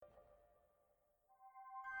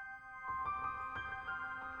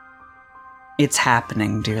It's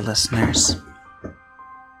happening, dear listeners.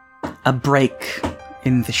 A break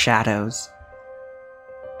in the shadows.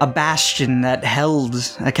 A bastion that held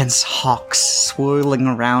against hawks swirling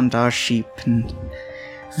around our sheep and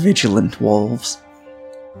vigilant wolves.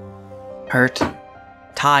 Hurt,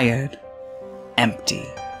 tired, empty,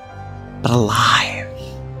 but alive.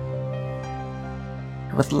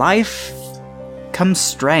 With life comes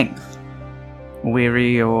strength,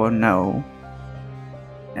 weary or no.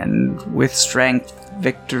 And with strength,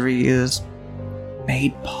 victory is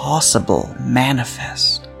made possible,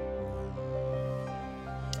 manifest.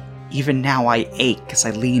 Even now I ache as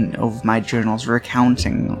I lean over my journals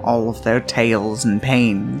recounting all of their tales and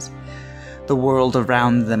pains, the world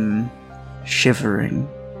around them shivering,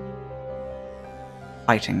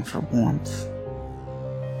 fighting for warmth.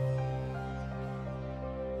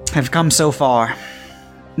 I've come so far,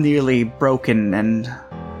 nearly broken and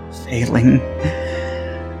failing.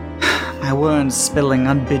 My words spilling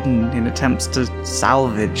unbidden in attempts to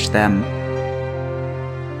salvage them.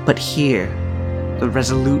 But here, the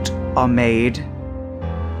resolute are made,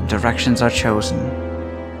 and directions are chosen.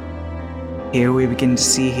 Here we begin to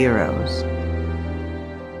see heroes,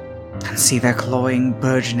 and see their cloying,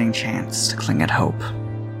 burgeoning chance to cling at hope.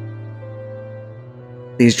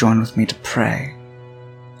 Please join with me to pray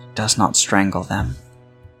it does not strangle them.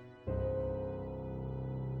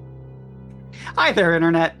 Hi there,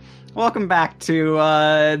 Internet. Welcome back to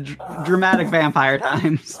Dramatic Vampire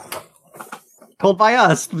Times. Told by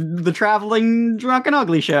us, the Traveling Drunk and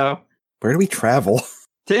Ugly Show. Where do we travel?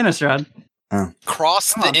 To Innistrahd. Oh.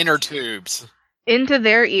 Cross the inner tubes. Into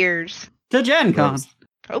their ears. To Gen Con.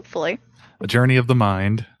 Hopefully. A journey of the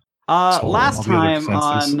mind. Last time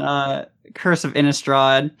on Curse of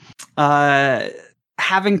Innistrahd,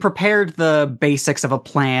 having prepared the basics of a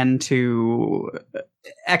plan to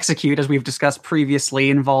execute, as we've discussed previously,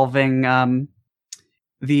 involving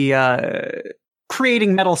the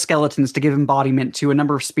creating metal skeletons to give embodiment to a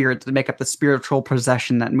number of spirits that make up the spiritual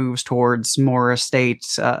procession that moves towards Moor Estate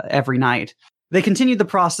every night. They continued the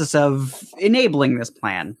process of enabling this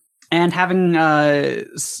plan, and having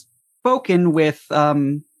spoken with,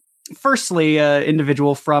 firstly, an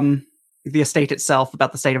individual from the estate itself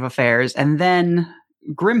about the state of affairs, and then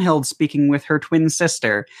Grimhild speaking with her twin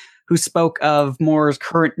sister, who spoke of Moor's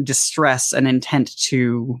current distress and intent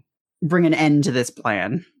to bring an end to this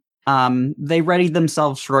plan. They readied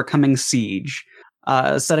themselves for a coming siege,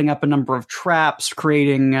 setting up a number of traps,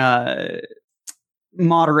 creating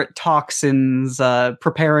moderate toxins,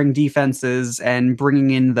 preparing defenses, and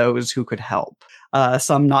bringing in those who could help.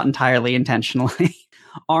 Some not entirely intentionally.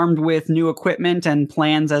 Armed with new equipment and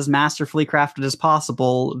plans as masterfully crafted as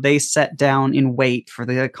possible, they set down in wait for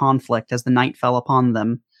the conflict as the night fell upon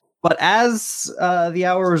them. But as the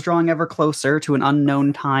hour was drawing ever closer to an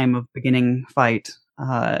unknown time of beginning fight,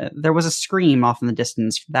 there was a scream off in the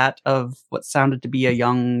distance, that of what sounded to be a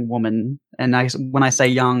young woman. And when I say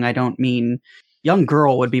young, I don't mean young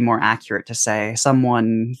girl would be more accurate to say,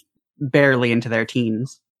 someone barely into their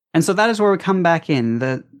teens. And so that is where we come back in.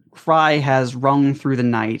 The cry has rung through the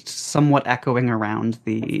night, somewhat echoing around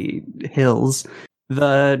the hills.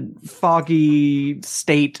 The foggy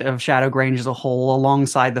state of Shadowgrange as a whole,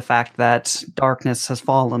 alongside the fact that darkness has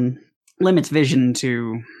fallen, limits vision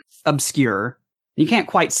to obscure. You can't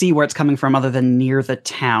quite see where it's coming from other than near the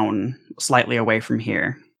town, slightly away from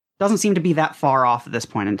here. Doesn't seem to be that far off at this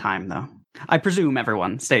point in time, though. I presume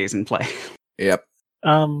everyone stays in play. Yep.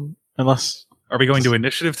 Unless... Are we going to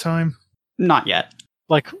initiative time? Not yet.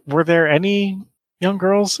 Like, were there any young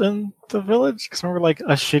girls in the village? Because we're like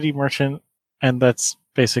a shitty merchant, and that's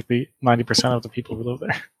basically 90% of the people who live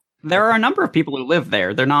there. There are a number of people who live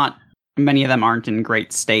there. They're not... Many of them aren't in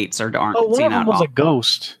great states or aren't one seen of them out was often. a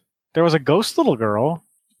ghost. There was a ghost little girl.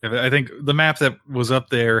 I think the map that was up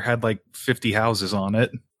there had like 50 houses on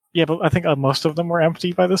it. Yeah, but I think most of them were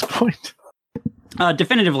empty by this point.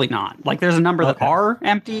 Definitively not. Like, there's a number that are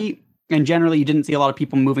empty, and generally you didn't see a lot of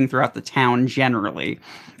people moving throughout the town generally.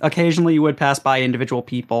 Occasionally you would pass by individual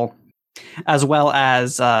people, as well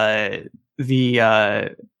as the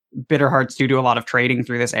Bitterhearts do a lot of trading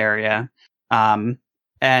through this area.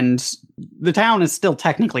 And the town is still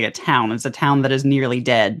technically a town. It's a town that is nearly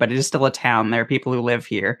dead, but it is still a town. There are people who live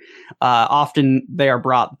here. Often they are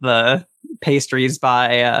brought the pastries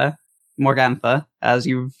by Morgantha, as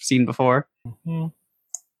you've seen before. Mm-hmm.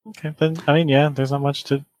 Okay, then, I mean, yeah, there's not much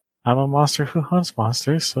to... I'm a monster who hunts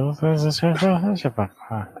monsters, so there's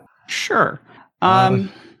a... Sure.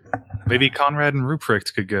 Maybe Conrad and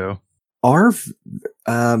Ruprecht could go. Are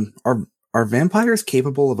vampires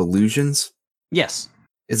capable of illusions? Yes.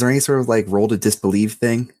 Is there any sort of like roll to disbelieve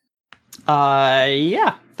thing?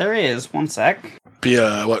 Yeah, there is. One sec. Be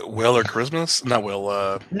what? Will or Christmas? Not Will.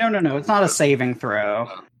 No. It's not a saving throw.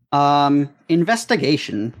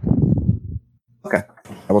 Investigation. Okay,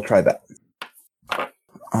 I will try that.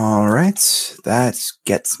 All right, that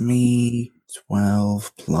gets me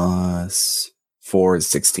 12 plus 4 is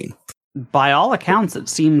 16. By all accounts, it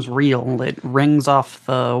seems real. It rings off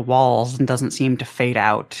the walls and doesn't seem to fade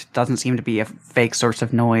out. Doesn't seem to be a fake source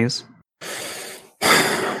of noise.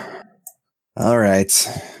 All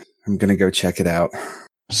right, I'm gonna go check it out.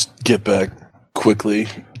 Just get back quickly.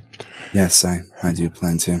 Yes, I do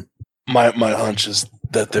plan to. My hunch is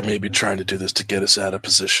that they may be trying to do this to get us out of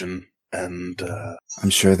position, and I'm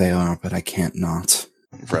sure they are, but I can't not.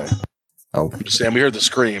 right. Oh, I'm just saying, we heard the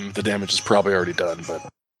scream. The damage is probably already done, but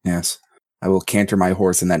yes. I will canter my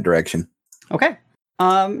horse in that direction. Okay.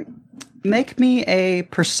 Make me a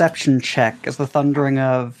perception check as the thundering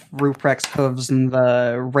of Ruprecht's hooves in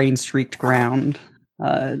the rain-streaked ground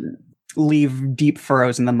leave deep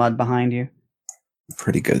furrows in the mud behind you.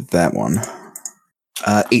 Pretty good, that one.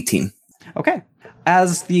 18. Okay.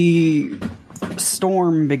 As the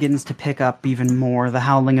storm begins to pick up even more, the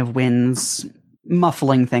howling of winds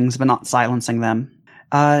muffling things but not silencing them,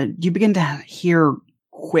 you begin to hear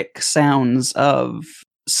quick sounds of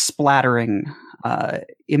splattering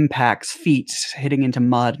impacts, feet hitting into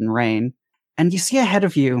mud and rain. And you see ahead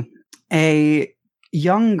of you a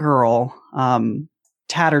young girl,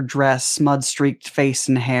 tattered dress, mud-streaked face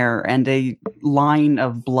and hair, and a line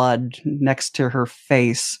of blood next to her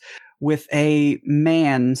face, with a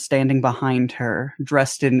man standing behind her,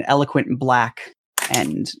 dressed in eloquent black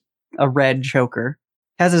and a red choker.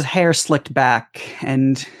 Has his hair slicked back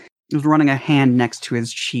and is running a hand next to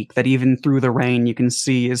his cheek that even through the rain you can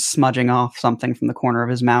see is smudging off something from the corner of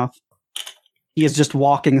his mouth. He is just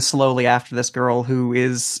walking slowly after this girl who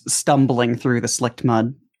is stumbling through the slicked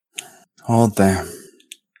mud. Hold there.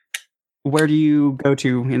 Where do you go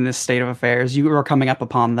to in this state of affairs? You are coming up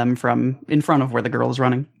upon them from in front of where the girl is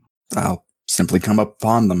running. I'll simply come up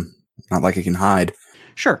upon them. Not like I can hide.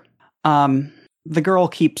 Sure. The girl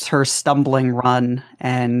keeps her stumbling run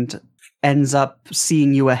and ends up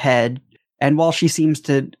seeing you ahead. And while she seems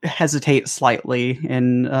to hesitate slightly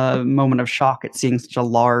in a moment of shock at seeing such a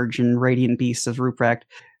large and radiant beast as Ruprecht,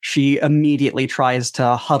 she immediately tries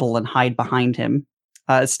to huddle and hide behind him,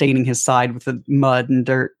 staining his side with the mud and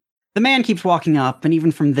dirt. The man keeps walking up, and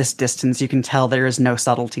even from this distance you can tell there is no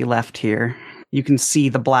subtlety left here. You can see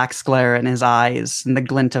the black sclera in his eyes and the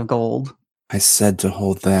glint of gold. I said to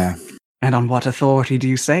hold there. And on what authority do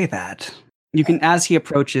you say that? You can, as he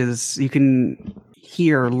approaches, you can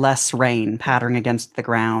hear less rain pattering against the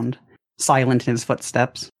ground, silent in his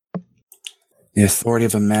footsteps. The authority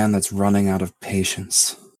of a man that's running out of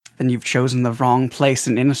patience. Then you've chosen the wrong place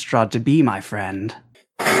in Innistrahd to be, my friend.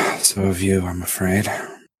 So have you, I'm afraid.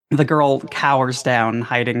 The girl cowers down,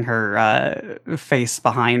 hiding her face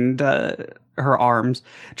behind her arms,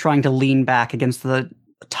 trying to lean back against the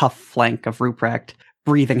tough flank of Ruprecht,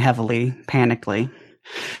 breathing heavily, panically.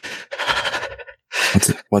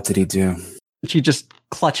 What did he do? She just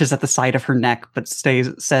clutches at the side of her neck, but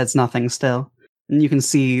says nothing still. And you can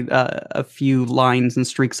see a few lines and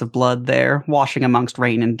streaks of blood there, washing amongst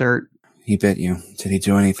rain and dirt. He bit you. Did he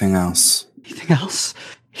do anything else? Anything else?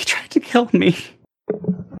 He tried to kill me.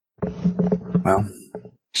 Well,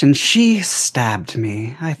 And she stabbed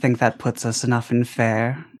me. I think that puts us enough in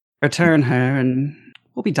fair. Return her, and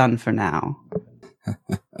we'll be done for now.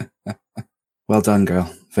 well done,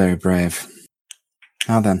 girl. Very brave.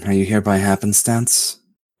 Now then, are you here by happenstance?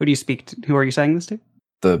 Who do you speak to? Who are you saying this to?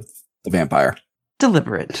 The vampire.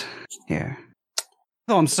 Deliberate here.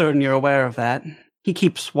 Though I'm certain you're aware of that. He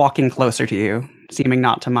keeps walking closer to you, seeming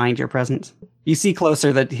not to mind your presence. You see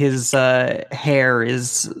closer that his hair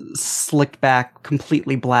is slicked back,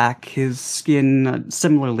 completely black, his skin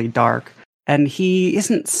similarly dark, and he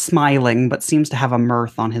isn't smiling, but seems to have a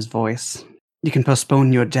mirth on his voice. You can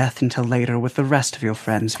postpone your death until later with the rest of your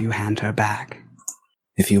friends if you hand her back.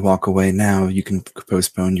 If you walk away now, you can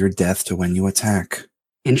postpone your death to when you attack.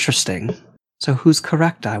 Interesting. So who's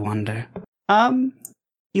correct, I wonder?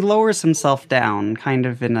 He lowers himself down, kind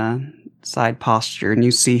of in a side posture, and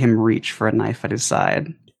you see him reach for a knife at his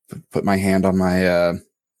side. Put my hand on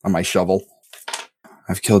my shovel.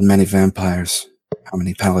 I've killed many vampires. How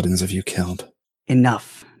many paladins have you killed?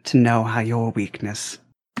 Enough to know how your weakness.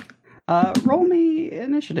 Roll me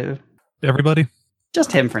initiative. Everybody?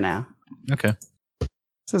 Just him for now. Okay.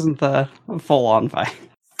 This isn't the full-on fight.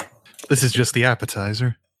 This is just the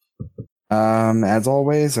appetizer. As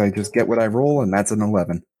always, I just get what I roll, and that's an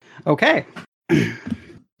 11. Okay. The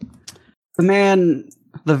man,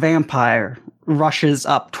 the vampire, rushes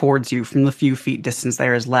up towards you from the few feet distance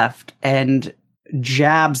there is left and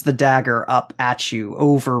jabs the dagger up at you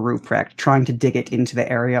over Ruprecht, trying to dig it into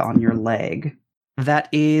the area on your leg. That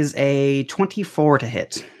is a 24 to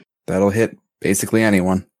hit. That'll hit basically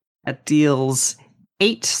anyone. That deals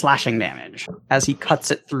 8 slashing damage as he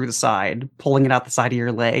cuts it through the side, pulling it out the side of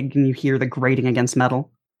your leg, and you hear the grating against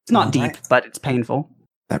metal. It's not deep, but it's painful.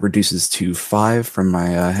 That reduces to 5 from my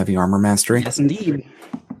heavy armor mastery. Yes, indeed.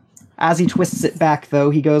 As he twists it back, though,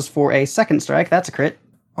 he goes for a second strike. That's a crit.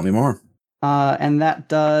 Tell me more. And that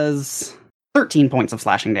does 13 points of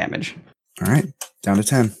slashing damage. All right, down to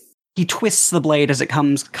 10. He twists the blade as it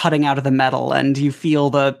comes cutting out of the metal, and you feel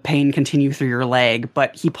the pain continue through your leg,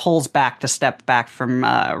 but he pulls back to step back from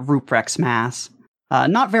Ruprecht's mass.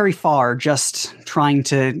 Not very far, just trying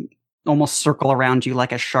to almost circle around you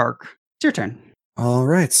like a shark. It's your turn. All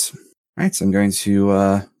right. So I'm going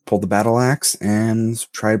to pull the battle axe and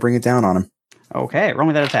try to bring it down on him. Okay, roll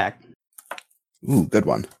me that attack. Ooh, good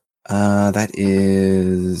one. That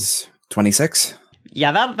is 26.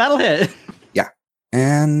 Yeah, that'll hit.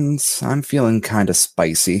 And I'm feeling kind of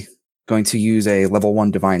spicy. Going to use a level 1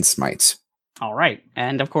 Divine Smite. All right,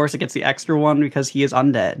 and of course it gets the extra one because he is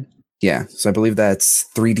undead. Yeah, so I believe that's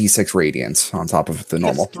 3d6 radiant on top of the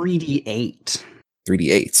normal. It's 3d8.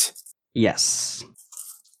 3d8. Yes.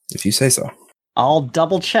 If you say so. I'll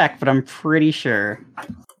double check, but I'm pretty sure.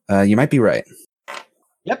 You might be right.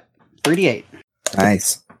 Yep, 3d8.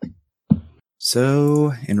 Nice.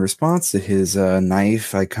 So, in response to his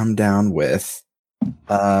knife, I come down with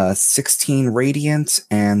 16 radiant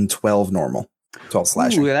and 12 normal. 12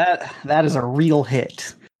 slashing. Ooh, that is a real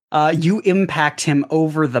hit. You impact him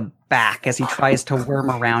over the back as he tries to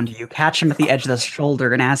worm around you. Catch him at the edge of the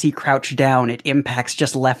shoulder, and as he crouches down, it impacts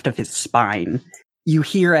just left of his spine. You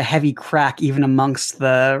hear a heavy crack even amongst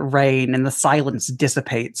the rain, and the silence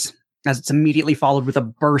dissipates, as it's immediately followed with a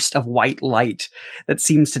burst of white light that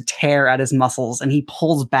seems to tear at his muscles, and he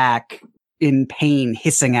pulls back in pain,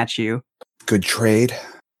 hissing at you. Good trade.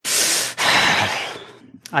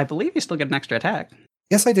 I believe you still get an extra attack.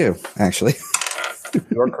 Yes, I do, actually.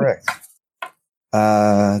 You're correct.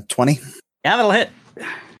 20? Yeah, that'll hit.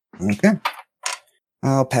 Okay.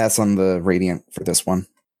 I'll pass on the radiant for this one.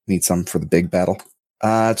 Need some for the big battle.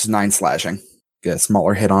 It's 9 slashing. Get a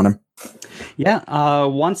smaller hit on him. Yeah,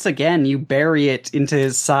 once again, you bury it into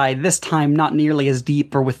his side, this time not nearly as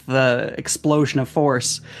deep or with the explosion of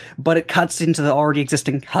force, but it cuts into the already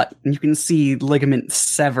existing cut, and you can see ligaments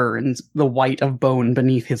sever and the white of bone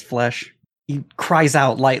beneath his flesh. He cries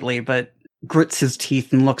out lightly, but grits his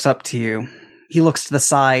teeth and looks up to you. He looks to the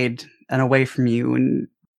side and away from you, and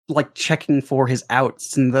like checking for his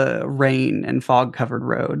outs in the rain and fog-covered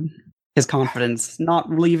road. His confidence not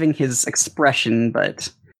leaving his expression,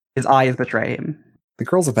 but his eyes betray him. The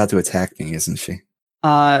girl's about to attack me, isn't she?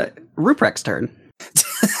 Ruprecht's turn.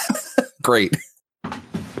 Great.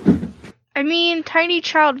 I mean, tiny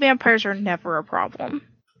child vampires are never a problem.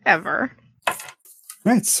 Ever.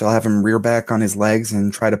 Right, so I'll have him rear back on his legs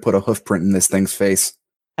and try to put a hoof print in this thing's face.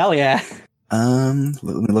 Hell yeah. Let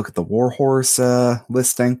me look at the warhorse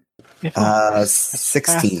listing. If a horse is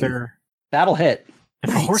 16. faster- That'll hit. If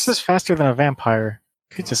a Nice. horse is faster than a vampire,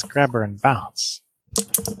 you could just grab her and bounce.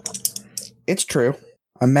 It's true.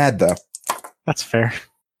 I'm mad, though. That's fair.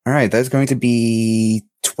 All right, that's going to be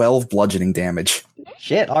 12 bludgeoning damage.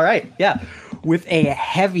 Shit, alright, yeah. With a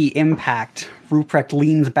heavy impact, Ruprecht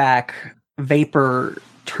leans back, vapor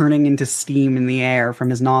turning into steam in the air from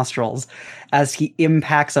his nostrils, as he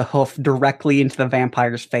impacts a hoof directly into the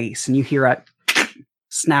vampire's face, and you hear a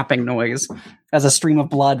snapping noise as a stream of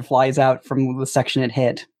blood flies out from the section it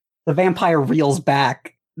hit. The vampire reels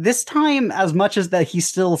back. This time, as much as that he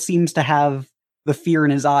still seems to have the fear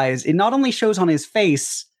in his eyes, it not only shows on his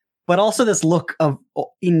face, but also this look of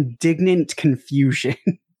indignant confusion.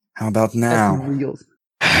 How about As he now? reels.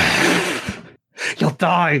 You'll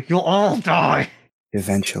die! You'll all die!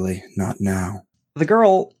 Eventually, not now. The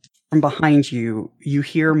girl from behind you, you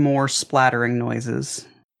hear more splattering noises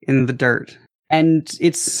in the dirt. And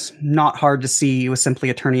it's not hard to see with simply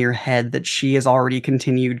a turn of your head that she has already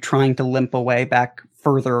continued trying to limp away back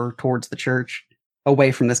further towards the church,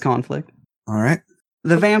 away from this conflict. All right.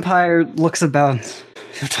 The vampire looks about.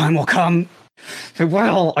 Your time will come. It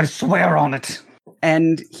will, I swear on it.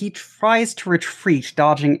 And he tries to retreat,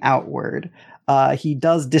 dodging outward. He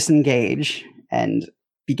does disengage and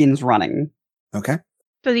begins running. Okay.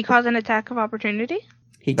 Does he cause an attack of opportunity?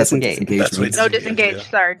 He That's what disengaged. disengage That's what means. No, disengage.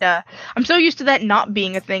 Sorry, duh. I'm so used to that not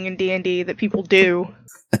being a thing in D&D that people do.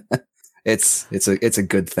 It's a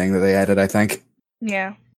good thing that they added, I think.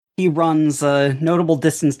 Yeah. He runs a notable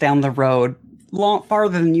distance down the road,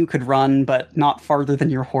 farther than you could run, but not farther than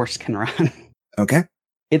your horse can run. Okay.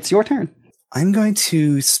 It's your turn. I'm going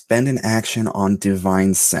to spend an action on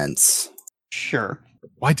Divine Sense. Sure.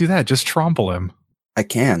 Why do that? Just trample him. I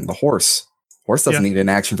can. The horse. Horse doesn't need an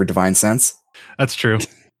action for Divine Sense. That's true.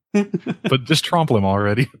 But just trample him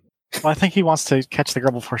already. Well, I think he wants to catch the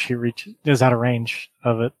girl before she is out of range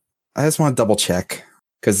of it. I just want to double check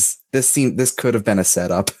because this could have been a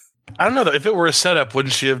setup. I don't know though. If it were a setup,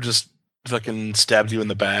 wouldn't she have just fucking stabbed you in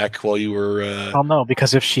the back while you were? Well, no,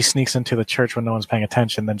 because if she sneaks into the church when no one's paying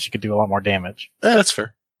attention, then she could do a lot more damage. That's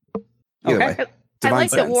fair. Either Okay. way, I Divine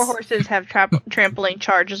like that Sense. warhorses have trampling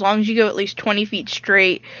charge. As long as you go at least 20 feet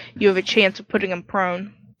straight, you have a chance of putting them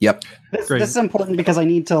prone. Yep. Great. This is important because I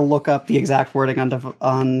need to look up the exact wording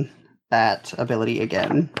on that ability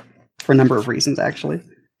again for a number of reasons, actually.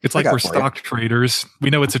 It's I like got we're for you. stock traders. We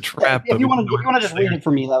know it's a trap. If but you we want don't know to it's just read there. it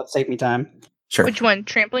for me, that would save me time. Sure. Which one?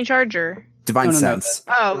 Trampling charge or? Divine No. Sense.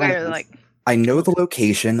 Oh, okay. Right. Like, I know the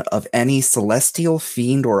location of any celestial,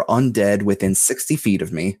 fiend, or undead within 60 feet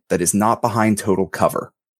of me that is not behind total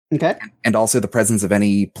cover, Okay. and also the presence of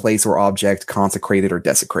any place or object consecrated or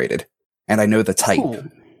desecrated. And I know the type Cool.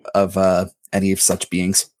 of any of such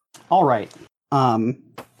beings. All right.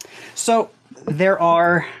 So there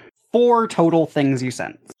are 4 total things you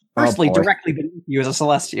sent. Firstly, boy. directly beneath you is a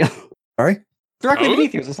celestial. Sorry? Directly Oh?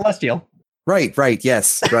 beneath you is a celestial. Right,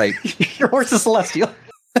 yes, right. Your horse is celestial.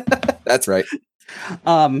 That's right.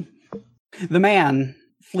 The man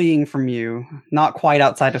fleeing from you, not quite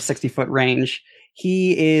outside of 60-foot range,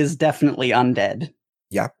 he is definitely undead.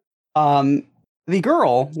 Yeah. The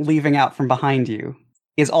girl leaving out from behind you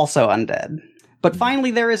is also undead. But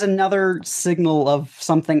finally, there is another signal of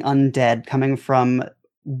something undead coming from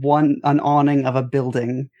an awning of a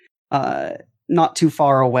building, not too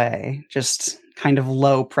far away, just kind of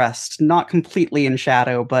low pressed, not completely in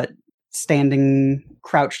shadow, but standing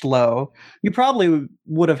crouched low. You probably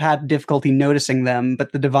would have had difficulty noticing them,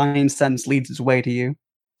 but the divine sense leads its way to you.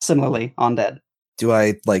 Similarly, undead. Do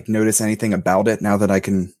I notice anything about it now that I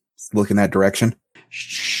can look in that direction?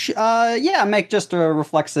 Yeah, make just a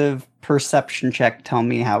reflexive perception check. Tell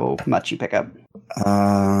me how much you pick up.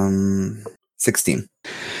 16.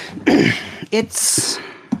 It's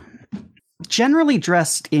generally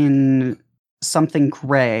dressed in something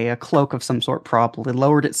gray, a cloak of some sort, probably.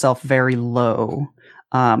 Lowered itself very low.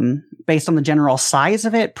 Based on the general size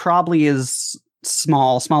of it, probably is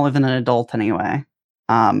smaller than an adult anyway.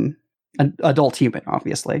 An adult human,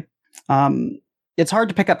 obviously. It's hard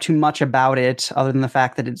to pick up too much about it, other than the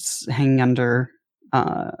fact that it's hanging under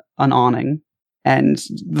an awning, and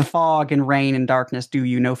the fog and rain and darkness do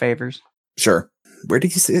you no favors. Sure. Where do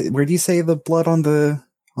you say the blood on the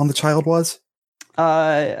child was?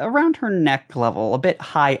 Around her neck level, a bit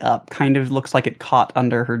high up, kind of looks like it caught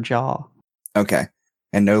under her jaw. Okay.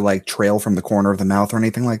 And no trail from the corner of the mouth or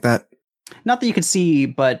anything like that? Not that you could see,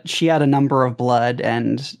 but she had a number of blood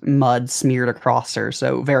and mud smeared across her,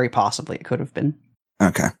 so very possibly it could have been.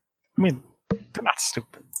 Okay. I mean, they're not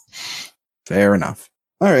stupid. Fair enough.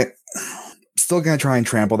 All right. Still gonna try and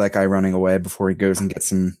trample that guy running away before he goes and gets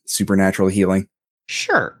some supernatural healing.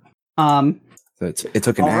 Sure. So it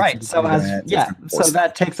took an All action right. to So do as that. yeah, so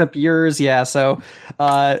that takes up yours. Yeah. So,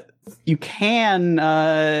 you can.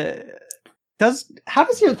 How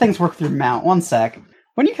does your things work with your mount? One sec.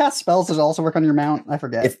 When you cast spells, does it also work on your mount? I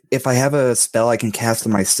forget. If I have a spell I can cast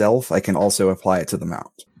on myself, I can also apply it to the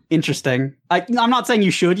mount. Interesting. I'm not saying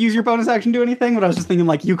you should use your bonus action to do anything, but I was just thinking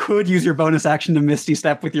you could use your bonus action to Misty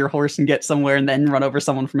Step with your horse and get somewhere and then run over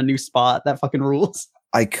someone from a new spot. That fucking rules.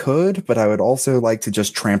 I could, but I would also like to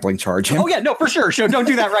just trampling charge him. Oh yeah, no, for sure. Sure, don't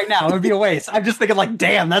do that right now. It would be a waste. I'm just thinking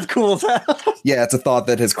damn, that's cool as hell. Yeah, it's a thought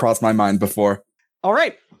that has crossed my mind before. All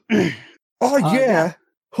right. Oh yeah. Yeah.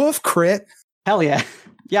 Hoof crit. Hell yeah.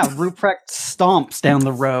 Yeah, Ruprecht stomps down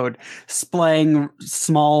the road, splaying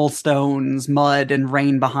small stones, mud, and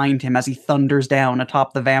rain behind him as he thunders down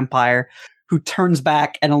atop the vampire, who turns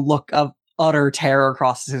back and a look of utter terror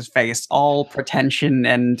crosses his face, all pretension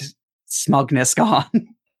and smugness gone.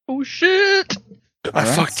 oh shit! I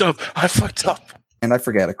fucked up. And I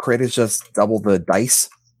forget, a crit is just double the dice.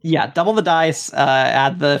 Yeah, double the dice,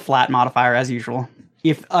 add the flat modifier as usual.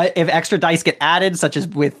 If extra dice get added, such as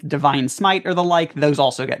with Divine Smite or the like, those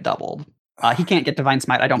also get doubled. He can't get Divine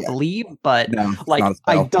Smite, I don't believe, but No, it's not a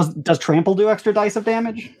spell. does Trample do extra dice of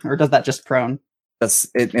damage, or does that just prone?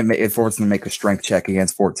 It forces him to make a strength check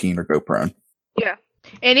against 14 or go prone. Yeah.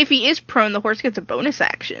 And if he is prone, the horse gets a bonus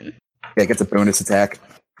action. Yeah, it gets a bonus attack.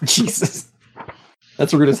 Jesus,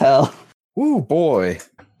 that's rude as hell. Ooh, boy.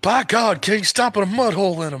 By God, King stomping a mud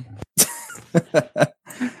hole in him.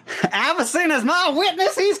 Avacyn is my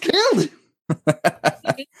witness. He's killed.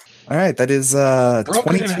 All right, that is Broken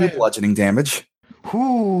 22 hand. bludgeoning damage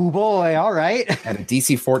Ooh, boy, all right. and a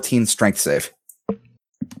DC 14 strength save.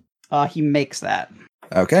 He makes that.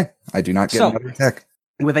 Okay, I do not get So- another attack.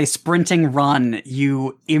 With a sprinting run,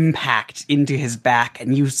 you impact into his back,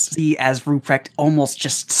 and you see as Ruprecht almost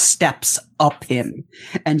just steps up him,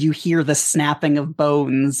 and you hear the snapping of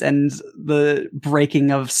bones and the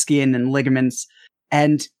breaking of skin and ligaments,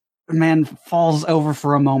 and the man falls over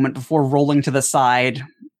for a moment before rolling to the side,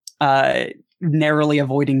 narrowly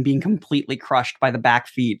avoiding being completely crushed by the back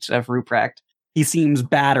feet of Ruprecht. He seems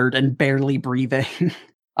battered and barely breathing.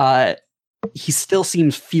 He still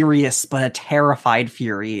seems furious, but a terrified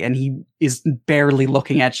fury, and he is barely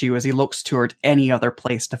looking at you as he looks toward any other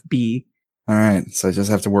place to be. All right, so I just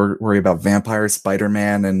have to worry about Vampire,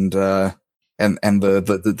 Spider-Man, and the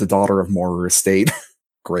daughter of Morer Estate.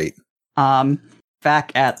 Great.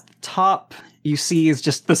 Back at the top, you see is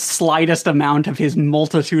just the slightest amount of his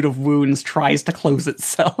multitude of wounds tries to close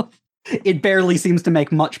itself. It barely seems to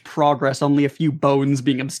make much progress, only a few bones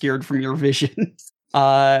being obscured from your vision.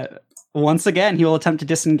 Once again, he will attempt to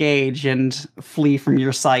disengage and flee from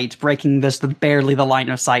your sight, breaking barely the line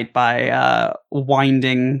of sight by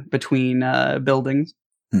winding between buildings.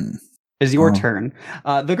 Is your turn.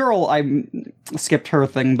 The girl, I skipped her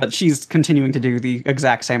thing, but she's continuing to do the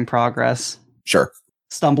exact same progress. Sure.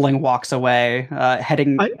 Stumbling, walks away,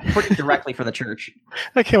 heading pretty directly for the church.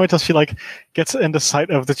 I can't wait till she gets into sight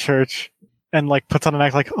of the church and puts on an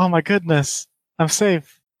act like, oh my goodness, I'm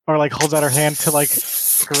safe. Or holds out her hand to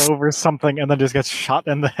Grove or something, and then just gets shot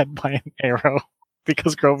in the head by an arrow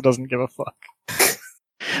because Grove doesn't give a fuck.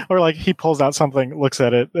 Or he pulls out something, looks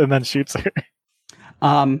at it, and then shoots her.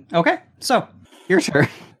 Okay, so your turn.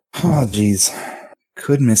 Oh, jeez.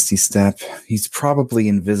 Could Misty Step. He's probably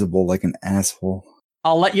invisible like an asshole.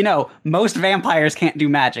 I'll let you know, most vampires can't do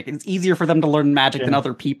magic. It's easier for them to learn magic than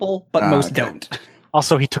other people, but most don't.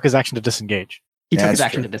 Also, he took his action to disengage. He took his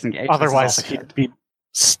action to disengage. Otherwise, he'd be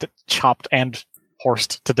chopped and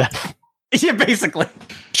horsed to death. Yeah, basically.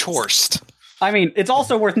 Chorsed. I mean, it's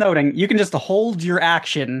also worth noting, you can just hold your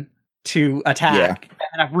action to attack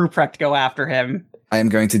and have Ruprecht go after him. I am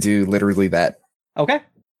going to do literally that. Okay.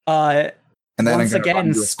 And then once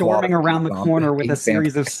again, storming around the corner with a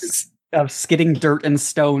series of skidding dirt and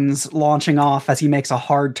stones launching off as he makes a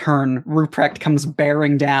hard turn. Ruprecht comes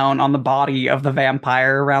bearing down on the body of the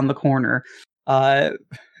vampire around the corner.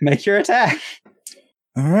 Make your attack.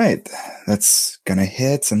 All right. That's going to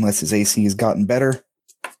hit unless his AC has gotten better.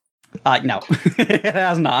 No, it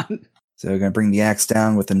has not. So I'm going to bring the axe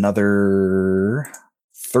down with another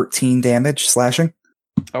 13 damage slashing.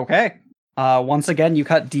 Okay. Once again, you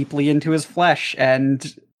cut deeply into his flesh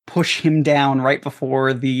and push him down right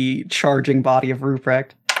before the charging body of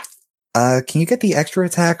Ruprecht. Can you get the extra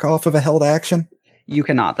attack off of a held action? You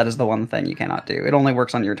cannot. That is the one thing you cannot do. It only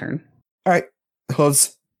works on your turn. All right.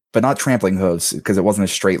 Hooves, but not trampling hooves because it wasn't a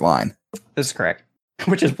straight line. This is correct.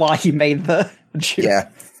 Which is why he made the juke. Yeah,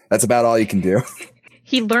 that's about all you can do.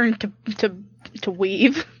 He learned to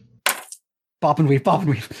weave. Bop and weave, bop and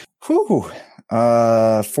weave. Whew.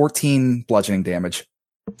 14 bludgeoning damage.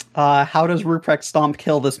 How does Ruprecht Stomp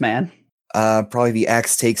kill this man? Probably the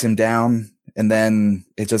axe takes him down, and then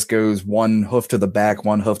it just goes one hoof to the back,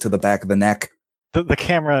 one hoof to the back of the neck. The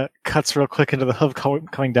camera cuts real quick into the hoof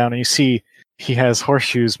coming down, and you see he has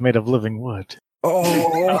horseshoes made of living wood.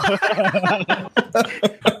 Oh!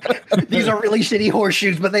 These are really shitty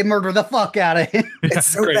horseshoes, but they murder the fuck out of him. It's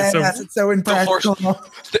so badass. It's so impractical.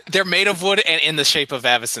 They're made of wood and in the shape of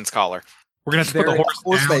Avacyn's collar. We're going to put the horse Of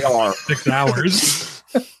course down they are. for 6 hours.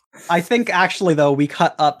 I think actually, though, we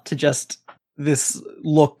cut up to just this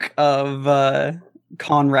look of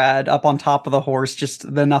Conrad up on top of the horse, just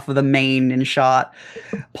enough of the mane in shot,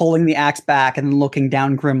 pulling the axe back and looking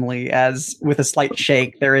down grimly as, with a slight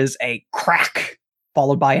shake, there is a crack,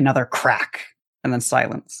 followed by another crack, and then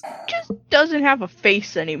silence. Just doesn't have a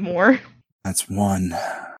face anymore. That's one.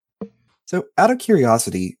 So, out of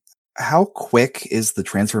curiosity, how quick is the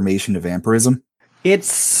transformation to vampirism?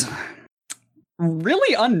 It's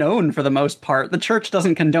really unknown for the most part. The church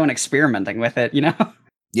doesn't condone experimenting with it, you know?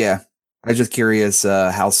 Yeah. I was just curious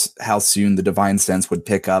how soon the divine sense would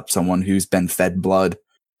pick up someone who's been fed blood.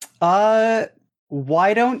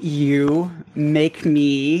 Why don't you make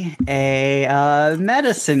me a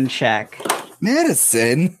medicine check?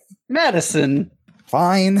 Medicine? Medicine.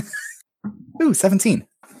 Fine. Ooh, 17.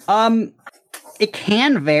 It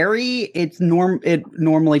can vary. It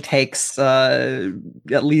normally takes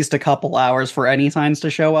at least a couple hours for any signs to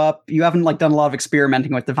show up. You haven't done a lot of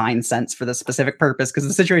experimenting with divine sense for this specific purpose because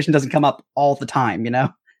the situation doesn't come up all the time, you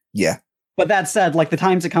know? Yeah. But that said, the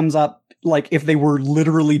times it comes up, like if they were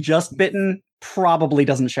literally just bitten, probably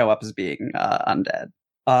doesn't show up as being undead.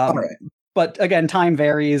 All right. But again, time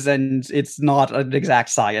varies, and it's not an exact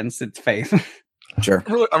science. It's faith. Sure.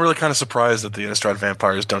 I'm really kind of surprised that the Innistrahd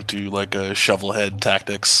vampires don't do like a shovel head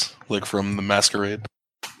tactics like from the Masquerade.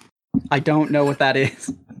 I don't know what that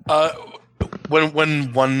is.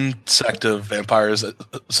 When one sect of vampires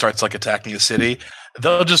starts like attacking a city,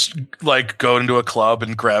 they'll just like go into a club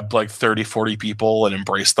and grab like 30, 40 people and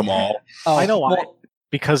embrace them all. Oh, I know why. well,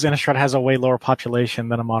 Because Innistrahd has a way lower population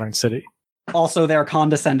than a modern city. also, they're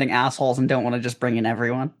condescending assholes and don't want to just bring in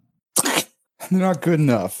everyone. They're not good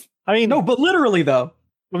enough. I mean, No, but literally though.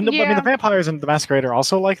 I mean, the vampires in the Masquerade are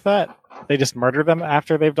also like that. They just murder them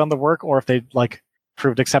after they've done the work, or if they like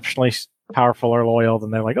proved exceptionally powerful or loyal,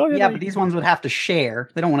 then they're like, oh Yeah, but these ones would have to share.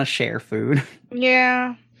 They don't want to share food.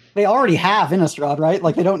 Yeah. They already have Innistrahd, right?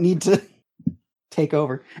 Like they don't need to take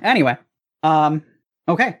over. Anyway,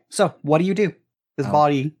 okay. So what do you do? This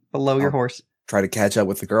body below your horse. Try to catch up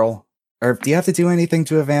with the girl. Or do you have to do anything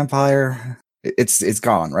to a vampire? It's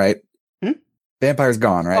gone, right? Vampire's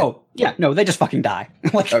gone, right? Oh, yeah. No, they just fucking die.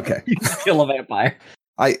 Like, Okay. you just kill a vampire.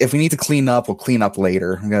 If we need to clean up, we'll clean up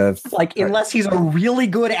later. I'm gonna Like, unless he's a really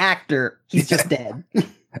good actor, he's just dead.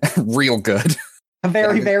 real good. A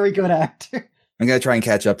very, very good actor. I'm gonna try and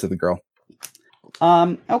catch up to the girl.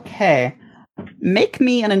 Okay. Make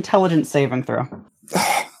me an intelligence saving throw.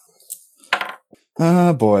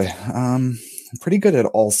 Oh boy. I'm pretty good at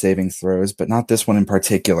all saving throws, but not this one in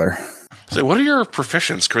particular. So, what are your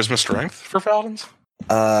proficients? Charisma, strength for paladins?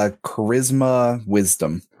 Charisma,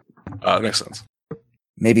 wisdom. That makes sense.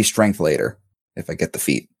 Maybe strength later if I get the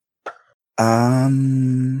feat.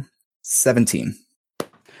 17.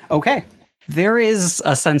 Okay. There is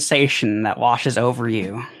a sensation that washes over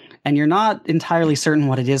you, and you're not entirely certain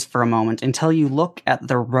what it is for a moment until you look at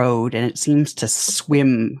the road and it seems to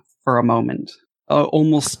swim for a moment,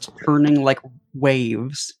 almost turning like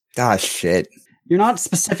waves. Gosh, shit. You're not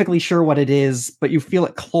specifically sure what it is, but you feel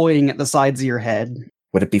it cloying at the sides of your head.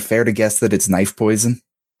 Would it be fair to guess that it's knife poison?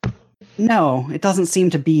 No, it doesn't seem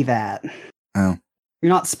to be that. Oh. You're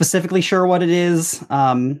not specifically sure what it is,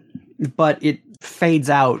 but it fades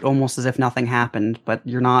out almost as if nothing happened, but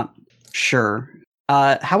you're not sure.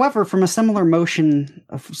 However, from a similar motion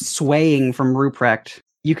of swaying from Ruprecht,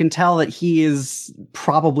 you can tell that he is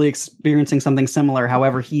probably experiencing something similar.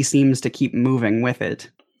 However, he seems to keep moving with it,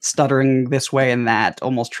 stuttering this way and that,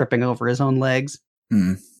 almost tripping over his own legs.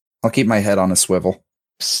 I'll keep my head on a swivel.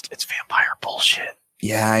 Psst, it's vampire bullshit.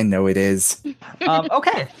 Yeah, I know it is.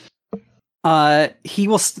 Okay.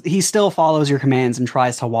 He still follows your commands and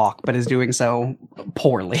tries to walk, but is doing so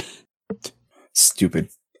poorly. Stupid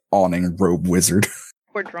awning robe wizard.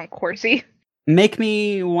 Poor drunk horsey. Make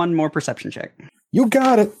me one more perception check. You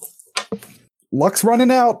got it. Luck's running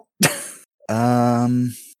out.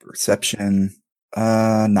 Perception.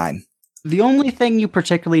 9. The only thing you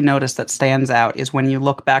particularly notice that stands out is when you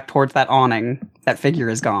look back towards that awning, that figure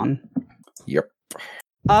is gone. Yep.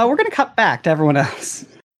 We're gonna cut back to everyone else.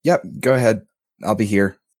 Yep, go ahead. I'll be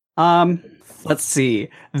here. Let's see.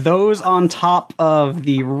 Those on top of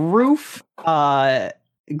the roof,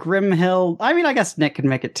 Grimhill. I mean, I guess Nick can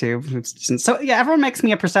make it too. So yeah, everyone makes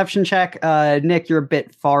me a perception check. Nick, you're a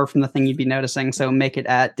bit far from the thing you'd be noticing, so make it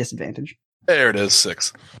at disadvantage. There it is,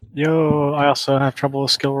 6. Yo, I also have trouble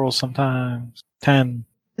with skill rolls sometimes. 10.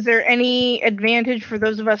 Is there any advantage for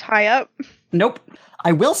those of us high up? Nope.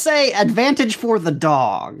 I will say advantage for the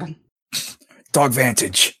dog. Dog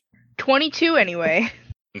vantage. 22 anyway.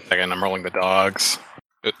 Second, I'm rolling the dogs.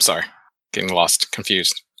 Oops, sorry. Getting lost.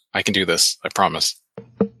 Confused. I can do this. I promise.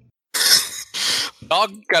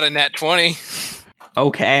 Dog got a nat 20.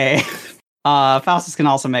 Okay. Faustus can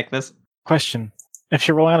also make this. Question. If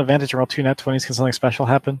you're rolling on advantage and roll 2 nat 20s, can something special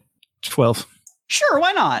happen? 12. Sure,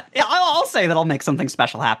 why not? Yeah, I'll say that I'll make something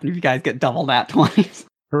special happen if you guys get double nat 20s.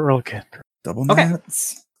 Roll good. Double Okay.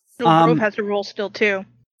 nats. No, Grove has to roll still too.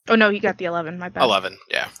 Oh no, he got the 11, my bad. 11,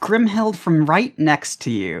 yeah. Grimhild, from right next to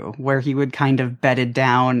you, where he would kind of bedded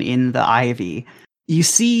down in the ivy, you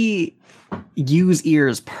see Yu's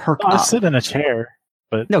ears perk I'll up. sit in a chair,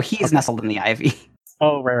 but... No, he's nestled in the ivy.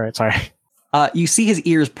 Oh, right, sorry. You see his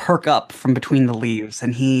ears perk up from between the leaves,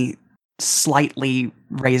 and he slightly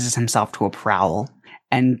raises himself to a prowl,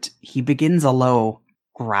 and he begins a low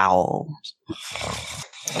growl.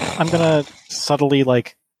 I'm gonna subtly,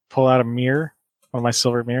 pull out a mirror, one of my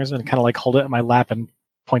silver mirrors, and kind of, hold it in my lap and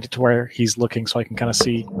point it to where he's looking so I can kind of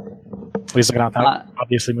see what he's looking at without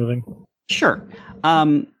obviously moving. Sure.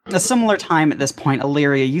 A similar time at this point,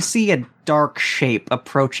 Illyria, you see a dark shape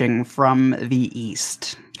approaching from the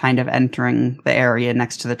east, kind of entering the area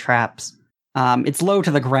next to the traps. It's low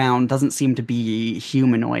to the ground, doesn't seem to be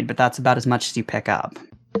humanoid, but that's about as much as you pick up.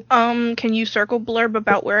 Can you circle blurb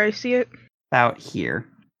about where I see it? About here.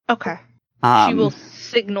 Okay. She will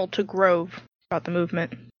signal to Grove about the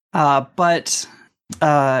movement. But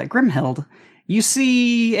Grimhild, you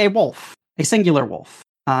see a wolf, a singular wolf,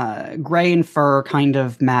 gray in fur, kind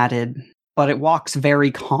of matted, but it walks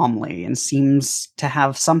very calmly and seems to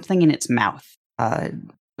have something in its mouth, a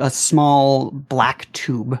small black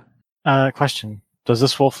tube. Question: does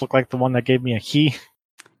this wolf look like the one that gave me a key?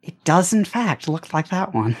 It does, in fact, look like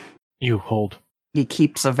that one. You hold. He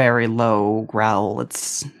keeps a very low growl.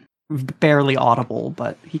 It's barely audible,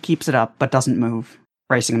 but he keeps it up, but doesn't move,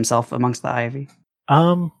 bracing himself amongst the ivy.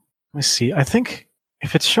 Let me see. I think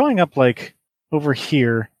if it's showing up like over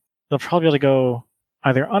here, they'll probably be able to go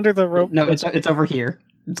either under the rope. No, it's over here.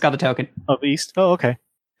 It's got a token. Oh, east. Oh, okay.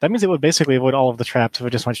 That means it would basically avoid all of the traps if it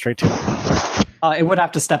just went straight to it. It would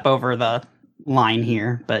have to step over the line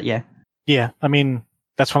here, but yeah. Yeah, I mean,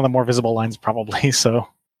 that's one of the more visible lines probably, so.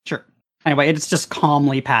 Sure. Anyway, it's just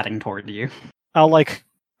calmly padding toward you. I'll, like,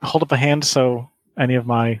 hold up a hand so any of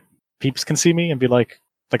my peeps can see me and be like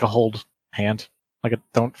a hold hand. Like,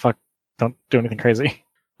 don't do anything crazy.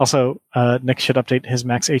 Also, Nick should update his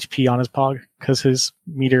max HP on his Pog, because his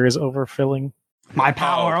meter is overfilling. My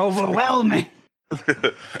power overwhelming!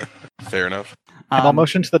 Fair enough. And I'll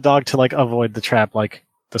motion to the dog to, like, avoid the trap, like,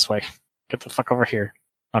 this way. Get the fuck over here.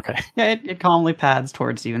 Okay. Yeah, it calmly pads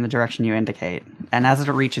towards you in the direction you indicate. And as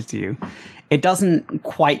it reaches you, it doesn't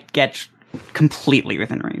quite get completely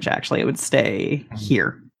within range, actually. It would stay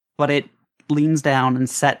here. But it leans down and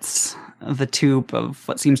sets the tube of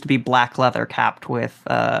what seems to be black leather capped with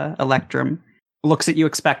electrum, looks at you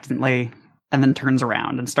expectantly, and then turns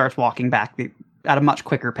around and starts walking back at a much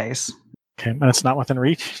quicker pace. Okay, and it's not within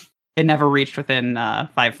reach? It never reached within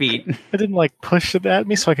 5 feet. It didn't, like, push it at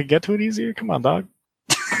me so I could get to it easier? Come on, dog.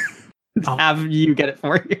 Have you get it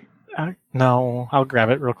for you? No, I'll grab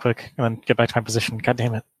it real quick and then get back to my position. God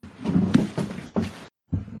damn it.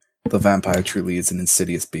 The vampire truly is an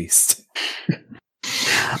insidious beast.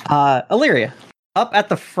 Illyria, up at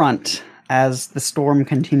the front, as the storm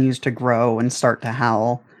continues to grow and start to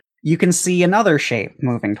howl, you can see another shape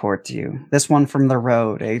moving towards you. This one from the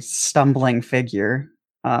road, a stumbling figure,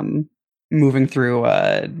 moving through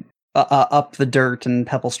up the dirt and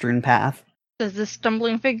pebble-strewn path. Does this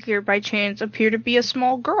stumbling figure by chance appear to be a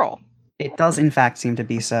small girl? It does in fact seem to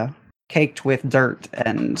be so. Caked with dirt,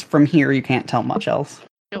 and from here you can't tell much else.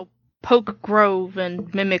 She'll poke Grove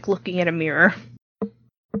and mimic looking at a mirror.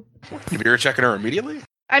 You mirror checking her immediately?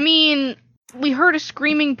 I mean, we heard a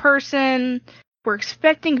screaming person. We're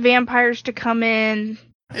expecting vampires to come in.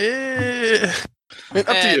 Up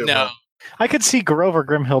to you. No. I could see Grover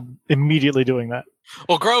Grimhild immediately doing that.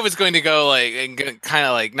 Well, Grove is going to go like and kind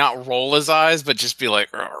of like not roll his eyes, but just be like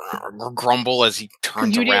grumble as he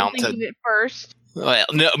turns You around didn't think of it first? Well,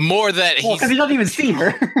 no, more that Because he doesn't even see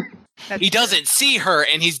her. he doesn't see her,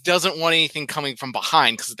 and he doesn't want anything coming from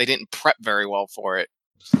behind because they didn't prep very well for it.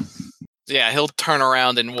 So yeah, he'll turn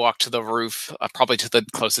around and walk to the roof, probably to the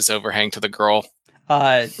closest overhang to the girl.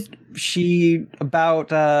 She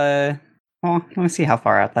about let me see how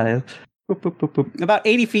far out that is. Boop, boop, boop, boop. About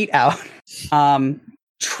 80 feet out.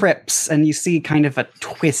 Trips, and you see kind of a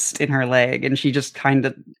twist in her leg, and she just kind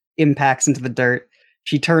of impacts into the dirt.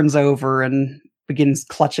 She turns over and begins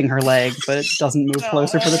clutching her leg, but it doesn't move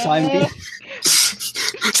closer for the time being.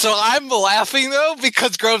 So I'm laughing though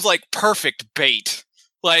because Grove's like perfect bait.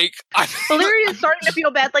 Like Illyria's starting to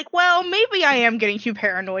feel bad. Like, well, maybe I am getting too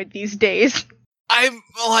paranoid these days. I'm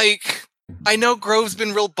like, I know Grove's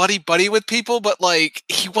been real buddy with people, but like,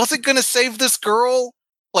 he wasn't gonna save this girl.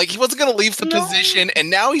 Like, he wasn't gonna leave the position, and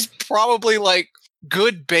now he's probably like,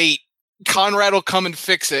 good bait. Conrad will come and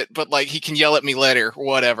fix it, but like, he can yell at me later or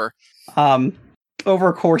whatever. Over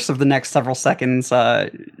a course of the next several seconds,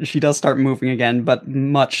 she does start moving again, but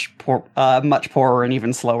much poorer and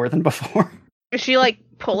even slower than before. Is she like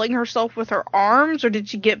pulling herself with her arms, or did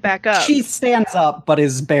she get back up? She stands up, but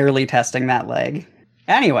is barely testing that leg.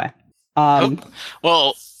 Anyway,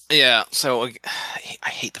 well, yeah. So I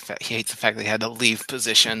hate the fact he hates the fact that he had to leave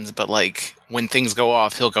positions, but like when things go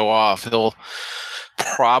off, he'll go off. He'll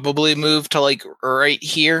probably move to like right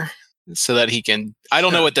here so that he can. I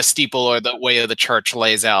don't know what the steeple or the way of the church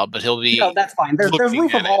lays out, but he'll be. No, that's fine. There's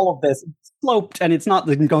roof of all of this. It's sloped, and it's not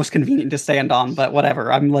the most convenient to stand on. But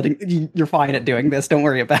whatever. You're fine at doing this. Don't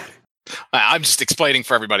worry about it. I'm just explaining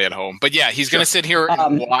for everybody at home. But yeah, he's going to sit here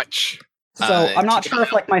and watch. So I'm not sure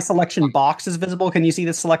if like my selection box is visible. Can you see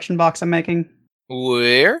the selection box I'm making?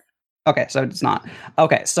 Where? Okay, so it's not.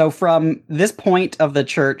 Okay, so from this point of the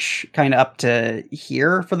church kind of up to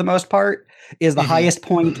here for the most part is the Mhm. highest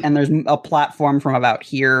point, and there's a platform from about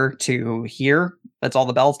here to here. That's all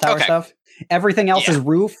the bells tower Okay. stuff. Everything else Yeah. is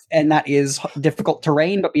roof, and that is difficult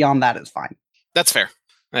terrain, but beyond that is fine. That's fair.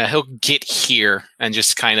 He'll get here and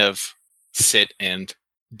just kind of sit and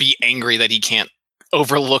be angry that he can't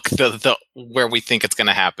overlook the where we think it's going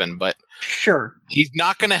to happen, but Sure. he's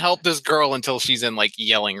not going to help this girl until she's in like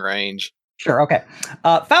yelling range. Sure, okay.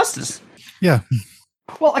 Faustus. Yeah.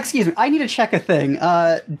 Well, excuse me, I need to check a thing.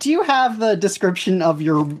 Do you have the description of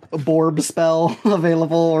your Borb spell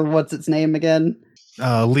available, or what's its name again?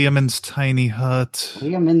 Liamon's tiny hut.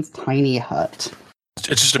 Liamon's Tiny Hut. It's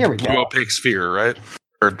just a Here we blue go. opaque sphere, right?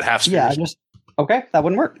 Or half sphere. Yeah, okay, that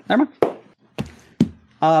wouldn't work. Never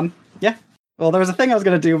mind. Yeah. Well, there was a thing I was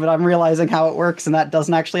going to do, but I'm realizing how it works, and that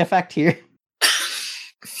doesn't actually affect here.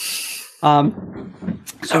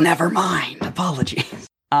 So never mind. Apologies.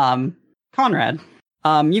 Conrad,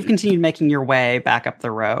 you've continued making your way back up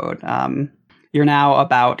the road. You're now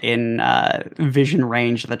about in vision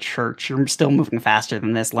range of the church. You're still moving faster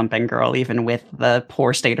than this limping girl, even with the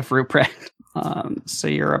poor state of Ruprecht. So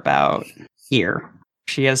you're about here.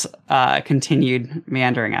 She has continued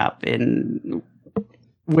meandering up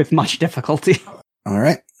with much difficulty. All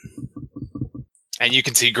right. And you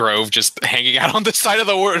can see Grove just hanging out on the side of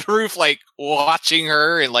the roof, like watching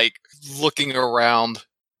her and like looking around.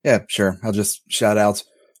 Yeah, sure. I'll just shout out,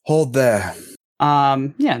 "Hold there."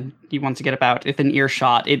 Yeah, you want to get about within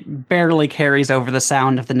earshot. It barely carries over the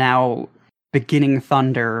sound of the now beginning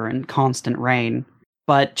thunder and constant rain,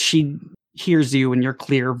 but she hears you in your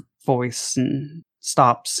clear voice and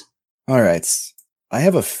stops. All right. I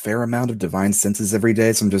have a fair amount of divine senses every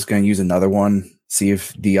day, so I'm just going to use another one, see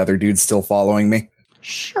if the other dude's still following me.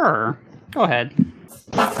 Sure, go ahead.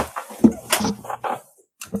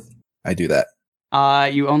 I do that.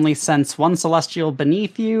 You only sense one celestial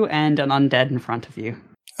beneath you and an undead in front of you.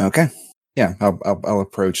 Okay. Yeah, I'll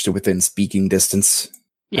approach to within speaking distance.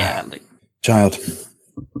 Yeah. Child,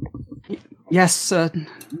 Yes, the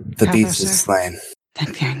Gather, beast sir. is slain.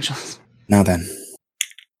 thank the angels. Now then,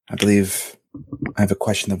 I believe I have a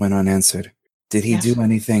question that went unanswered. Did he Yes. do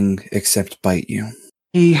anything except bite you?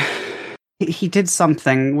 He did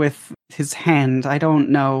something with his hand. I don't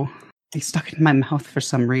know. He stuck it in my mouth for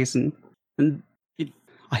some reason. And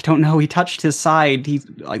I don't know. He touched his side. He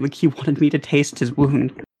wanted me to taste his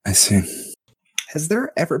wound. I see. Has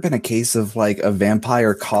there ever been a case of like a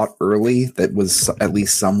vampire caught early that was at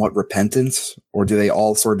least somewhat repentant, or do they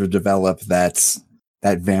all sort of develop that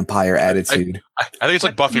vampire attitude? I think it's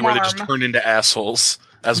like Buffy, where they just Marm. turn into assholes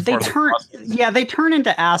as They part of the turn, process. yeah, they turn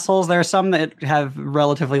into assholes. There are some that have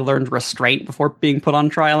relatively learned restraint before being put on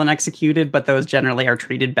trial and executed, but those generally are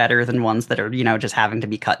treated better than ones that are, just having to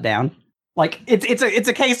be cut down. Like it's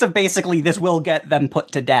a case of basically this will get them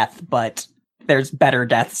put to death, but there's better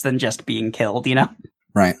deaths than just being killed,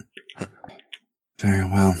 Right. Very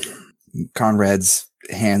well. Conrad's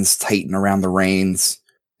hands tighten around the reins,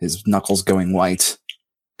 his knuckles going white.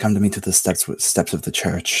 Come to me to the steps of the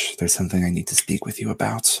church. There's something I need to speak with you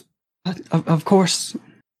about. Of course.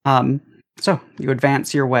 So you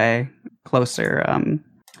advance your way closer.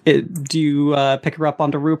 Do you pick her up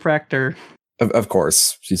onto Ruprecht or? Of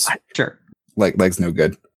course. She's Sure. legs no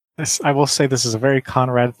good. I will say this is a very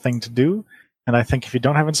Conrad thing to do, and I think if you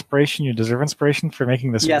don't have inspiration, you deserve inspiration for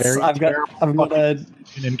making this Yes, very I'm gonna.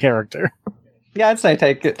 in character. Yeah, I'd say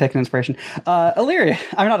take an inspiration. Illyria,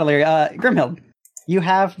 I'm not Illyria. Grimhild, you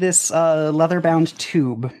have this leather-bound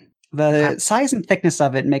tube. The size and thickness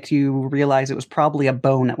of it makes you realize it was probably a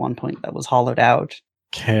bone at one point that was hollowed out.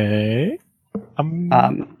 Okay.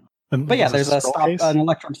 But yeah, there's an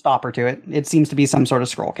electrum stopper to it. It seems to be some sort of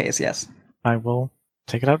scroll case. Yes. I will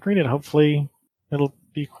take it out and read it. Hopefully, it'll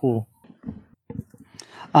be cool.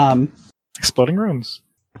 Exploding runes.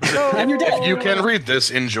 And you're dead. If you can read this,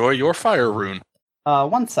 enjoy your fire rune.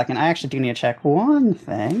 1 second. I actually do need to check one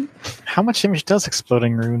thing. How much damage does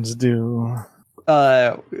exploding runes do?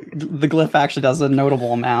 The glyph actually does a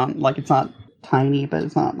notable amount. Like, it's not tiny, but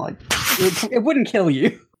it's not like it wouldn't kill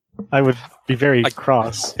you. I would be very Like,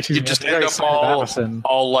 cross. You just end up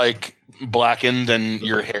all like blackened and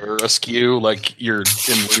your hair askew, like you're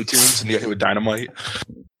in Looney Tunes and you hit with dynamite.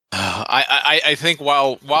 I think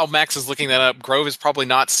while Max is looking that up, Grove is probably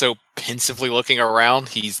not so pensively looking around.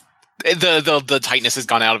 He's the tightness has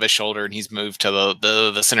gone out of his shoulder and he's moved to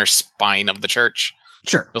the center spine of the church.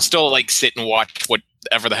 Sure. He'll still like sit and watch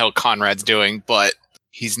whatever the hell Conrad's doing, but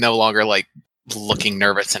he's no longer like looking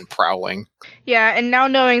nervous and prowling. Yeah, and now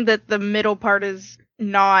knowing that the middle part is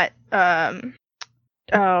not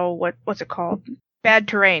what's it called? Bad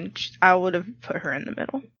terrain. I would have put her in the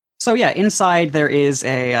middle. So yeah, inside there is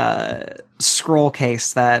a scroll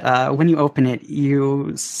case that when you open it,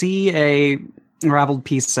 you see a unraveled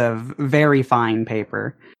piece of very fine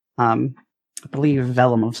paper. I believe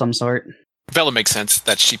vellum of some sort. Vellum makes sense.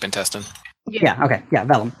 That's sheep intestine. Yeah, okay. Yeah,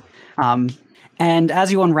 vellum. And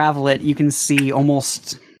as you unravel it, you can see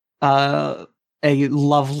almost a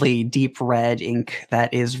lovely deep red ink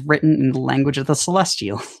that is written in the language of the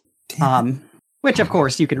Celestial. Which, of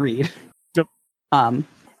course, you can read. Yep.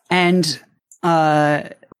 And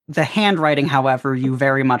the handwriting, however, you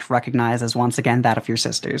very much recognize as once again that of your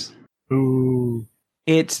sisters. Ooh.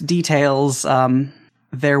 It details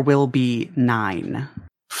there will be 9.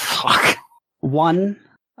 Fuck. One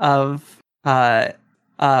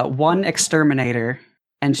exterminator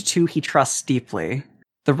and 2 he trusts deeply.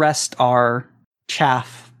 The rest are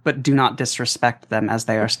chaff, but do not disrespect them as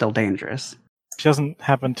they are still dangerous. She doesn't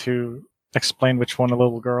happen to explain which one a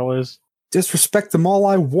little girl is. Disrespect them all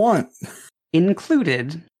I want.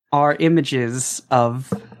 Included are images of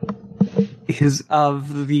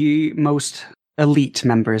the most elite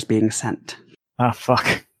members being sent. Ah,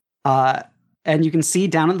 fuck. And you can see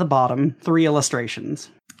down at the bottom 3 illustrations.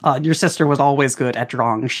 Your sister was always good at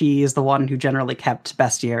drawing. She is the one who generally kept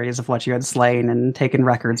bestiaries of what you had slain and taken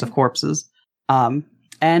records of corpses.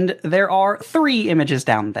 And there are 3 images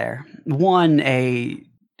down there. One,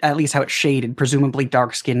 at least how it's shaded, presumably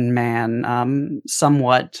dark-skinned man,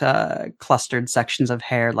 somewhat clustered sections of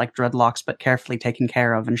hair like dreadlocks, but carefully taken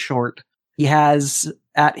care of and short. He has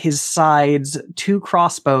at his sides 2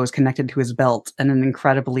 crossbows connected to his belt and an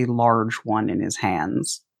incredibly large one in his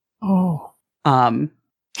hands. Oh.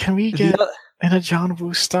 Can we get in a John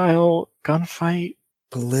Woo style gunfight?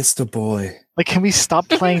 Ballista boy. Like, can we stop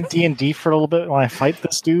playing D&D for a little bit when I fight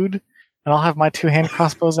this dude? And I'll have my 2-hand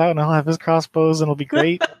crossbows out, and I'll have his crossbows, and it'll be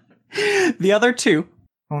great. The other 2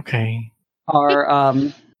 Okay. are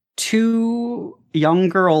 2 young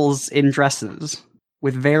girls in dresses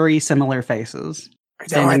with very similar faces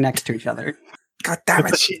standing next to each other. God damn it.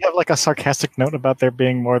 Does she have like a sarcastic note about there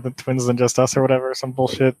being more than twins than just us or whatever? Some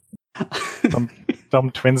bullshit. Some dumb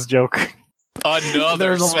twins joke.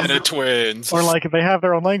 Another set of twins. Or like they have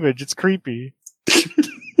their own language. It's creepy.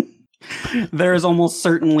 There is almost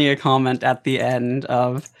certainly a comment at the end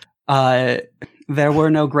of there were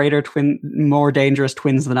no more dangerous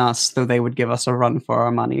twins than us, though they would give us a run for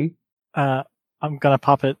our money. I'm gonna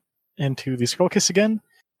pop it into the scroll case again,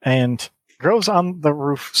 and Grove's on the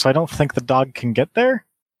roof, so I don't think the dog can get there.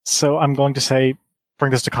 So I'm going to say,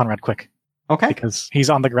 bring this to Conrad quick. Okay. Because he's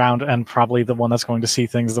on the ground and probably the one that's going to see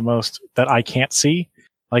things the most that I can't see.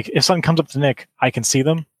 Like, if something comes up to Nick, I can see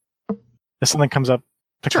them. If something comes up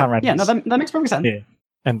to Conrad... Yeah, no, that makes perfect sense. Yeah.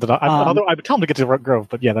 And although I would tell him to get to Grove,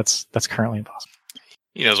 but yeah, that's currently impossible.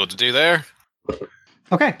 He knows what to do there.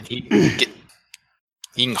 Okay. He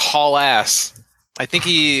can haul ass. I think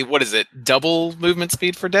double movement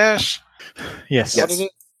speed for dash? Yes. What is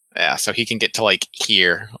it? Yeah, so he can get to like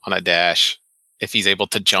here on a dash if he's able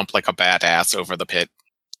to jump like a badass over the pit.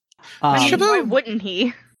 Why wouldn't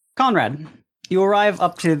he? Conrad, you arrive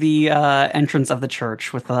up to the entrance of the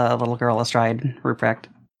church with a little girl astride Ruprecht.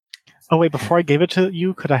 Oh wait, before I gave it to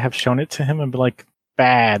you, could I have shown it to him and be like,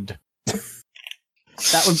 bad?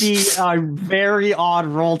 That would be a very odd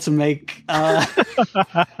roll to make.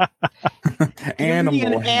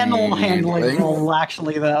 Animal handling roll,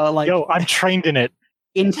 actually, though. Like, yo, I'm trained in it.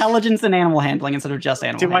 Intelligence and animal handling instead of just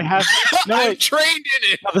animal handling. I have... No, I'm trained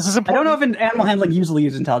in it! No, this is I important. don't know if animal handling usually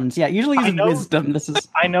uses intelligence. Yeah, usually uses wisdom.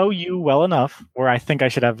 I know you well enough where I think I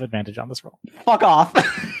should have advantage on this roll. Fuck off.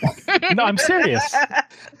 No, I'm serious.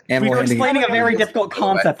 We were explaining a very difficult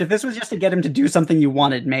concept. If this was just to get him to do something you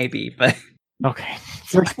wanted, maybe, but... Okay.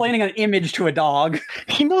 You're explaining an image to a dog.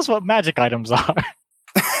 He knows what magic items are.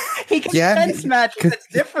 He can sense magic. That's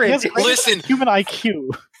different. Listen, human IQ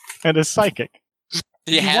and is psychic.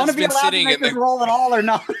 He you has want to be been allowed sitting to make in this the roll at all or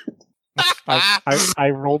not?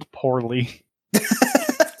 I rolled poorly.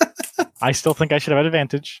 I still think I should have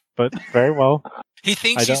advantage, but very well. He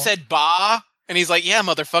thinks you said ba, and he's like, yeah,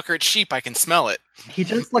 motherfucker, it's sheep. I can smell it. He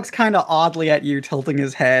just looks kind of oddly at you, tilting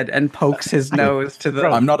his head, and pokes his nose to the...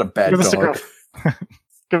 I'm not a bad dog.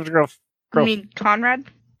 Give it to Grove. You mean Conrad?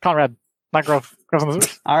 Conrad, not Grove. Grove's on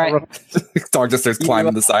the... All right. Dog just starts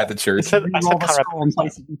climbing the side of the church. I said Conrad. And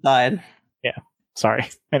place it inside. Yeah. Sorry.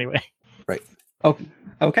 Anyway. Right.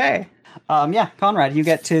 Okay. Yeah, Conrad, you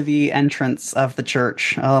get to the entrance of the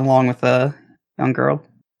church along with the young girl.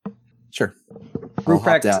 Sure.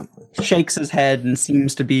 Ruprecht shakes his head and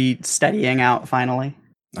seems to be steadying out finally.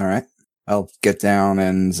 All right. I'll get down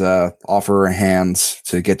and offer her a hand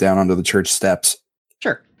to get down onto the church steps.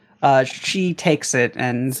 Sure. She takes it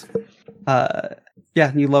and,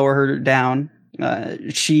 you lower her down.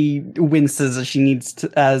 She winces as she needs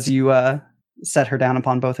to, as you set her down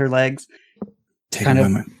upon both her legs. Take a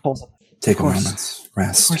moment. Pulls up. Take a course. moment's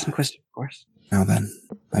rest. Of course, Inquisitor, of course. Now then,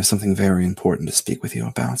 I have something very important to speak with you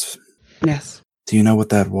about. Yes. Do you know what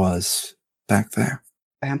that was back there?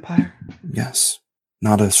 Vampire? Yes.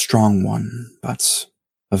 Not a strong one, but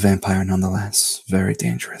a vampire nonetheless. Very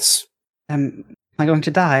dangerous. Am I going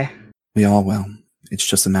to die? We all will. It's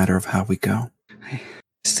just a matter of how we go. I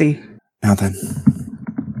see. Now then,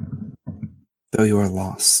 though you are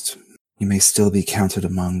lost, you may still be counted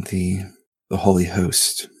among the holy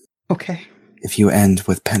host. Okay. If you end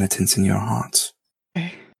with penitence in your heart.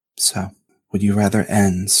 Okay. So, would you rather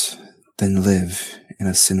end than live in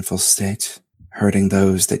a sinful state, hurting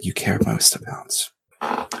those that you care most about?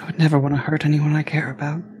 I would never want to hurt anyone I care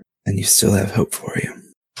about. Then you still have hope for you.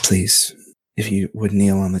 Please, if you would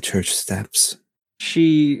kneel on the church steps.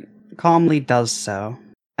 She calmly does so.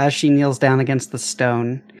 As she kneels down against the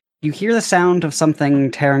stone, you hear the sound of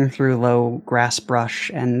something tearing through low grass brush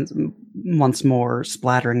and once more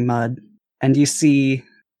splattering mud. And you see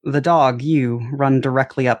the dog, you, run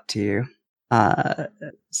directly up to you.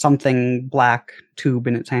 Something black tube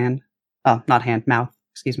in its hand. Oh, not hand, mouth.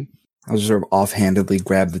 Excuse me. I'll just sort of offhandedly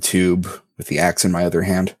grab the tube with the axe in my other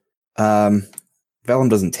hand. Vellum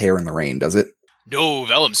doesn't tear in the rain, does it? No,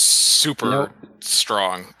 Vellum's super Nope.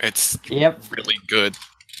 strong. It's Yep. really good.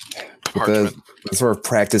 With Parchment. the sort of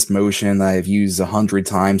practice motion I've used 100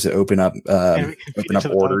 times to open up Yeah, we can open up finish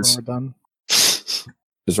it orders. when we're done. Just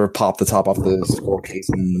sort of pop the top off the scroll case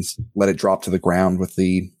and let it drop to the ground with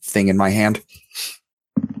the thing in my hand.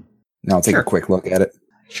 Now I'll take Sure. a quick look at it.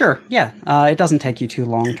 Sure, yeah. It doesn't take you too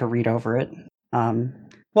long to read over it.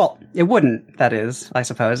 Well, it wouldn't, that is, I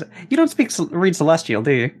suppose. You don't read Celestial,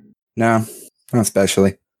 do you? No, not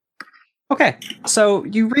especially. Okay, so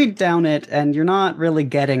you read down it, and you're not really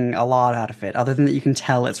getting a lot out of it, other than that you can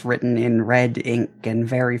tell it's written in red ink and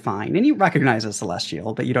very fine, and you recognize it's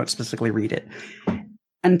Celestial, but you don't specifically read it.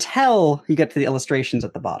 Until you get to the illustrations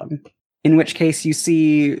at the bottom, in which case you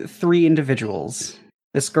see 3 individuals.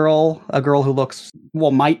 This girl, a girl who looks,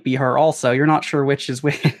 well, might be her also, you're not sure which is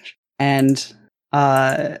which, and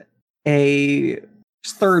a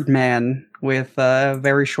third man with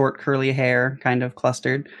very short curly hair, kind of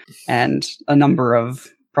clustered, and a number of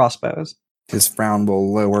crossbows. His frown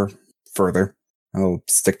will lower further. I'll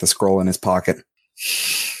stick the scroll in his pocket.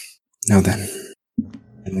 Now then,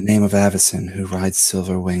 in the name of Avacyn, who rides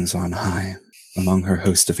silver wings on high among her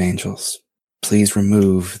host of angels, please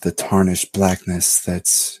remove the tarnished blackness that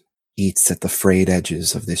eats at the frayed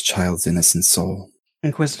edges of this child's innocent soul,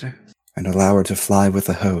 Inquisitor, and allow her to fly with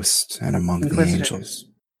the host and among the Inquisitor. angels.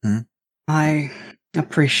 I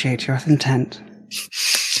appreciate your intent,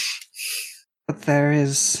 but there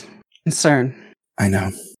is concern. I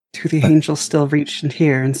know. Do the But- angels still reach and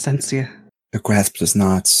hear and sense you? Their grasp does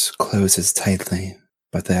not close as tightly,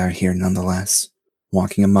 but they are here nonetheless,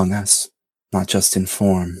 walking among us, not just in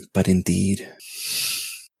form, but in deed.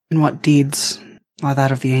 And what deeds are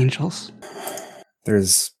that of the angels?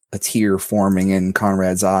 There's a tear forming in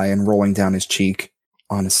Conrad's eye and rolling down his cheek.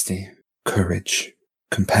 Honesty, courage,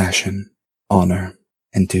 compassion, honor,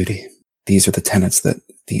 and duty. These are the tenets that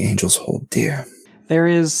the angels hold dear. There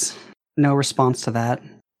is no response to that.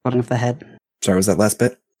 Button of the head. Sorry, was that last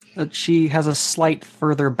bit? She has a slight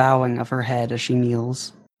further bowing of her head as she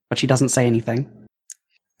kneels, but she doesn't say anything.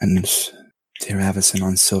 And, dear Avacyn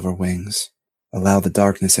on silver wings, allow the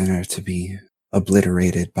darkness in her to be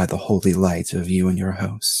obliterated by the holy light of you and your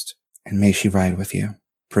host, and may she ride with you,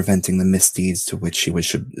 preventing the misdeeds to which she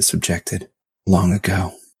was subjected long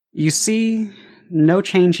ago. You see no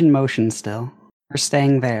change in motion still. Her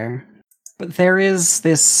staying there. But there is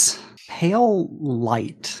this pale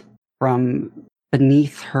light from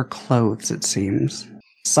beneath her clothes, it seems.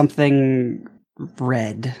 Something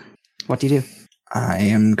red. What do you do? I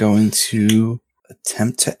am going to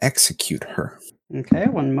attempt to execute her. Okay,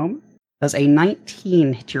 one moment. Does a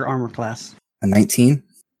 19 hit your armor class? A 19?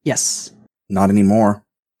 Yes. Not anymore.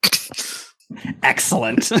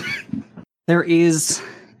 Excellent. There is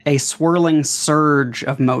a swirling surge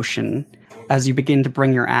of motion as you begin to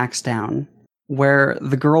bring your axe down, where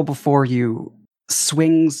the girl before you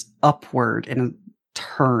swings upward in a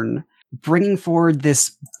turn, bringing forward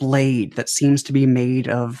this blade that seems to be made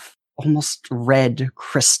of almost red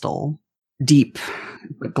crystal, deep,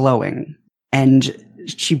 but glowing. And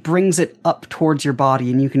she brings it up towards your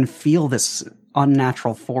body, and you can feel this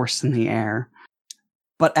unnatural force in the air.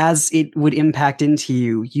 But as it would impact into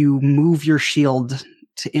you, you move your shield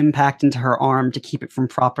to impact into her arm to keep it from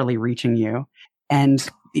properly reaching you. And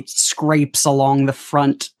it scrapes along the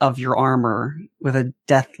front of your armor with a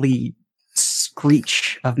deathly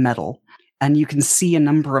screech of metal. And you can see a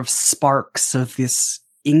number of sparks of this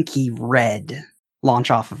inky red launch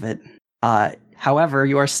off of it. However,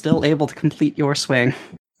 you are still able to complete your swing.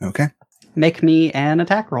 Okay. Make me an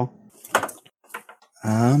attack roll.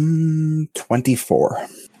 24.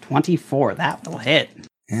 24, that will hit.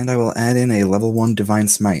 And I will add in a level 1 Divine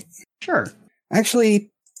Smite. Sure. Actually,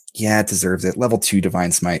 yeah, it deserves it. Level 2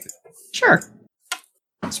 Divine Smite. Sure.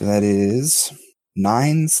 So that is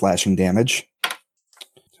 9 slashing damage.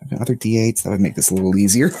 Another d8s, that would make this a little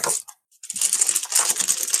easier.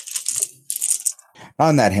 Not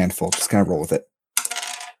in that handful, just gonna roll with it.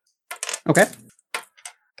 Okay.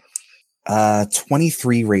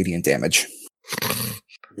 23 radiant damage.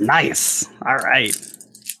 Nice. All right.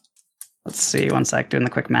 Let's see, one sec, doing the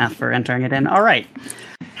quick math for entering it in. All right.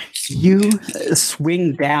 You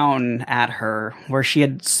swing down at her where she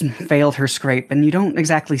had failed her scrape, and you don't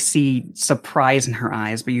exactly see surprise in her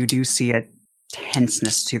eyes, but you do see a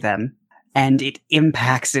tenseness to them, and it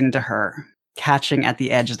impacts into her, catching at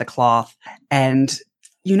the edge of the cloth, and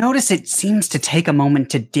you notice it seems to take a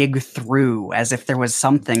moment to dig through, as if there was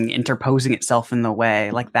something interposing itself in the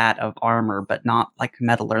way, like that of armor, but not like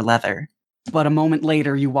metal or leather. But a moment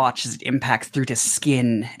later, you watch as it impacts through to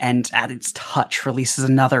skin, and at its touch releases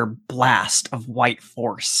another blast of white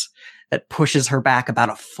force that pushes her back about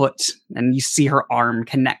a foot, and you see her arm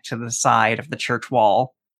connect to the side of the church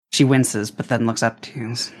wall. She winces, but then looks up to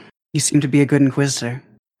you. You seem to be a good inquisitor.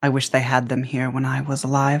 I wish they had them here when I was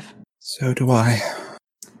alive. So do I.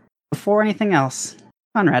 Before anything else,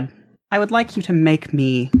 Conrad, I would like you to make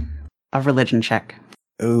me a religion check.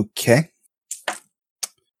 Okay.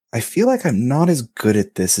 I feel like I'm not as good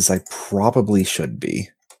at this as I probably should be.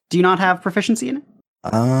 Do you not have proficiency in it?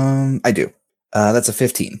 I do. That's a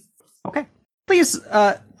 15. Okay. Please,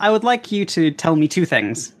 I would like you to tell me two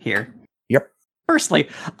things here. Yep. Firstly,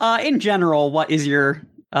 in general, what is your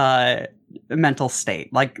mental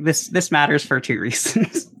state? Like, this matters for two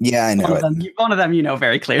reasons. Yeah, I know One of them you know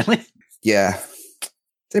very clearly. Yeah.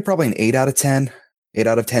 Say probably an 8 out of 10. 8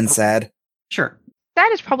 out of 10 sad. Sure.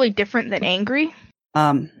 That is probably different than angry.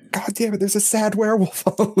 God damn it, there's a sad werewolf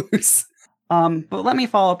on loose. But let me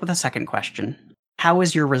follow up with a second question. How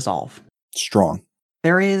is your resolve? Strong.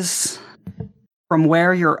 There is, from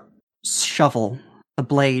where your shovel, the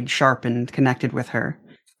blade sharpened, connected with her,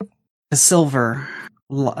 the silver,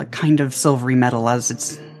 kind of silvery metal, as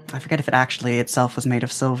it's, I forget if it actually itself was made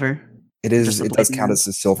of silver. It is. It does count as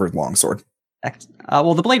a silver longsword.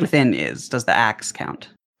 Well, the blade within is. Does the axe count?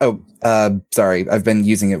 Oh, sorry. I've been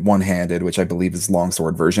using it one-handed, which I believe is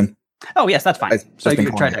longsword version. Oh, yes, that's fine. So you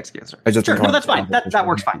tried to execute it. Sure, no, that's fine. That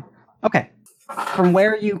works fine. Okay. From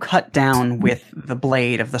where you cut down with the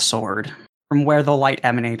blade of the sword, from where the light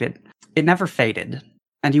emanated, it never faded.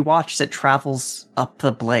 And you watch as it travels up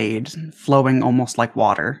the blade, flowing almost like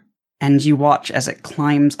water. And you watch as it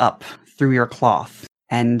climbs up through your cloth.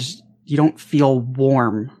 And you don't feel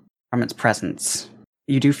warm from its presence.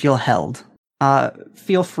 You do feel held.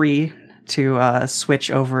 Feel free to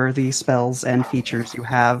switch over the spells and features you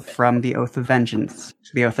have from the Oath of Vengeance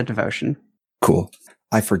to the Oath of Devotion. Cool.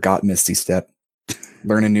 I forgot Misty Step.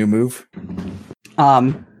 Learn a new move?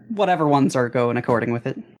 Whatever ones are going according with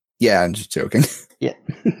it. Yeah, I'm just joking. Yeah.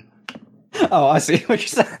 Oh, I see what you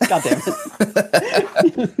said. God damn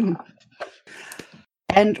it.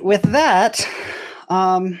 And with that,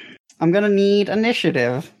 I'm gonna need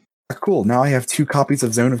initiative. Cool. Now I have 2 copies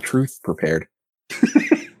of Zone of Truth prepared.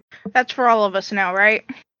 That's for all of us now, right?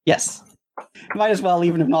 Yes. Might as well,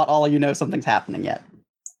 even if not all of you know something's happening yet.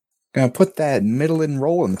 Gonna put that middle-in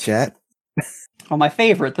roll in the chat. Oh, my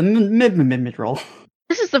favorite, the mid roll.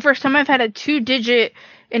 This is the first time I've had a 2-digit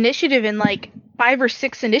initiative in like 5 or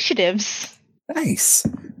 6 initiatives. Nice.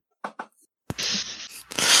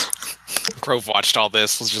 Grove watched all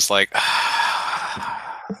this, was just like,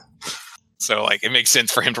 so like it makes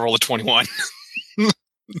sense for him to roll a 21.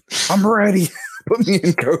 I'm ready. Put me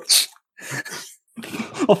in, coach.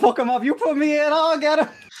 I'll fuck him up. You put me in, I'll get him.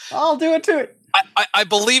 I'll do it to it. I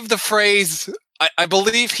believe the phrase, I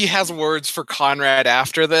believe he has words for Conrad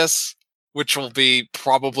after this, which will be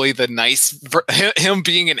probably the nice, him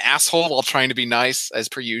being an asshole while trying to be nice, as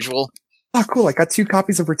per usual. Oh, cool. I got 2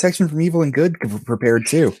 copies of Protection from Evil and Good prepared,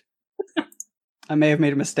 too. I may have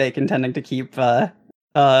made a mistake intending to keep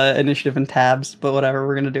initiative in tabs, but whatever,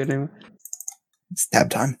 we're going to do it anyway. It's tab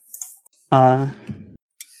time. What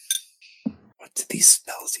do these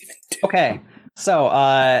spells even do? Okay,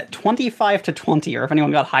 so 25 to 20, or if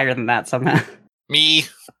anyone got higher than that somehow. Me,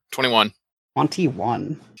 21.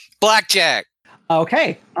 21. Blackjack.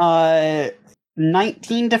 Okay,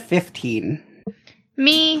 19 to 15.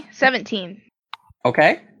 Me, 17.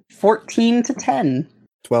 Okay. 14 to 10.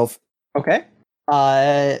 12. Okay.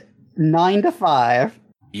 9 to 5.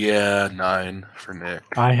 Yeah, 9 for Nick.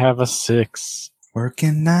 I have a 6.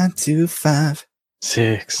 Working 9 to 5.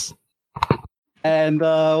 6. And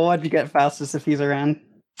what'd you get, Faustus, if he's around?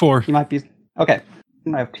 4. He might be... Okay.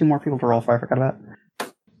 I have 2 more people to roll for, I forgot about.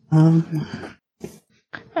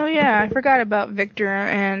 Oh yeah, I forgot about Victor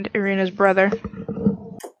and Irina's brother.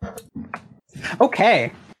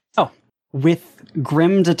 Okay. Oh. With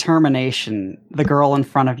grim determination, the girl in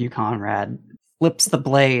front of you, Conrad, flips the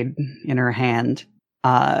blade in her hand,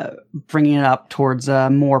 bringing it up towards a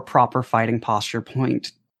more proper fighting posture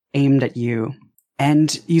point, aimed at you.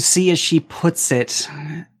 And you see as she puts it,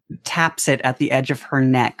 taps it at the edge of her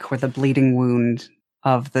neck where the bleeding wound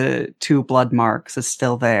of the 2 blood marks is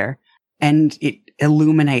still there. And it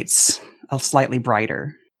illuminates a slightly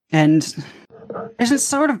brighter. And there's this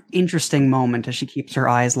sort of interesting moment as she keeps her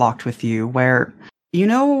eyes locked with you where,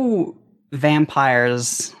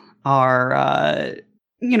 vampires are,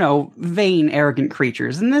 vain, arrogant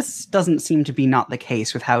creatures. And this doesn't seem to be not the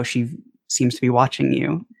case with how she seems to be watching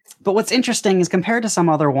you. But what's interesting is compared to some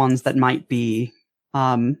other ones that might be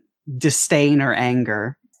disdain or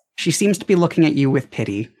anger, she seems to be looking at you with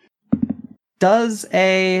pity. Does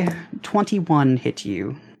a 21 hit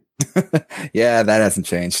you? Yeah, that hasn't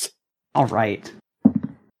changed. All right.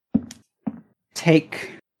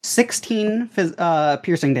 Take 16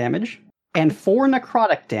 piercing damage and 4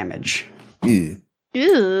 necrotic damage. Ew.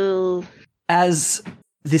 Ooh. As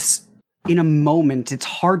this, in a moment, it's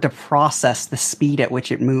hard to process the speed at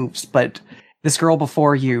which it moves, but this girl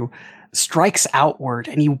before you strikes outward,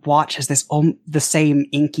 and you watch as this the same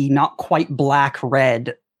inky, not quite black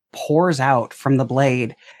red pours out from the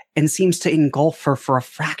blade and seems to engulf her for a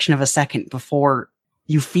fraction of a second before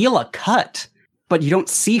you feel a cut, but you don't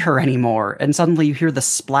see her anymore. And suddenly you hear the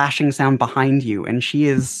splashing sound behind you, and she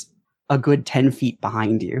is a good 10 feet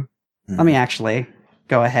behind you. Let me actually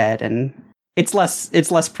go ahead, and it's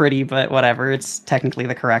less pretty, but whatever. It's technically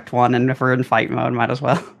the correct one, and if we're in fight mode, might as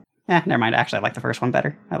well. Never mind. Actually, I like the first one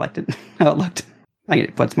better. I liked it. How it looked. I think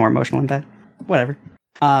it puts more emotional in that. Whatever.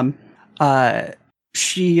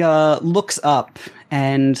 She looks up,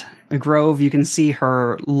 and Grove, you can see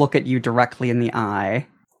her look at you directly in the eye,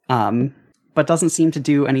 but doesn't seem to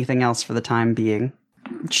do anything else for the time being.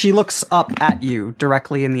 She looks up at you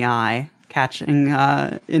directly in the eye, catching,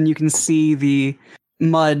 and you can see the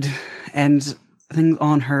mud and things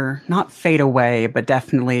on her not fade away, but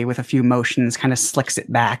definitely with a few motions kind of slicks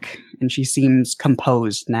it back, and she seems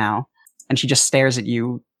composed now, and she just stares at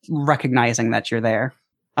you, recognizing that you're there.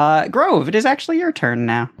 Grove, it is actually your turn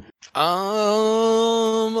now.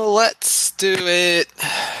 Let's do it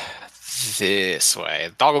this way.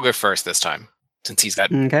 Dog will go first this time, since he's got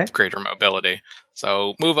greater mobility.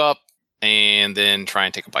 So move up, and then try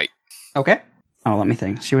and take a bite. Okay. Oh, let me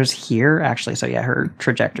think. She was here, actually, so yeah, her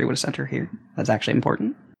trajectory would have sent her here. That's actually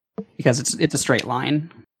important, because it's a straight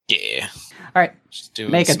line. Yeah. All right.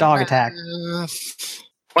 Make a dog attack.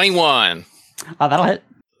 21. That'll hit.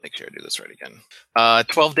 Make sure I do this right again.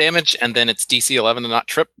 12 damage, and then it's DC 11 to not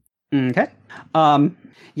trip. Okay.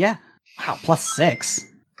 Yeah. Wow, +6.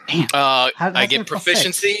 Damn. I get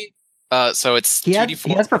proficiency. So it's 2d4.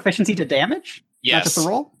 He has proficiency to damage? Yes. Not just a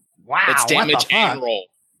roll? Wow. It's damage and roll.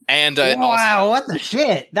 And wow, what the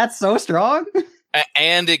shit? That's so strong.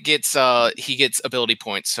 And it gets he gets ability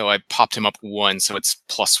points, so I popped him up 1, so it's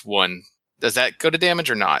 +1. Does that go to damage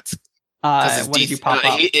or not? What did you pop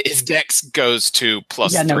up? His dex goes to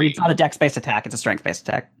 +3. Yeah, no, it's not a dex-based attack. It's a strength-based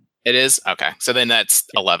attack. It is? Okay. So then that's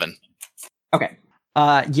 11. Okay.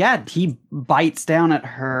 Yeah, he bites down at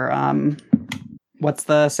her. What's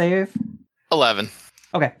the save? 11.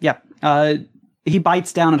 Okay, yeah. He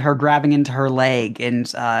bites down at her, grabbing into her leg,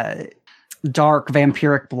 and dark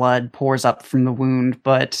vampiric blood pours up from the wound,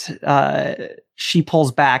 but she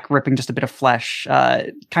pulls back, ripping just a bit of flesh,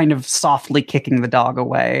 kind of softly kicking the dog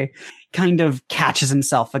away, kind of catches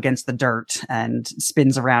himself against the dirt and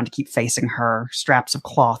spins around to keep facing her, straps of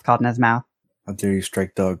cloth caught in his mouth. How dare you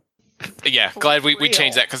strike dog? Yeah, glad we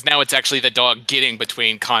changed that, because now it's actually the dog getting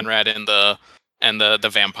between Conrad and the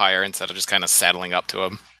vampire instead of just kind of saddling up to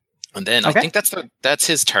him. And then I think that's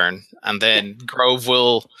his turn. And then Grove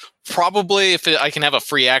will probably, if I can have a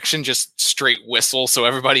free action, just straight whistle so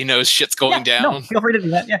everybody knows shit's going down. No, feel free to do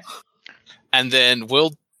that, yeah. And then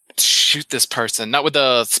we'll shoot this person, not with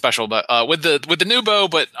the special, but with the new bow,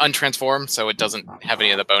 but untransform, so it doesn't have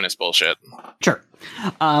any of the bonus bullshit. Sure.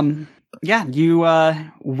 Yeah, you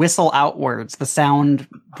whistle outwards, the sound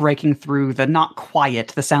breaking through the not quiet,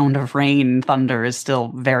 the sound of rain and thunder is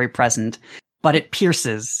still very present. but it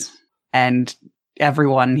pierces, and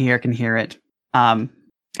everyone here can hear it.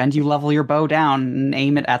 And you level your bow down and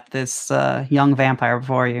aim it at this young vampire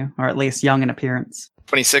before you, or at least young in appearance.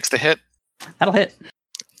 26 to hit. That'll hit.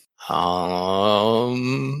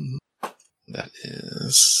 That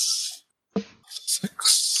is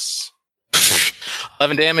 6.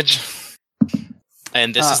 11 damage.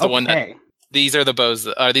 And this is the one that these are the bows.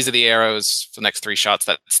 These are the arrows for the next 3 shots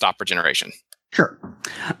that stop regeneration. Sure.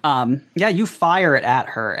 You fire it at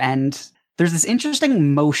her, and there's this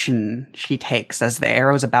interesting motion she takes as the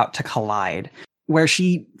arrow's about to collide, where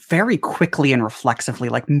she very quickly and reflexively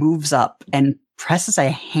moves up and presses a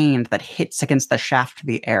hand that hits against the shaft of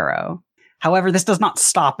the arrow. However, this does not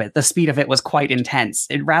stop it. The speed of it was quite intense.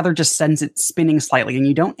 It rather just sends it spinning slightly, and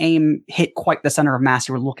you don't hit quite the center of mass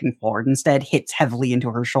you were looking for. It instead hits heavily into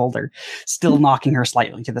her shoulder, still knocking her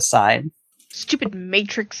slightly to the side. Stupid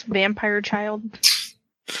Matrix vampire child.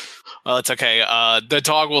 Well, it's okay. The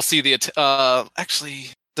dog will see the... actually,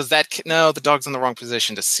 does that... No, the dog's in the wrong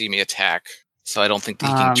position to see me attack. So I don't think he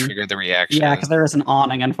can trigger the reaction. Yeah, because there is an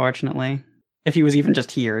awning, unfortunately. If he was even just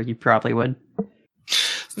here, you probably would.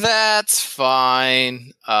 That's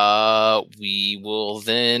fine. We will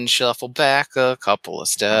then shuffle back a couple of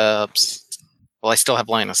steps. Well, I still have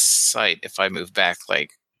line of sight if I move back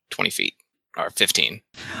 20 feet or 15.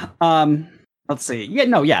 Let's see. Let's see.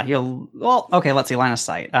 Line of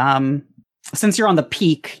sight. Since you're on the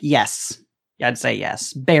peak, yes. Yeah, I'd say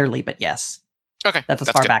yes. Barely, but yes. Okay. That's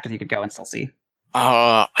far back as you could go and still see.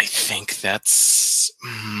 I think that's...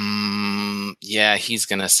 yeah, he's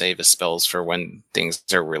going to save his spells for when things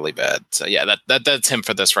are really bad. So yeah, that's him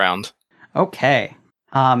for this round. Okay.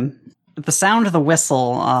 At the sound of the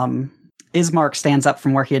whistle, Ismark stands up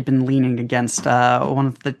from where he had been leaning against one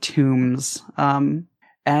of the tombs,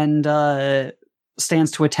 and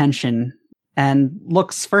stands to attention and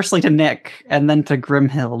looks firstly to Nick and then to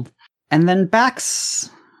Grimhild, and then backs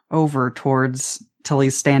over towards till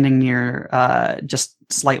he's standing near, just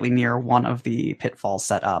slightly near one of the pitfalls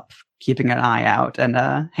set up, keeping an eye out and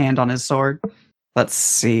a hand on his sword. Let's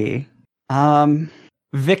see.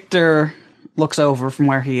 Victor looks over from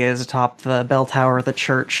where he is atop the bell tower of the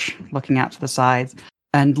church, looking out to the sides,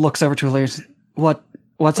 and looks over to Elise.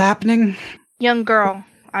 What's happening? Young girl.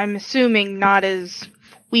 I'm assuming not as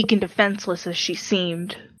weak and defenseless as she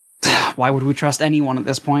seemed. Why would we trust anyone at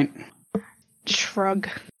this point? Shrug.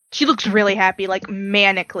 She looks really happy,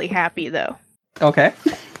 manically happy, though. Okay.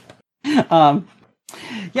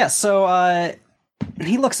 So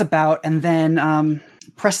he looks about and then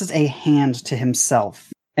presses a hand to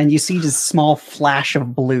himself, and you see this small flash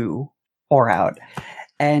of blue pour out.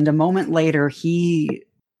 And a moment later,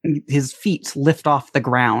 his feet lift off the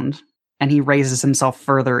ground, and he raises himself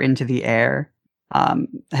further into the air,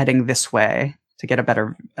 heading this way to get a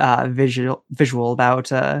better visual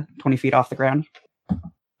about 20 feet off the ground.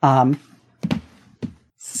 Let's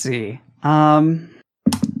see.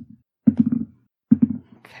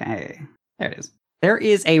 Okay. There it is. There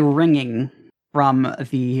is a ringing from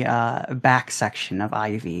the back section of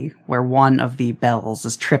Ivy, where one of the bells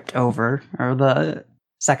is tripped over, or the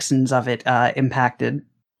sections of it impacted.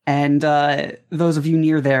 And those of you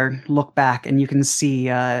near there look back, and you can see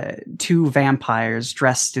 2 vampires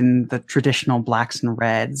dressed in the traditional blacks and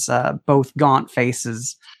reds, both gaunt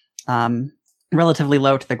faces, relatively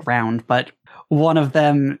low to the ground, but one of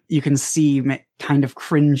them you can see kind of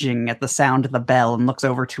cringing at the sound of the bell and looks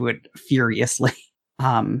over to it furiously.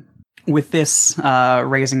 With this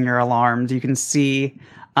raising your alarms, you can see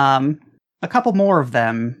a couple more of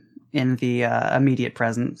them in the immediate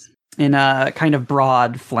presence, in a kind of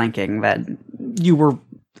broad flanking that you were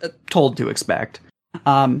told to expect.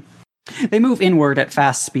 They move inward at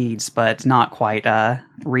fast speeds, but not quite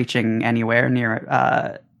reaching anywhere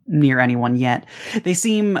near anyone yet. They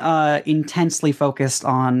seem intensely focused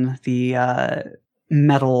on the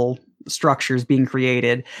metal structures being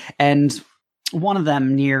created, and one of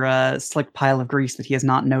them, near a slick pile of grease that he has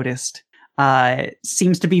not noticed,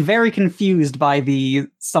 seems to be very confused by the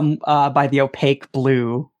opaque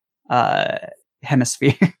blue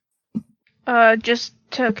hemisphere. Just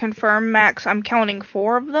to confirm, Max, I'm counting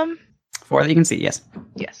 4 of them. 4 that you can see, yes.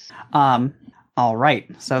 Yes. All right,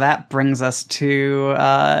 so that brings us to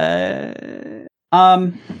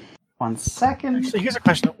 1 second. Actually, here's a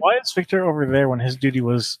question: why is Victor over there when his duty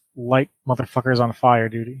was light motherfuckers on fire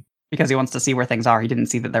duty? Because he wants to see where things are. He didn't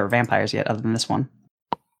see that there were vampires yet, other than this one.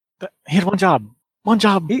 He had one job. One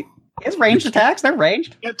job. He has ranged attacks. They're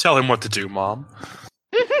ranged. Can't tell him what to do, Mom.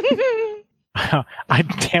 I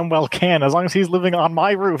damn well can, as long as he's living on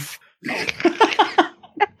my roof.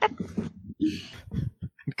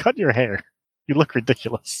 Cut your hair. You look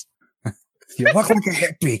ridiculous. You look like a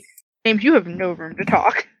hippie. James, you have no room to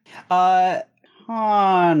talk.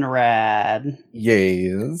 Conrad,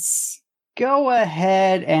 Yes. go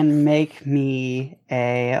ahead and make me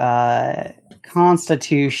a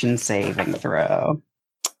Constitution saving throw.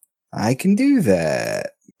 I can do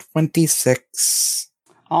that. 26.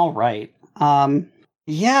 All right.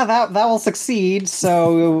 Yeah, that will succeed.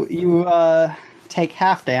 So you take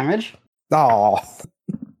half damage. Oh,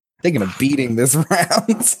 thinking of beating this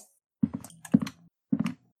round.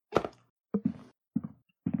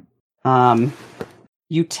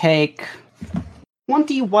 You take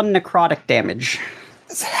 21 necrotic damage.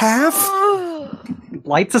 It's half.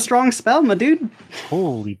 Light's a strong spell, my dude.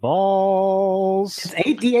 Holy balls. It's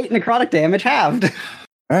 8d8 necrotic damage halved. All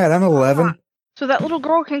right, I'm 11. So that little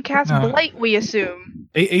girl can cast Blight, we assume.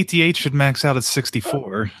 88 should max out at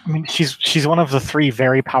 64. I mean, she's one of the 3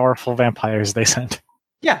 very powerful vampires they sent.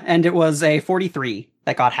 Yeah, and it was a 43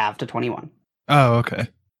 that got halved to 21. Oh, okay.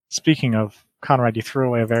 Speaking of, Conrad, you threw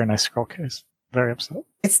away a very nice scroll case. Very upset.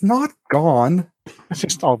 It's not gone. It's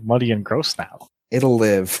just all muddy and gross now. It'll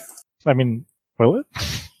live. I mean, will it? Because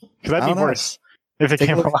that'd I be don't know. worse if it Take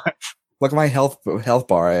a came look. alive. Look at my health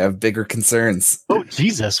bar. I have bigger concerns. Oh,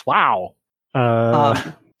 Jesus. Wow.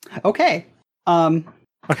 Okay.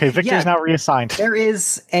 Okay, Victor's now reassigned. There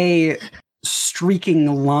is a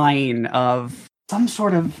streaking line of some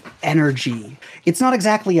sort of energy. It's not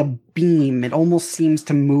exactly a beam. It almost seems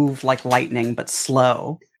to move like lightning, but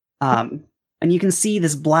slow. And you can see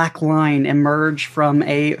this black line emerge from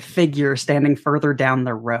a figure standing further down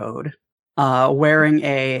the road, wearing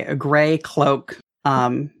a gray cloak.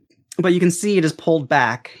 But you can see it is pulled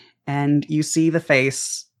back, and you see the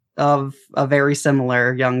face of a very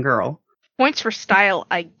similar young girl. Points for style,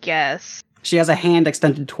 I guess. She has a hand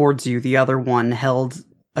extended towards you, the other one held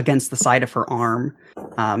against the side of her arm,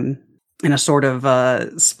 in a sort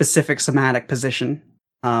of specific somatic position.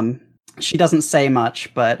 She doesn't say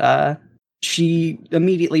much, but she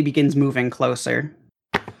immediately begins moving closer.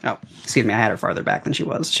 Oh, excuse me, I had her farther back than she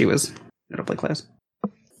was. She was notably close.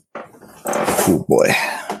 Oh boy.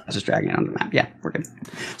 I was just dragging it on the map. Yeah, we're good.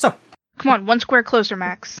 So, Come on, 1 square closer,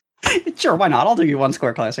 Max. sure, why not? I'll do you 1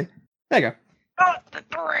 square closer. There you go. Not the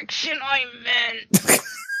direction I meant.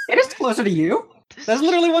 It is closer to you. That's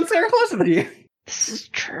literally 1 square closer than you. This is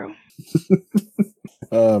true.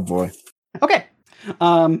 Oh boy. Okay.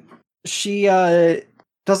 She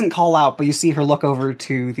doesn't call out, but you see her look over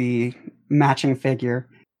to the matching figure,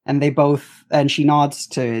 and she nods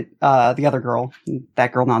to the other girl.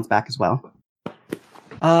 That girl nods back as well.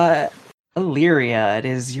 Illyria, it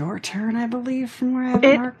is your turn, I believe, from where I have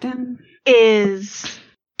it marked in. Is.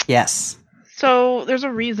 Yes. So there's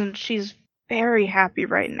a reason she's very happy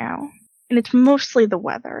right now, and it's mostly the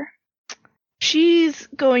weather. She's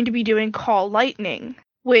going to be doing Call Lightning,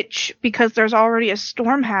 which, because there's already a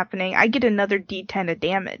storm happening, I get another d10 of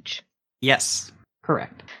damage. Yes,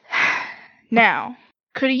 correct. Now,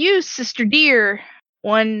 could have used Sister Deer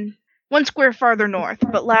one square farther north,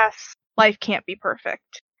 but life can't be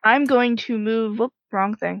perfect. I'm going to move... Whoop,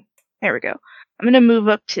 wrong thing. There we go. I'm going to move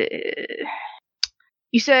up to...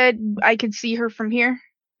 You said I could see her from here?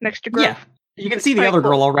 Next to Grove? Yeah. You can see the other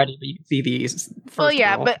girl already, but you can see the first Well,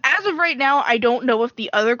 yeah, girl. but as of right now, I don't know if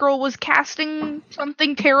the other girl was casting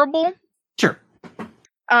something terrible. Sure.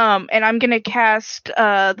 And I'm gonna cast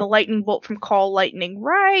the lightning bolt from Call Lightning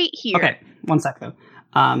right here. Okay, 1 sec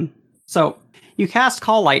though. So you cast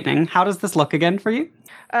Call Lightning. How does this look again for you?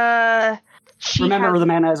 Remember, the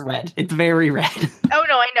mana is red. It's very red. Oh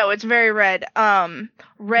no, I know it's very red.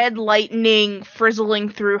 Red lightning frizzling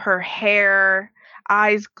through her hair,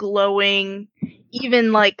 eyes glowing,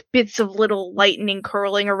 even like bits of little lightning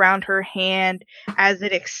curling around her hand as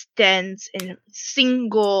it extends and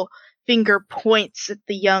single finger points at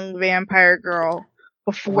the young vampire girl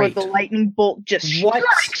before the lightning bolt just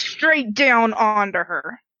strikes straight down onto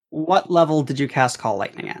her. What level did you cast Call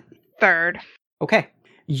Lightning at? 3rd. Okay.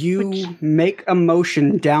 You make a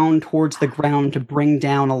motion down towards the ground to bring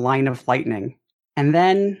down a line of lightning. And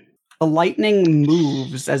then the lightning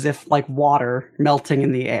moves as if like water melting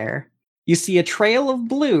in the air. You see a trail of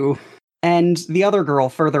blue, and the other girl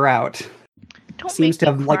further out seems to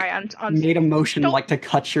have like made a motion like to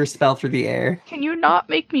cut your spell through the air. Can you not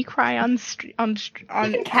make me cry on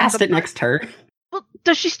cast it next to her. Well,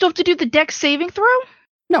 does she still have to do the dex saving throw?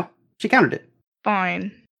 No, she countered it.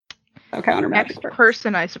 Fine. No counter magic. Next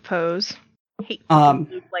person, I suppose. I hate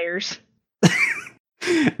blue players.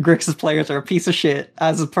 Grixis players are a piece of shit.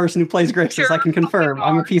 As a person who plays Grixis, I can confirm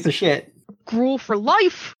I'm a piece of shit. Gruel for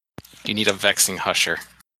life. You need a vexing husher.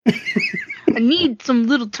 I need some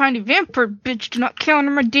little tiny vampire bitch to not counter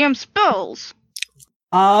my damn spells.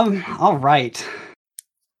 All right.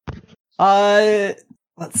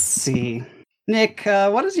 Let's see. Nick,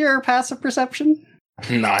 what is your passive perception?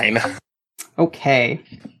 9. Okay.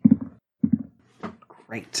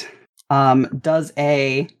 Great. Does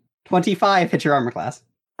a 25 hit your armor class?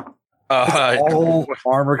 All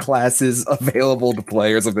armor classes available to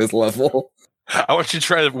players of this level. I want you to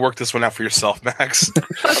try to work this one out for yourself, Max.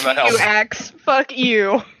 Fuck you, Axe. Fuck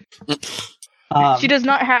you. She does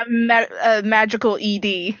not have magical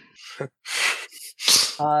ED.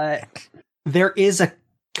 There is a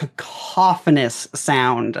cacophonous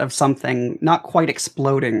sound of something not quite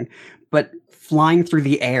exploding, but flying through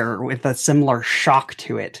the air with a similar shock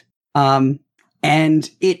to it. And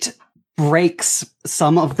it breaks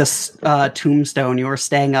some of the tombstone you are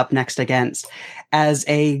staying up next against as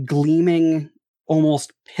a gleaming,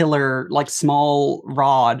 almost pillar, like small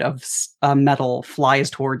rod of metal flies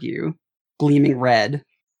toward you, gleaming red.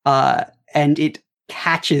 And it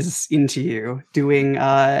catches into you, doing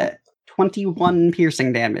 21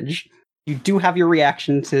 piercing damage. You do have your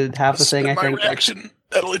reaction to have the thing, I think. My reaction.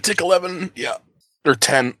 That'll only take 11, yeah. Or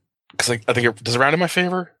 10. Because I think does it round in my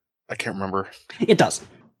favor? I can't remember. It does.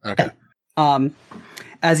 Okay.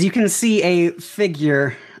 As you can see a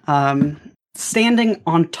figure standing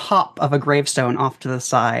on top of a gravestone off to the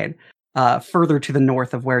side, further to the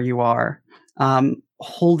north of where you are,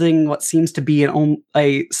 holding what seems to be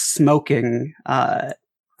a smoking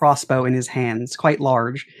crossbow in his hands, quite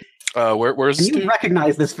large. Where's this And you dude?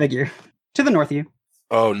 recognize this figure. To the north of you.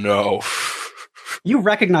 Oh, no. You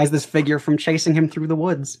recognize this figure from chasing him through the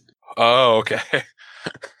woods. Oh, okay.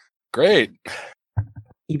 Great.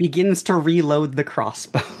 He begins to reload the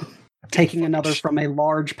crossbow, taking another from a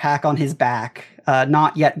large pack on his back,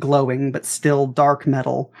 not yet glowing, but still dark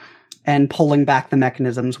metal, and pulling back the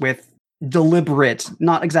mechanisms with deliberate,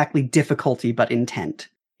 not exactly difficulty, but intent.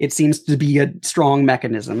 It seems to be a strong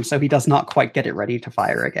mechanism, so he does not quite get it ready to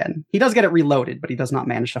fire again. He does get it reloaded, but he does not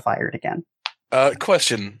manage to fire it again.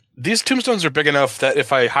 Question. These tombstones are big enough that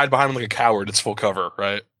if I hide behind them like a coward, it's full cover,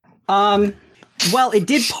 right? Well, it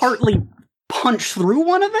did partly punch through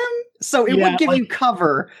one of them, so it would give you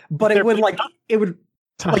cover, but it would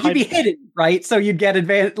you'd be hidden, right? So you'd get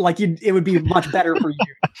advantage, it would be much better for you.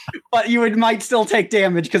 But you might still take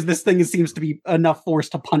damage because this thing seems to be enough force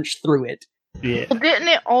to punch through it. Yeah. Well, didn't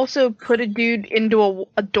it also put a dude into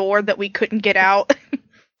a door that we couldn't get out?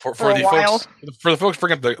 For For a the while. folks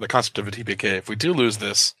bringing up the concept of a TPK, if we do lose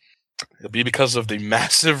this, it'll be because of the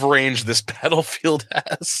massive range this battlefield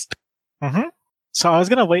has. Mm-hmm. So I was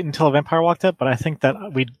going to wait until a vampire walked up, but I think that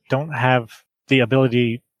we don't have the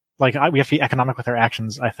ability, we have to be economic with our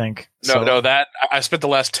actions, I think. No, that I spent the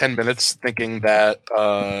last 10 minutes thinking that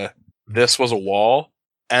this was a wall,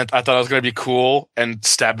 and I thought I was going to be cool and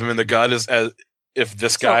stab him in the gut as if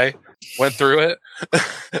this guy went through it.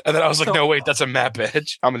 And then I was like, no, wait, that's a map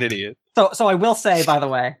edge. I'm an idiot. So I will say, by the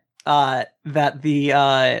way, that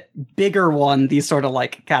the bigger one, these sort of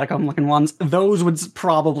like catacomb-looking ones, those would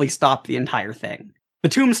probably stop the entire thing. The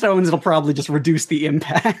tombstones, it'll probably just reduce the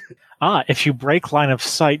impact. If you break line of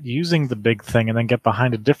sight using the big thing and then get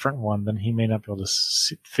behind a different one, then he may not be able to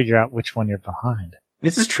figure out which one you're behind.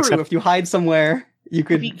 This is true. If you hide somewhere, you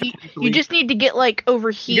could... You just need to get, over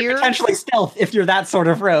You here. could potentially stealth if you're that sort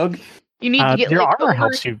of rogue. You need to get, your armor over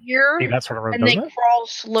helps you here, be that sort of rogue, and doesn't then it? crawl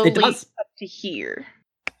slowly It does. up to here.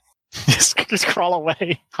 just crawl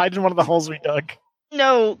away. Hide in one of the holes we dug.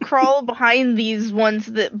 No, crawl behind these ones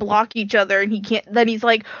that block each other, and he can't. Then he's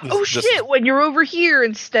like, "Oh shit!" When you're over here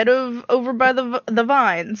instead of over by the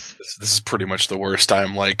vines. This is pretty much the worst.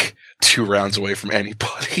 I'm 2 rounds away from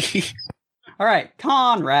anybody. All right,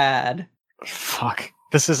 Conrad. Fuck.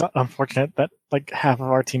 This is unfortunate that half of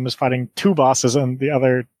our team is fighting 2 bosses and the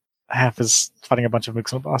other half is fighting a bunch of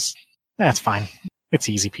mooks and a boss. That's fine. It's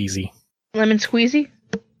easy peasy. Lemon squeezy.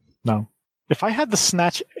 No. If I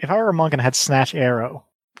were a monk and had snatch arrow.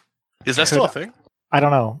 Is that still a thing? I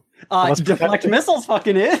don't know. Deflect missiles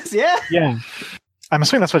fucking is, yeah. Yeah. I'm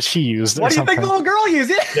assuming that's what she used. What do you think the little girl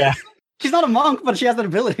used? Yeah. She's not a monk, but she has that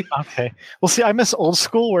ability. Okay. Well, see, I miss old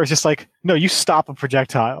school where it's just no, you stop a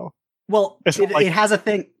projectile. Well, it has a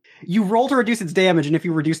thing. You roll to reduce its damage, and if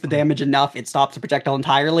you reduce the damage enough, it stops the projectile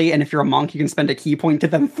entirely, and if you're a monk, you can spend a key point to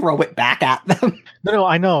then throw it back at them. No,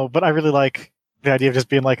 I know, but I really like the idea of just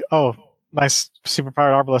being oh, nice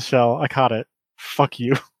superpowered arbalest shell, I caught it. Fuck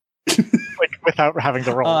you. Without having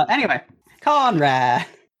to roll. Anyway, Conrad.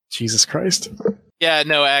 Jesus Christ. Yeah,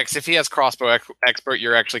 no, X. If he has crossbow expert,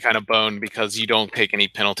 you're actually kind of boned because you don't take any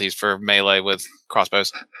penalties for melee with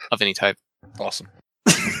crossbows of any type. Awesome.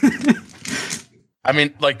 I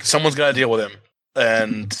mean, someone's got to deal with him,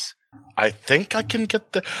 and I think I can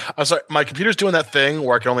get the. I'm sorry, my computer's doing that thing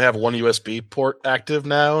where I can only have one USB port active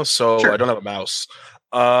now, so Sure. I don't have a mouse.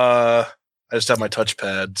 I just have my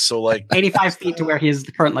touchpad. So 85 feet to where his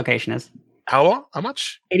current location is. how long? How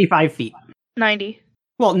much? 85 feet. 90.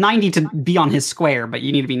 Well, 90 to be on his square, but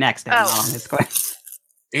you need to be next to him, Oh. not on his square.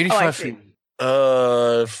 85 see. feet.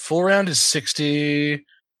 Full round is 60.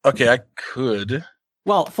 Okay, I could.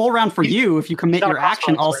 Well, full round for you, if you commit got a your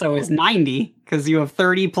action, crossbow also is 90, because you have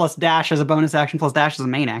 30 plus dash as a bonus action plus dash as a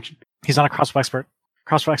main action. He's not a crossbow expert.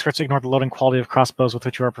 Crossbow experts ignore the loading quality of crossbows with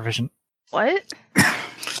which you are proficient. What?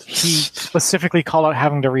 He specifically called out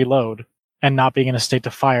having to reload and not being in a state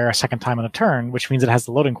to fire a second time in a turn, which means it has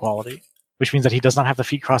the loading quality, which means that he does not have the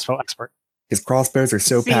feat crossbow expert. His crossbows are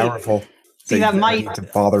so See- powerful. see, you that don't might- need to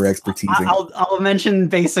bother expertising. I'll mention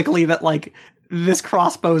basically that, this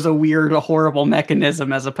crossbow is a weird, horrible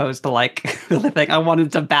mechanism as opposed to, the other thing. I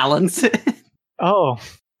wanted to balance it. Oh,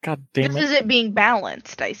 god damn This it. is it being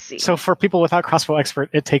balanced, I see. So for people without crossbow expert,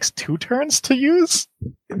 it takes 2 turns to use?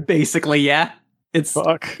 Basically, yeah. It's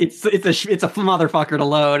Fuck. it's a motherfucker to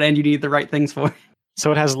load, and you need the right things for it.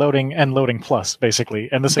 So it has loading and loading plus, basically.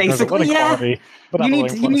 And this ignores the Basically, loading yeah. quality, but not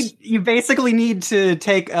loading plus. You basically need to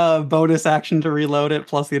take a bonus action to reload it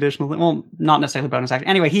plus the additional. Well, not necessarily bonus action.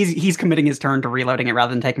 Anyway, he's committing his turn to reloading it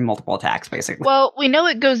rather than taking multiple attacks. Basically, Well, we know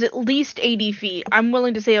it goes at least 80 feet. I'm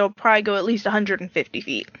willing to say it'll probably go at least 150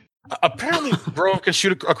 feet. Apparently, Grove can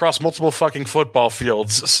shoot across multiple fucking football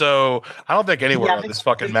fields, so I don't think anywhere on this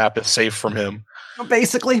fucking map is safe from him.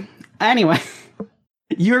 basically. Anyway,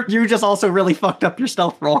 you just also really fucked up your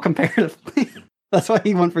stealth roll comparatively. That's why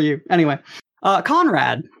he went for you. Anyway,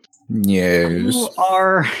 Conrad, Yes. you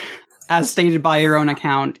are, as stated by your own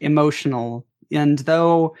account, emotional. And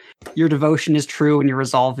though your devotion is true and your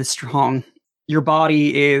resolve is strong, your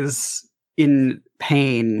body is in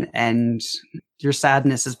pain and your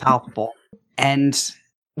sadness is palpable. And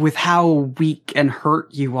with how weak and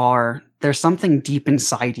hurt you are, there's something deep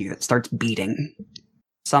inside you that starts beating.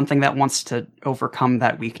 Something that wants to overcome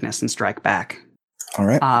that weakness and strike back. All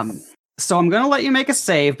right. So I'm going to let you make a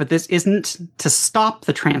save, but this isn't to stop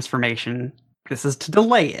the transformation. This is to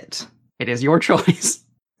delay it. It is your choice.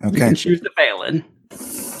 You Okay. can choose to fail it.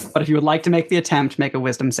 But if you would like to make the attempt, make a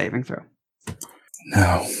wisdom saving throw.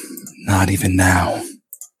 No, not even now.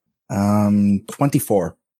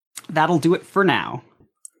 24 That'll do it for now.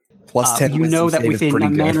 plus 10. You know wisdom that save is within pretty a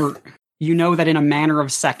good. manner. You know that in a manner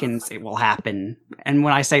of seconds it will happen. And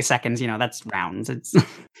when I say seconds, that's rounds. It's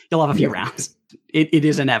you'll have a few rounds. It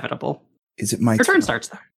is inevitable. Is it my Your turn starts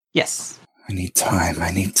there. Yes. I need time.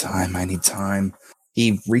 I need time.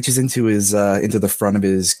 He reaches into his into the front of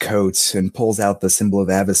his coat and pulls out the symbol of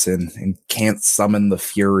Avacyn and can't summon the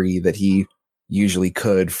fury that he usually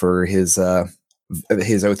could for his oath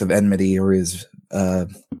of enmity or his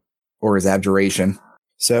abjuration.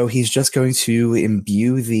 So he's just going to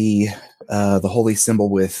imbue the holy symbol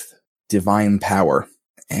with divine power,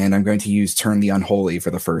 and I'm going to use Turn the Unholy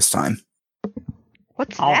for the first time.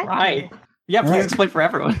 What's All that? right. Yeah, please All right. explain for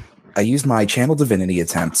everyone. I use my Channel Divinity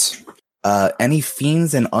attempt. Any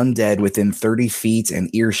fiends and undead within 30 feet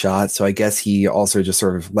and earshot, so I guess he also just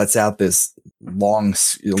sort of lets out this long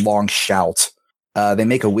shout. They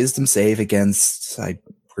make a wisdom save against, I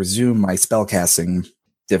presume, my spellcasting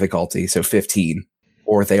difficulty, so 15,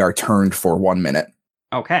 or they are turned for 1 minute.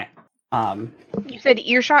 Okay. You said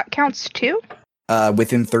earshot counts too?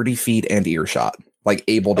 Within 30 feet and earshot, like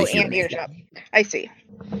able to hear and me. earshot. I see.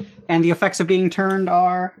 And the effects of being turned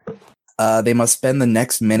are... They must spend the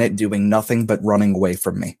next minute doing nothing but running away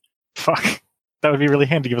from me. Fuck. That would be really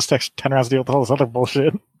handy to give us 10 rounds to deal with all this other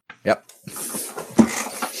bullshit. Yep.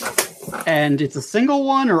 And it's a single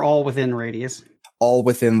one or all within radius? All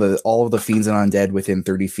of the fiends and undead within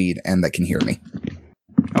 30 feet and that can hear me.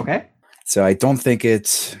 Okay. So I don't think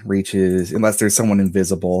it reaches, unless there's someone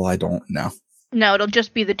invisible, I don't know. No, it'll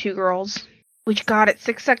just be the 2 girls. Which, God, at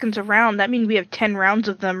 6 seconds a round, that means we have 10 rounds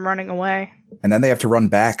of them running away. And then they have to run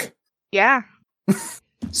back. Yeah.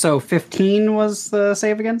 So 15 was the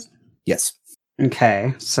save against? Yes.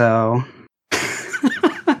 Okay, so...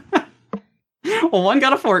 well, one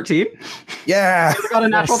got a 14. Yeah. The other got a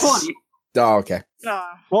natural Yes. 20. Oh, okay.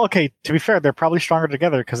 Well, okay, to be fair, they're probably stronger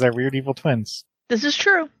together because they're weird evil twins. This is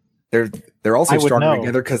true. They're also I would stronger know.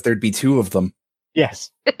 together because there'd be 2 of them.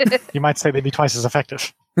 Yes. You might say they'd be twice as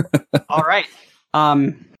effective. All right.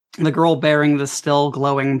 The girl bearing the still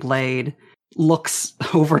glowing blade looks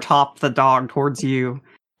over top the dog towards you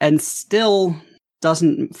and still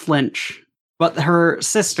doesn't flinch. But her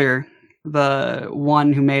sister, the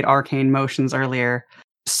one who made arcane motions earlier,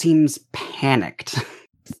 seems panicked.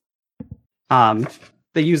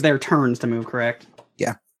 They use their turns to move, correct?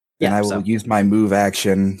 And I will use my move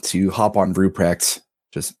action to hop on Ruprecht.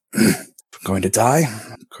 Just, I'm going to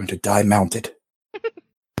die mounted.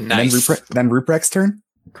 Nice. Then Ruprecht's turn?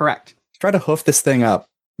 Correct. Try to hoof this thing up.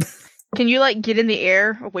 Can you like get in the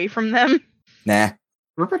air away from them? Nah,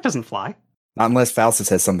 Rupert doesn't fly. not unless Faustus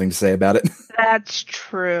has something to say about it. That's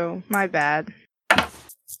true. My bad.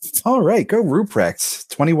 All right, go Ruprecht.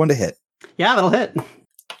 21 to hit. Yeah, that'll hit.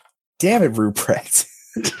 Damn it, Ruprecht.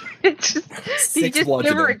 Did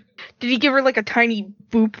he give her like a tiny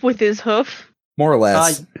boop with his hoof? More or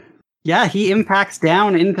less. Yeah, he impacts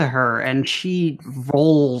down into her, and she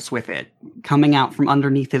rolls with it, coming out from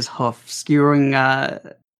underneath his hoof, skewering,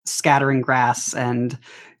 scattering grass, and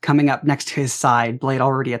coming up next to his side, blade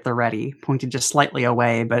already at the ready, pointed just slightly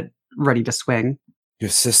away, but ready to swing. Your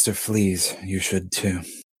sister flees. You should too.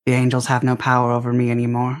 The angels have no power over me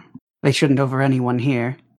anymore. They shouldn't over anyone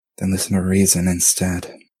here. Then listen to reason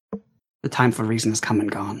instead. The time for reason has come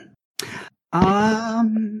and gone.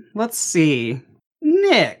 Let's see.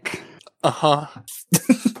 Nick. Uh-huh.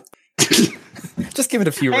 Just give it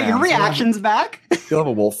a few Hey, rounds. your reaction's back. You'll have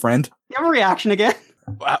a wolf friend. You have a reaction again.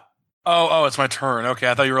 Oh, it's my turn. Okay,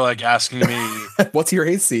 I thought you were like asking me. What's your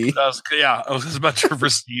AC? I was about to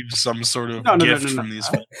receive some sort of gift from these.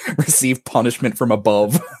 Receive punishment from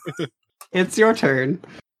above. It's your turn.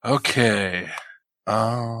 Okay.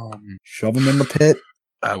 Shove him in the pit.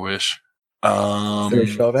 I wish. Is there a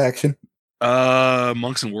shove action?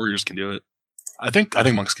 Monks and warriors can do it. I think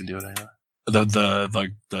monks can do it. Anyway.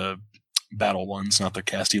 The battle ones, not the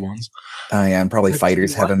casty ones. Oh yeah, and probably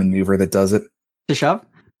fighters have a maneuver that does it. To shove?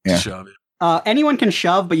 Yeah. Shove it. Anyone can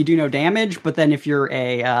shove, but you do no damage. But then if you're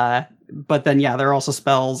there are also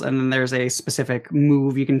spells, and then there's a specific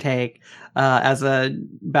move you can take as a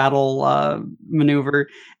battle maneuver.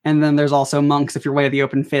 And then there's also monks. If you're way of the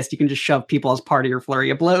open fist, you can just shove people as part of your flurry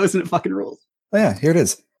of blows, and it fucking rules. Oh yeah, here it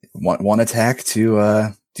is. One attack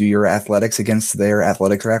to do your athletics against their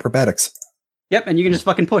athletics or acrobatics. Yep, and you can just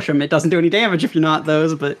fucking push them. It doesn't do any damage if you're not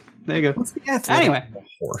those, but there you go. What's the athletics? Anyway.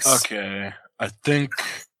 Horse. Okay, I think.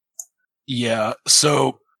 Yeah,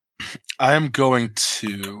 so I am going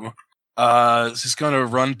to. He's going to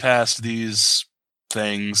run past these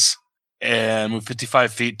things and move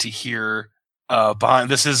 55 feet to here. Behind.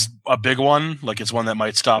 This is a big one. Like it's one that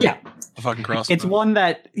might stop. Yeah. The fucking crossbow. It's one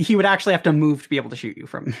that he would actually have to move to be able to shoot you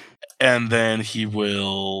from. And then he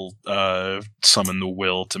will summon the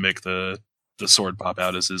will to make the sword pop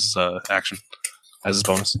out as his action, as his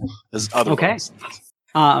bonus, his other bonus.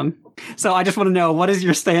 So I just want to know, what is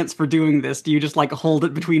your stance for doing this? Do you just like hold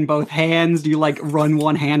it between both hands? Do you like run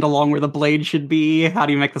one hand along where the blade should be? How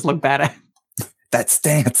do you make this look badass? That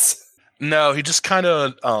stance. No, he just kind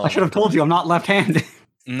of. I should have told you I'm not left-handed.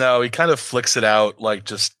 No, he kind of flicks it out like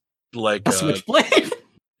A switchblade.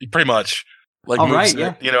 Pretty much. Like All moves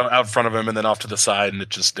right, it, out in front of him and then off to the side, and it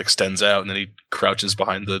just extends out, and then he crouches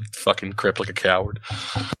behind the fucking crypt like a coward.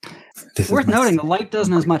 Worth noting, the light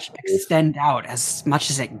doesn't as much extend out as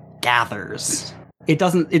much as it gathers.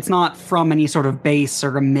 It's not from any sort of base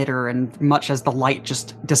or emitter, and much as the light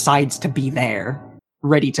just decides to be there,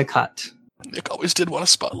 ready to cut. Nick always did want a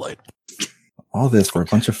spotlight. All this for a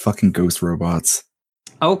bunch of fucking ghost robots.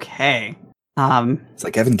 Okay. It's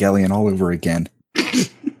like Evangelion all over again.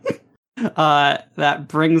 That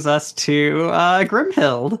brings us to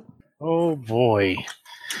Grimhild. Oh boy.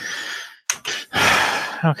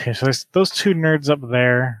 Okay, so there's those two nerds up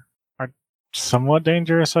there are somewhat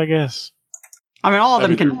dangerous, I guess. I mean, all of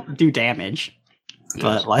them can do damage,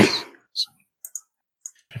 but like,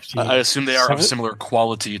 50, I assume they are of 70 similar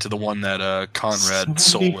quality to the one that Conrad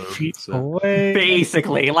 70 soloed. feet So. away.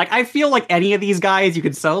 basically, like, I feel like any of these guys you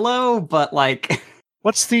could solo, but like,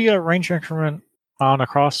 What's the range increment on a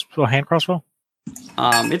hand crossbow?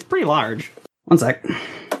 it's pretty large. One sec.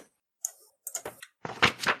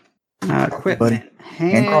 Equipment.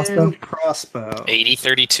 Hand crossbow.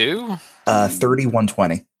 80-32?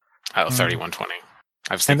 3120. Oh, 31-20.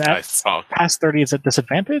 I was And thinking that's past 30 is at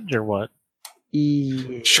disadvantage or what?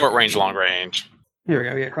 short range, long range. Here we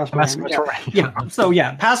go. Yeah, crossbow. That's hand. much range. Yeah. So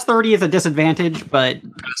yeah, past 30 is a disadvantage, but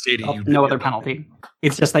Past 80, you no other penalty.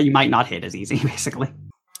 It's just that you might not hit as easy, basically.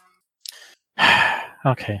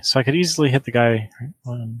 Okay, so I could easily hit the guy.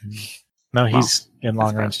 No, he's in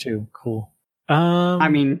long range too. Cool. I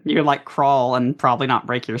mean, you could like crawl and probably not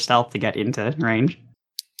break your stealth to get into range.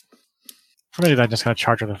 For me, I'm just gonna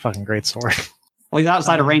charge with a fucking great sword. Well, he's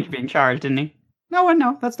outside of range of being charged, isn't he?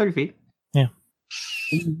 No, that's 30 feet. Yeah.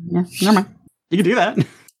 Yeah, never mind. You can do that.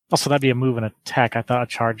 Also, that'd be a move and attack. I thought a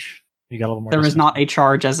charge. You got a little more. There is distance, not a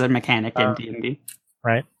charge as a mechanic in D&D.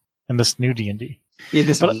 right in this new D&D. Yeah,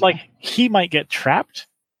 this But one. like, he might get trapped.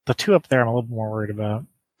 The two up there, I'm a little more worried about.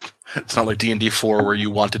 It's not like D&D 4 where you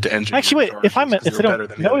wanted to engineer. Actually, wait. If they better don't than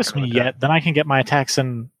the other notice me kind of yet, then I can get my attacks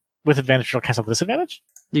in with advantage or cancel the disadvantage.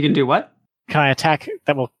 You can do what? Can I attack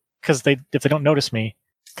that will if they don't notice me?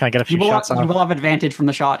 Can I get a few shots You off? will have advantage from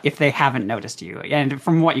the shot if they haven't noticed you, and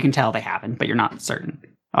from what you can tell, they haven't, but you're not certain,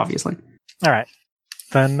 obviously. All right,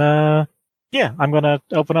 then I'm gonna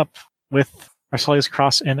open up with Arcelia's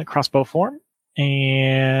cross in crossbow form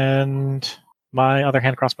and my other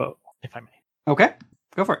hand crossbow, if I may. Okay,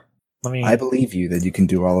 go for it. Let me. I believe you that you can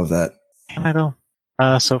do all of that. Can I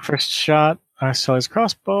though? So first shot, Arcelia's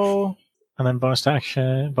crossbow, and then bonus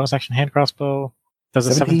action hand crossbow. Does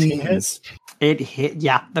a 17 hit? It hit.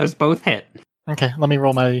 Yeah, those both hit. Okay, let me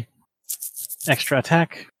roll my extra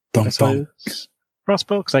attack. Don't.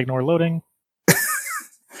 Crossbow, because I ignore loading.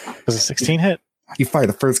 Does a 16 hit? You fire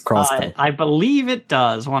the first crossbow. I believe it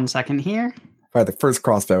does. 1 second here. Fire the first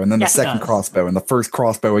crossbow, and then Yes, the it second does. crossbow, and the first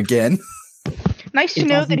crossbow again. Nice to It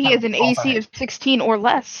know that doesn't he has an have a AC of 16 or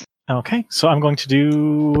less. Okay, so I'm going to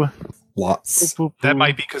do. Lots. That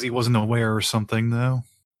might be because he wasn't aware or something, though.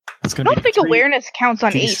 That's I going to don't be think awareness counts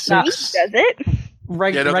on AC, D6. does it?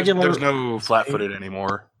 Regular. There's no flat-footed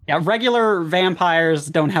anymore. Yeah, regular vampires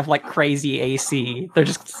don't have like crazy AC. They're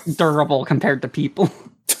just durable compared to people.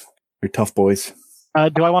 You're tough boys.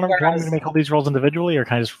 Do I want to make all these rolls individually, or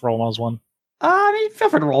can I just roll them as one? I mean, feel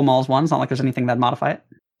free to roll them all as one. It's not like there's anything that'd modify it.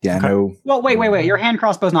 Yeah, Okay. no. Well, wait. Your hand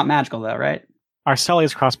crossbow's not magical though, right?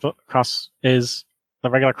 Arcelia's cross is the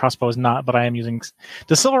regular crossbow is not, but I am using.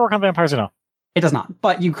 Does silver work on vampires or no? It does not.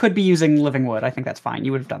 But you could be using living wood. I think that's fine.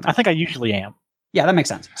 You would have done I that. think I usually am. Yeah, that makes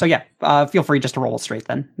sense. So yeah, feel free just to roll straight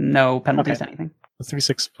then. No penalties, Okay. anything. That's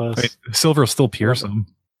 36 plus. Wait, silver will still pierce him.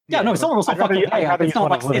 Yeah, no, silver will still I'd rather fucking I'd rather It's use one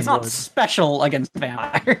not of like living it's not wood. special against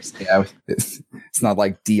vampires. Yeah, it's not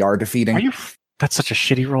like DR defeating. Are you? That's such a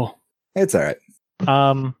shitty roll. It's all right.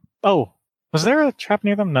 Oh, was there a trap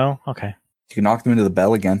near them? No. Okay. You can knock them into the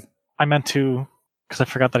bell again. I meant to, because I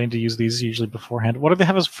forgot that I need to use these usually beforehand. What do they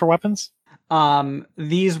have as for weapons?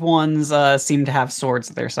 These ones seem to have swords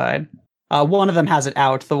at their side. One of them has it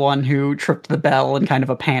out, the one who tripped the bell in kind of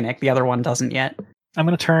a panic. The other one doesn't yet. I'm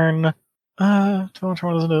going to turn. Do I want to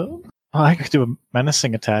turn what does it do? Oh, I could do a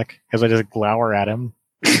menacing attack because I just glower at him.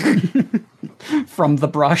 From the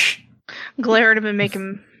brush. Glare at him and make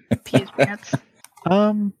him pee his pants.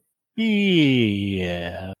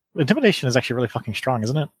 Yeah. Intimidation is actually really fucking strong,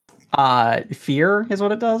 isn't it? Fear is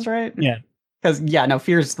what it does, right? Yeah. Because, yeah, no,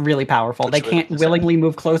 fear is really powerful. They can't willingly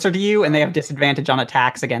move closer to you, and they have disadvantage on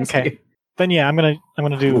attacks against Okay. you. Then yeah, I'm gonna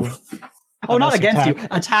do. Oh, not Unless against attack. you.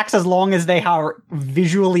 Attacks as long as they are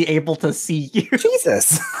visually able to see you.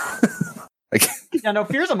 Jesus. Yeah, no,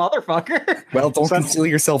 fear's a motherfucker. Well, don't So- conceal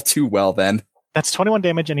yourself too well then. That's 21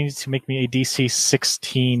 damage, and he needs to make me a DC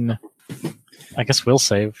 16. I guess will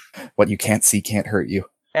save. What you can't see can't hurt you.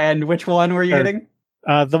 And which one were you Sure. hitting?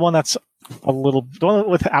 The one that's the one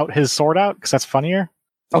without his sword out, because that's funnier.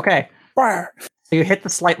 Okay. So you hit the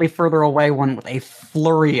slightly further away one with a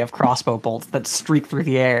flurry of crossbow bolts that streak through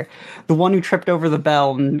the air. The one who tripped over the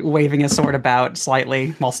bell and waving his sword about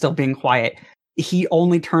slightly while still being quiet, he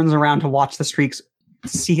only turns around to watch the streaks,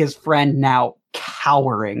 see his friend now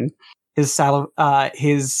cowering. His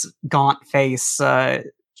gaunt face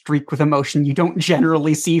streaked with emotion you don't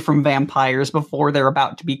generally see from vampires before they're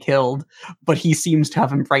about to be killed, but he seems to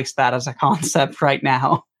have embraced that as a concept right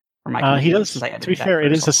now. He does. To be fair,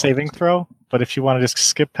 it is a saving throw, but if you want to just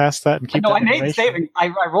skip past that and keep. No, that I made the information- saving.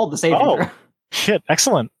 I rolled the saving throw. Shit!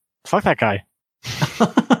 Excellent. Fuck that guy.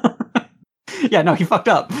 Yeah, no, he fucked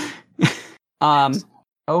up.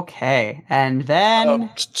 Okay, and then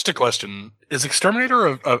Just a question: is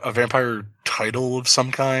Exterminator a vampire title of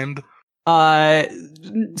some kind?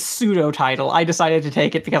 pseudo title. I decided to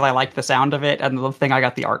take it because I liked the sound of it and the thing I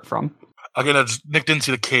got the art from. Again, Nick didn't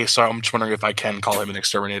see the case, so I'm just wondering if I can call him an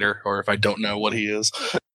exterminator or if I don't know what he is.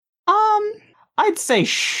 I'd say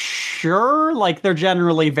sure. Like they're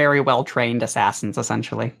generally very well trained assassins,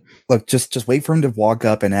 essentially. Look, just wait for him to walk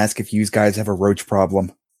up and ask if you guys have a roach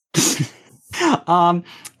problem.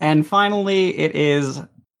 And finally, it is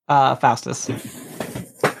Faustus.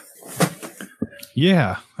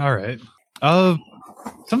 Yeah, all right.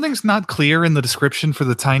 Something's not clear in the description for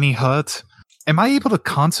the tiny hut. Am I able to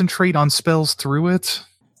concentrate on spells through it?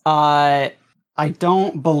 I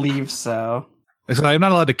don't believe so. So I'm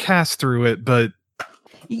not allowed to cast through it, but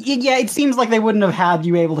Yeah, it seems like they wouldn't have had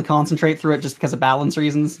you able to concentrate through it just because of balance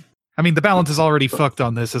reasons. I mean the balance is already fucked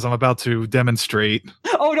on this as I'm about to demonstrate.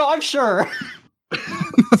 Oh no, I'm sure.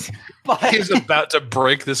 But He's about to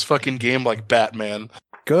break this fucking game like Batman.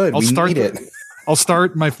 Good, I'll we start need it. I'll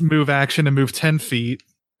start my move action and move 10 feet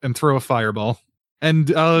and throw a fireball.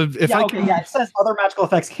 And if it says other magical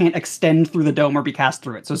effects can't extend through the dome or be cast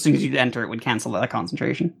through it. So as soon as you enter, it would cancel that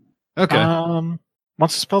concentration. Okay.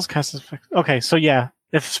 Once the spell's cast, okay, so yeah,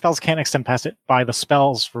 if spells can't extend past it by the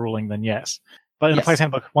spell's ruling, then yes. But in the player's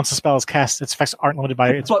handbook, once the spell is cast, its effects aren't limited by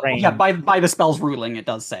its range. Yeah, by the spell's ruling, it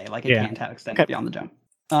does say it can't have extended beyond the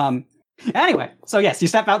dome. Anyway, so yes, you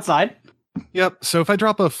step outside. Yep. So if I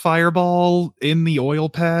drop a fireball in the oil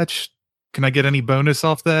patch, can I get any bonus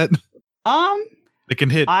off that? It can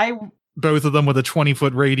hit both of them with a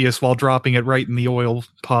 20-foot radius while dropping it right in the oil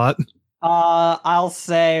pot. I'll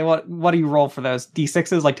say what do you roll for those?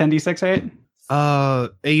 D6s, like 10d6,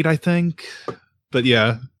 8? 8, I think. But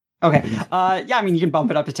yeah. Okay. I mean you can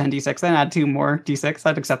bump it up to 10d6 then add 2 more d6.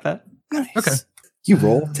 I'd accept that. Nice. Okay. You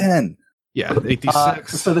roll 10. Yeah, 8d6.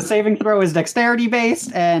 So the saving throw is dexterity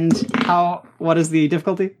based, and what is the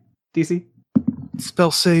difficulty? DC?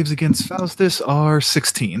 Spell saves against Faustus are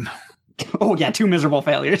 16. Oh yeah, 2 miserable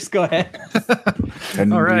failures. Go ahead.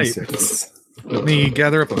 10 All right. D6. Let me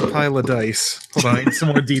gather up a pile of dice. Hold on, I need some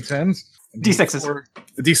more d10s. D6s.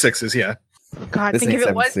 The d6s, yeah. God, This think if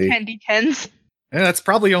ain't it was 7C. 10d10s. Yeah, that's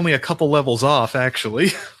probably only a couple levels off,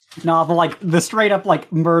 actually. No, the straight up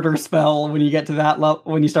murder spell when you get to that level,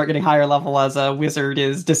 when you start getting higher level as a wizard,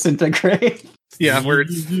 is disintegrate. Yeah, where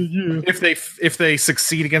if they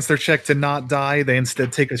succeed against their check to not die, they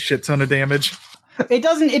instead take a shit ton of damage. It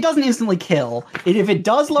doesn't instantly kill. If it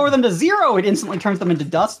does lower them to 0, it instantly turns them into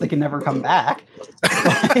dust. They can never come back.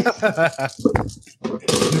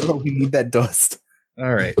 No, we need that dust.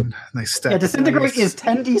 All right, nice stat. Yeah, disintegrate is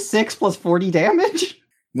 10d6 plus 40 damage.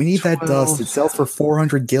 We need that 12. dust. It sells for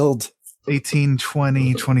 400 guild. 18,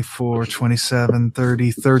 20, 24, 27,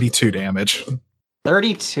 30, 32 damage.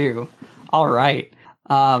 32. All right.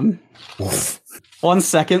 Oof. 1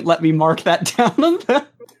 second. Let me mark that down on that.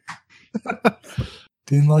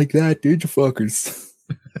 Didn't like that, did you fuckers?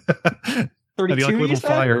 32, How do you like little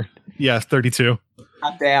fire? Yeah, 32.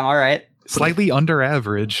 God damn, all right. Slightly under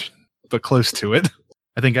average, but close to it.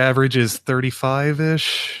 I think average is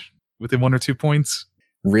 35-ish, within 1 or 2 points.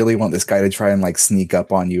 Really want this guy to try and sneak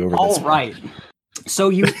up on you over this. All right. So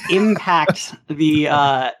you impact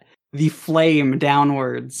the flame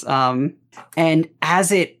downwards, and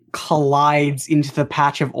as it collides into the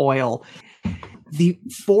patch of oil, the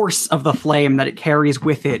force of the flame that it carries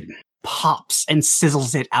with it pops and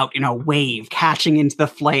sizzles it out in a wave, catching into the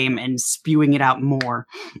flame and spewing it out more.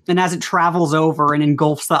 And as it travels over and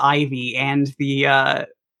engulfs the ivy and the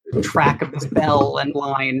track of this bell and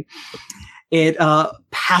line, it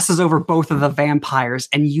passes over both of the vampires,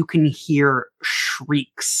 and you can hear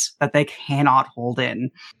shrieks that they cannot hold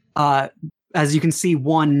in. As you can see,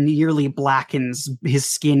 one nearly blackens, his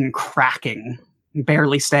skin cracking,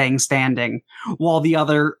 barely staying standing, while the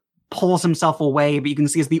other pulls himself away, but you can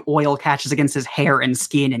see as the oil catches against his hair and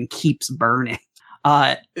skin and keeps burning.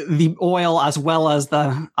 The oil, as well as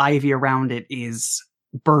the ivy around it, is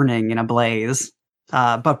burning in a blaze.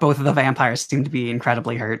 But both of the vampires seem to be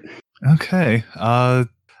incredibly hurt. Okay.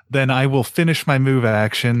 Then I will finish my move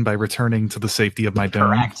action by returning to the safety of my dome.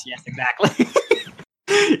 Correct. Yes, exactly.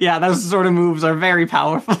 Yeah, those sort of moves are very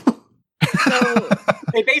powerful. So,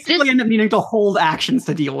 They basically end up needing to hold actions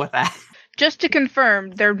to deal with that. just to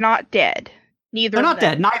confirm, they're not dead. Neither. They're of not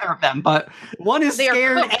them. dead, neither of them, but one is They are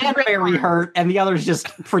scared cooked and with very fire. hurt, and the other's just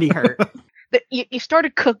pretty hurt. You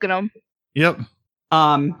started cooking them. Yep.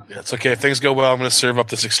 Yeah, it's okay. If things go well, I'm going to serve up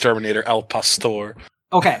this exterminator, El Pastor.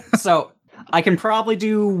 Okay, so I can probably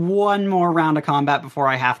do one more round of combat before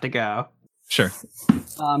I have to go. Sure.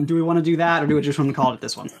 Do we want to do that, or do we just want to call it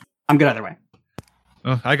this one? I'm good either way.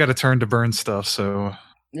 I got a turn to burn stuff, so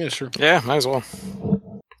Yeah, sure. Yeah, might as well.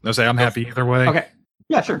 I'll say I'm happy either way. Okay.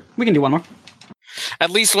 Yeah, sure. We can do one more. At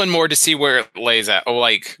least one more to see where it lays at. Oh,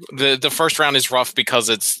 like the first round is rough because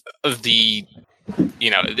it's it's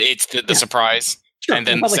the surprise, Sure, and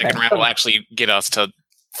then the totally second fair. round will actually get us to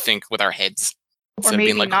think with our heads. Or Instead of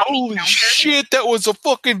being maybe like, not be holy countered. shit, that was a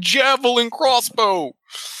fucking javelin crossbow.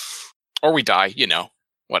 Or we die,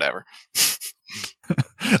 whatever.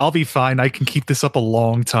 I'll be fine. I can keep this up a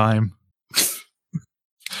long time.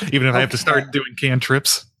 Even if I have to start doing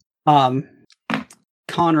cantrips.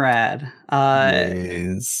 Conrad,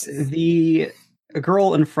 Yes. the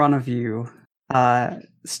girl in front of you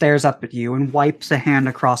stares up at you and wipes a hand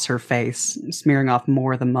across her face, smearing off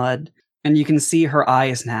more of the mud. And you can see her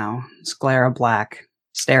eyes now, sclera black,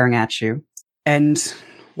 staring at you. And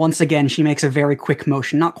once again, she makes a very quick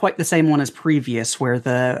motion, not quite the same one as previous, where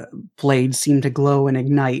the blades seem to glow and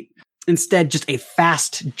ignite. Instead, just a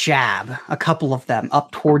fast jab, a couple of them,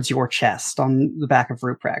 up towards your chest on the back of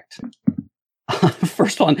Ruprecht.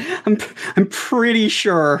 First one, I'm pretty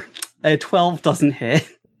sure A 12 doesn't hit.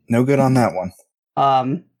 No good on that one.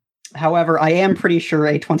 However, I am pretty sure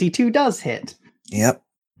a 22 does hit. Yep.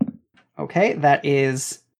 Okay, that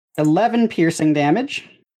is 11 piercing damage.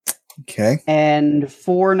 Okay. And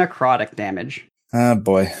 4 necrotic damage. Oh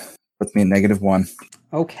boy. Puts me at -1.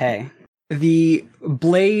 Okay. The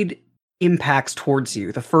blade impacts towards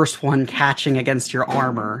you, the first one catching against your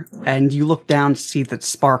armor, and you look down to see that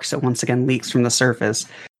sparks that once again leaks from the surface,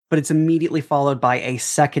 but it's immediately followed by a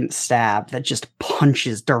second stab that just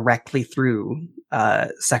punches directly through a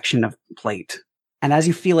section of plate. And as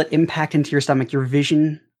you feel it impact into your stomach, your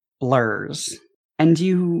vision blurs, and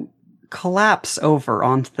you collapse over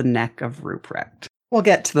onto the neck of Ruprecht. We'll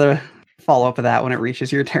get to the follow-up of that when it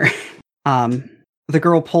reaches your turn. The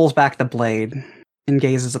girl pulls back the blade and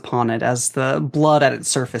gazes upon it as the blood at its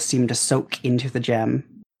surface seemed to soak into the gem,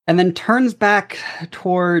 and then turns back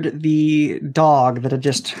toward the dog that had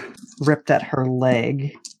just ripped at her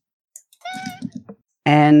leg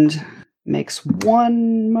and makes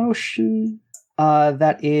one motion.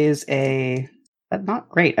 That is not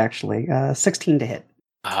great, actually. 16 to hit.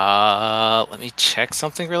 Let me check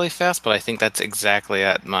something really fast, but I think that's exactly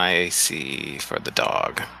at my AC for the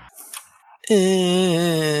dog.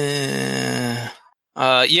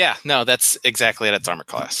 Yeah, no, that's exactly at its armor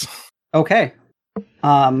class. Okay.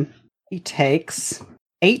 He takes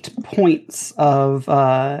 8 points of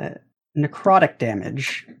necrotic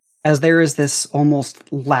damage as there is this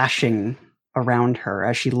almost lashing around her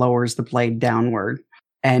as she lowers the blade downward,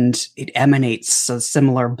 and it emanates a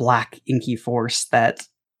similar black inky force that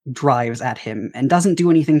drives at him and doesn't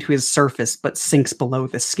do anything to his surface but sinks below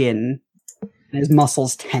the skin, and his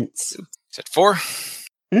muscles tense. Is it 4?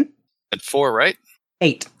 At 4, right?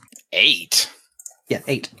 8. 8? Yeah,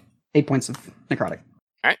 8. 8 points of necrotic.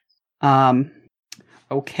 Alright.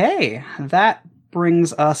 Okay, that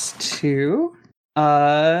brings us to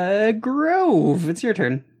Grove. It's your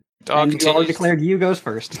turn. Dog and you already declared you goes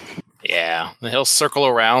first. Yeah, he'll circle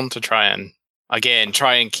around to try and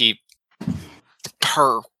keep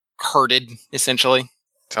her herded, essentially.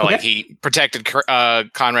 So, Okay. like, he protected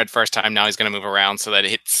Conrad first time, now he's going to move around so that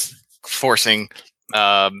it's forcing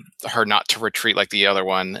her not to retreat like the other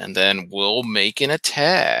one, and then we'll make an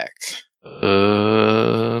attack.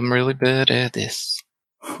 I'm really bad at this.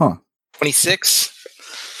 Huh. 26?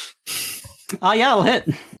 Yeah, I'll hit.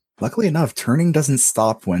 Luckily enough, turning doesn't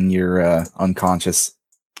stop when you're unconscious.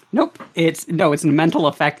 Nope. It's a mental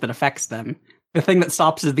effect that affects them. The thing that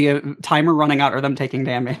stops is the timer running out or them taking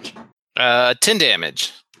damage. 10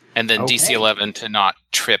 damage. And then Okay. DC 11 to not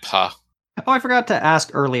trip her. Oh, I forgot to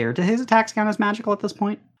ask earlier. Do his attacks count as magical at this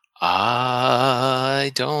point?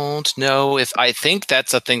 I don't know if... I think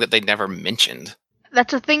that's a thing that they never mentioned.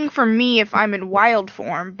 That's a thing for me if I'm in wild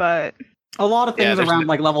form, but... A lot of things there's around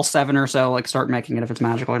like level 7 or so like start making it if it's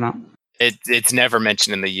magical or not. It's never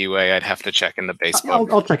mentioned in the UA. I'd have to check in the base book.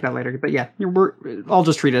 I'll check that later. But yeah, I'll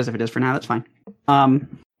just treat it as if it is for now. That's fine.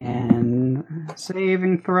 And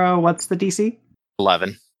saving throw. What's the DC?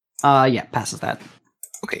 11. Yeah, passes that.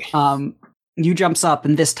 Okay. You jumps up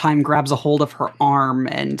and this time grabs a hold of her arm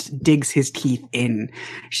and digs his teeth in.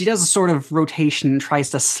 She does a sort of rotation and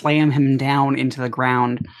tries to slam him down into the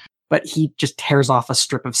ground, but he just tears off a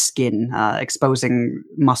strip of skin, exposing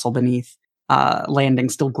muscle beneath, landing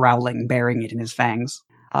still growling, burying it in his fangs.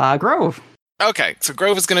 Grove. Okay, so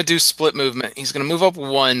Grove is going to do split movement. He's going to move up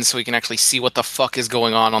 1 so he can actually see what the fuck is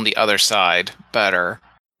going on the other side better.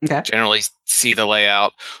 Okay. Generally see the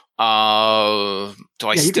layout. Do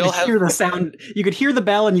I still have... hear the sound? You could hear the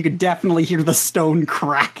bell and you could definitely hear the stone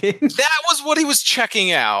cracking. That was what he was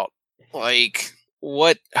checking out. Like,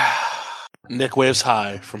 what... Nick waves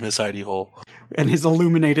high from his hidey hole. And his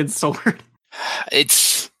illuminated sword.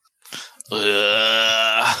 It's...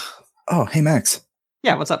 Oh, hey Max.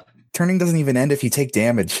 Yeah, what's up? Turning doesn't even end if you take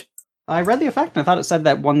damage. I read the effect and I thought it said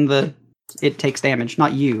that it takes damage.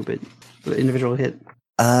 Not you, but the individual hit.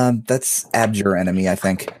 That's abjure enemy, I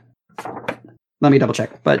think. Let me double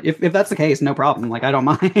check. But if that's the case, no problem. Like, I don't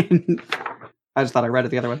mind. I just thought I read it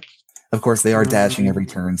the other way. Of course, they are dashing every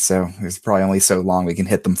turn, so there's probably only so long we can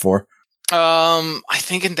hit them for. I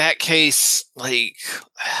think in that case, like...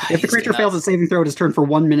 If the creature fails its saving throw, it is turned for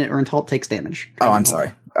 1 minute or until it takes damage. Oh, I'm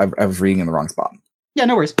sorry. I was reading in the wrong spot. Yeah,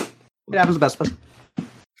 no worries. It happens the best of us.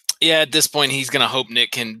 Yeah, at this point, he's going to hope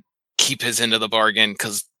Nick can keep his end of the bargain,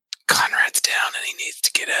 because Conrad's down and he needs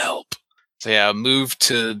to get help. So yeah, move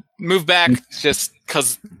back just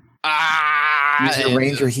because... Use your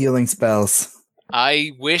ranger healing spells.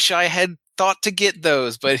 I wish I had thought to get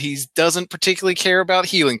those, but he doesn't particularly care about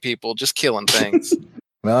healing people, just killing things.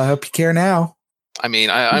 Well, I hope you care now. I mean,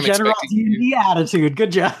 I'm General expecting D&D attitude.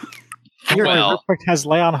 Good job. Well, Ruprecht has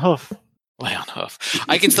lay on hoof. Lay on hoof.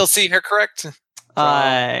 I can still see her, correct?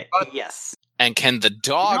 Yes. And can the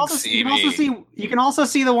dog see me? You can also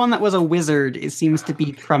see the one that was a wizard. It seems to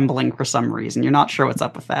be trembling for some reason. You're not sure what's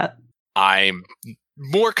up with that. I'm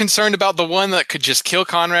more concerned about the one that could just kill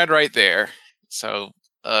Conrad right there. So,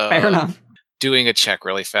 fair enough. Doing a check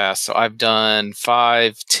really fast. So I've done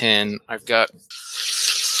 5, 10. I've got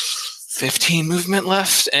 15 movement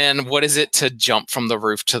left. And what is it to jump from the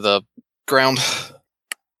roof to the ground?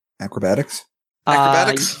 Acrobatics?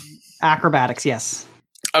 Acrobatics, yes.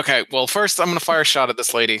 Okay, well, first I'm going to fire a shot at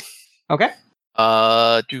this lady. Okay.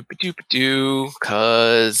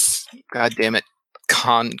 Cause, god damn it,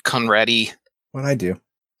 Conradi. What'd I do?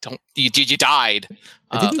 You died.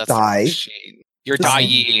 I didn't die. You're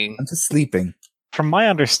dying. I'm just sleeping. From my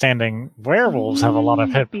understanding, werewolves have a lot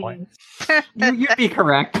of hit points. You'd be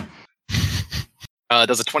correct.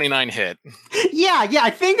 Does a 29 hit? Yeah, I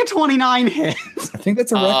think a 29 hits. I think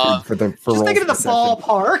that's a record for just thinking of the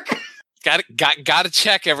ballpark. Got to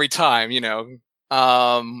check every time,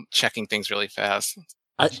 checking things really fast.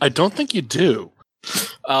 I don't think you do.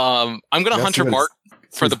 I'm gonna Hunter Mark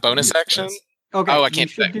for the bonus action. Okay. Oh, I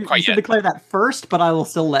can't quite you yet. should declare that first, but I will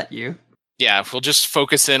still let you. Yeah, we'll just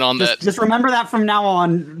focus in on that. Just remember that from now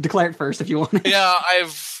on. Declare it first if you want. Yeah,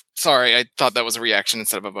 sorry, I thought that was a reaction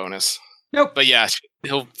instead of a bonus. Nope. But yeah,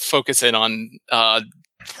 he'll focus in on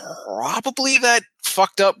probably that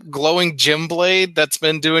fucked up glowing gem blade that's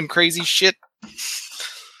been doing crazy shit.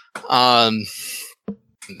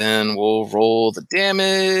 Then we'll roll the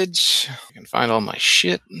damage. I can find all my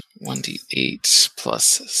shit. 1d8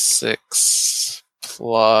 plus 6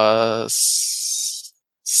 plus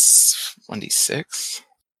 1d6.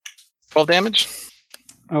 12 damage.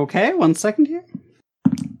 Okay, 1 second here.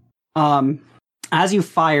 As you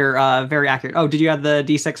fire, very accurate. Oh, did you have the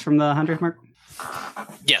d6 from the 100 mark?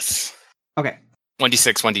 Yes. Okay.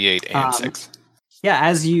 1d6, 1d8, and 6. Yeah,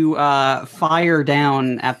 as you fire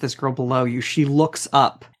down at this girl below you, she looks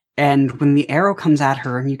up, and when the arrow comes at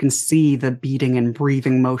her, and you can see the beating and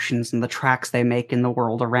breathing motions and the tracks they make in the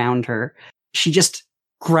world around her, she just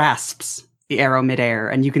grasps the arrow midair,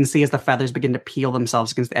 and you can see as the feathers begin to peel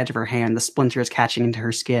themselves against the edge of her hand, the splinter is catching into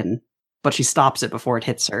her skin. But she stops it before it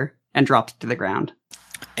hits her, and drops it to the ground.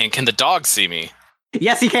 And can the dog see me?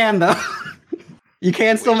 Yes, he can, though. You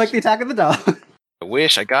can still make the attack of the dog. I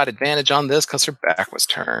wish I got advantage on this because her back was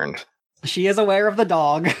turned. She is aware of the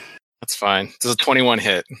dog. That's fine. This is a 21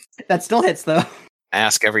 hit. That still hits, though.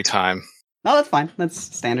 Ask every time. No, that's fine. That's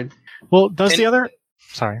standard. Well, the other...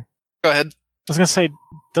 Sorry. Go ahead. I was going to say,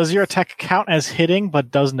 does your attack count as hitting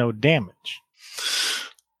but does no damage?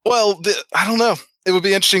 Well, I don't know. It would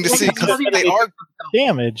be interesting to see because they are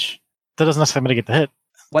damage. That doesn't necessarily mitigate the hit.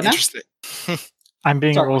 What now? Interesting. I'm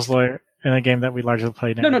being a rules lawyer in a game that we largely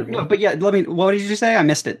played. No, but yeah, what did you say? I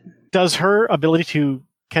missed it. Does her ability to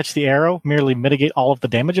catch the arrow merely mitigate all of the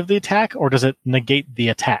damage of the attack, or does it negate the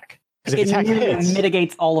attack? It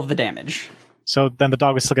mitigates all of the damage. So then the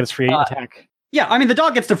dog would still get its free attack. Yeah, I mean, the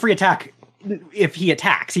dog gets the free attack if he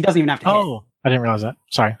attacks. He doesn't even have to hit. Oh, I didn't realize that.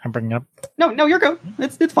 Sorry, I'm bringing it up. No, you're good.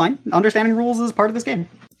 It's fine. Understanding rules is part of this game.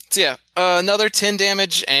 So yeah, another 10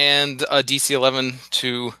 damage and a DC 11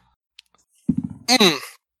 to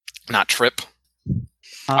not trip.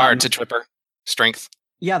 Or to trip her. Strength.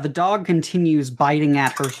 Yeah, the dog continues biting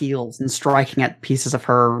at her heels and striking at pieces of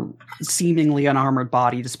her seemingly unarmored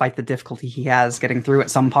body, despite the difficulty he has getting through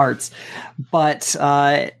at some parts. But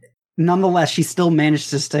nonetheless, she still managed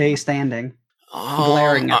to stay standing,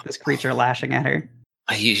 glaring at this creature lashing at her.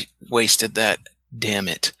 He wasted that. Damn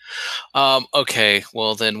it. Okay,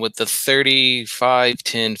 well then with the 35,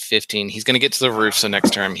 10, 15, he's going to get to the roof, so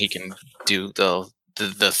next turn he can do the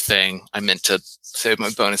thing. I meant to save my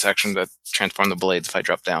bonus action to transform the blades if I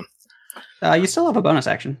drop down. You still have a bonus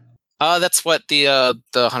action. That's what the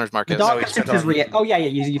hunter's mark is. You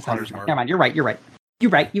use hunter's mark. Never mind. You're right.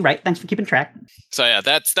 Thanks for keeping track. So yeah,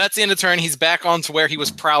 that's the end of turn. He's back on to where he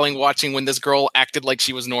was prowling, watching when this girl acted like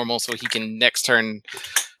she was normal, so he can next turn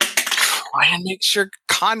try and make sure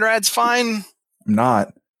Conrad's fine. I'm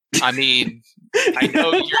not. I mean, I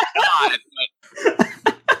know you're not, but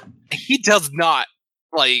he does not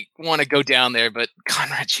want to go down there, but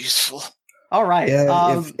Conrad's useful. All right.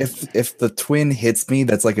 Yeah, if the twin hits me,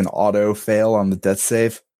 that's like an auto fail on the death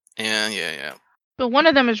save. Yeah. But one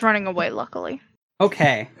of them is running away, luckily.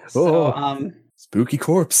 Okay. So, spooky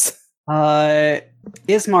corpse.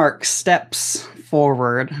 Ismark steps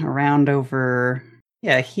forward around over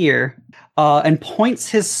here. And points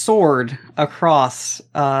his sword across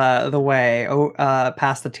the way,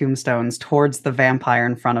 past the tombstones, towards the vampire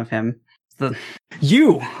in front of him.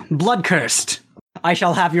 You, blood-cursed! I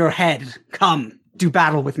shall have your head. Come, do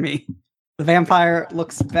battle with me. The vampire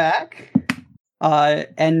looks back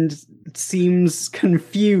and seems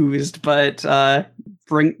confused, but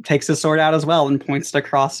takes his sword out as well and points it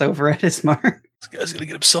across over at his mark. This guy's gonna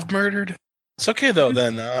get himself murdered. It's okay though.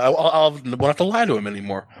 Then I won't have to lie to him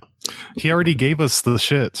anymore. He already gave us the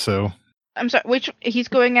shit, so. I'm sorry, he's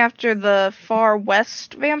going after the far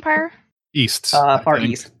west vampire? East. Far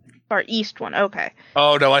east. Far east one, okay.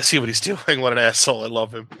 Oh no, I see what he's doing. What an asshole. I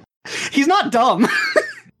love him. He's not dumb.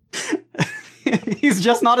 He's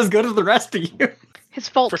just not as good as the rest of you. His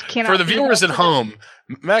faults cannot For the viewers at home,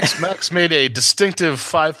 Max made a distinctive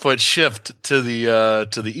 5-foot shift to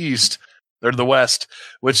the east, or to the west,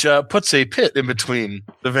 which puts a pit in between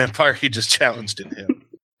the vampire he just challenged in him.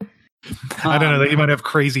 I don't know. He might have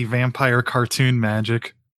crazy vampire cartoon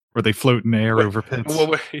magic where they float in air over pits.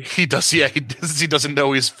 Well, he does. Yeah, he doesn't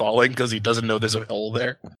know he's falling because he doesn't know there's a hole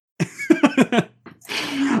there.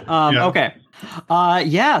 Okay.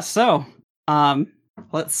 So,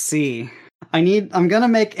 let's see. I'm gonna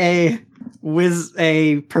make a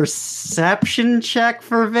perception check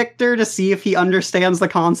for Victor to see if he understands the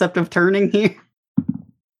concept of turning here.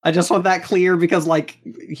 I just want that clear because,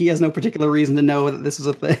 he has no particular reason to know that this is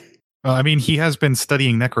a thing. I mean, he has been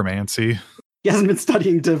studying necromancy. He hasn't been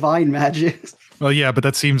studying divine magic. Well, yeah, but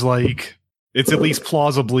that seems like it's at least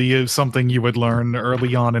plausibly something you would learn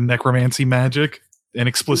early on in necromancy magic. An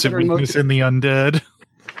explicit weakness in the undead.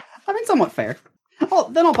 I mean, somewhat fair.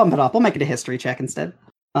 Then I'll bump it up. I'll make it a history check instead.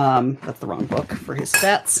 That's the wrong book for his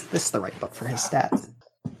stats. This is the right book for his stats.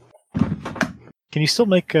 Can you still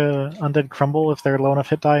make undead crumble if they're low enough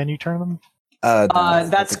hit die and you turn them?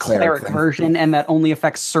 That's cleric version, and that only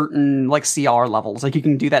affects certain CR levels. You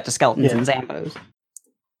can do that to skeletons and Zambos.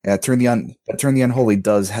 Yeah, turn the unholy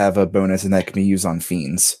does have a bonus, and that can be used on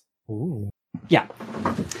fiends. Ooh. Yeah.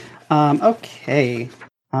 Okay.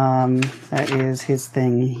 That is his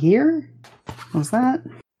thing here. What was that?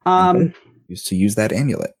 Used to use that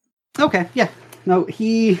amulet. Okay. Yeah. No,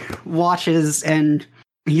 he watches and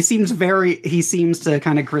he seems to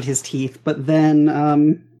kind of grit his teeth, but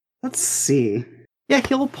then let's see. Yeah,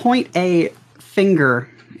 he'll point a finger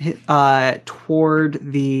toward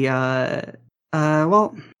the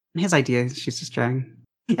his idea. She's just trying.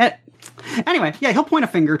 Anyway, yeah, he'll point a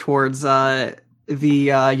finger towards the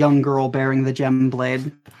young girl bearing the gem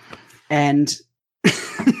blade, and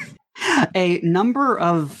a number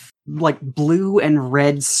of blue and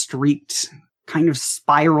red streaked kind of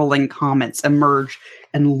spiraling comets emerge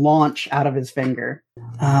and launch out of his finger.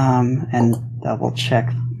 And double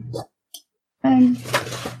check.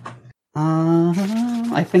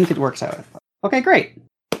 I think it works out. Okay, great.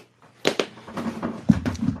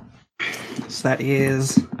 So that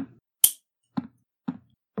is...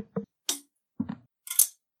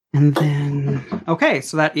 And then... Okay,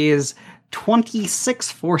 so that is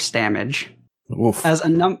 26 force damage. Oof.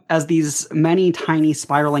 As these many tiny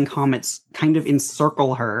spiraling comets kind of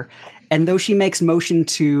encircle her, and though she makes motion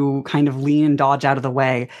to kind of lean and dodge out of the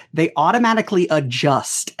way, they automatically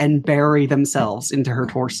adjust and bury themselves into her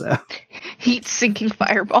torso. Heat-sinking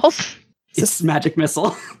fireballs. It's magic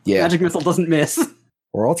missile. Yeah. Magic missile doesn't miss.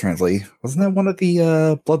 Or alternately, wasn't that one of the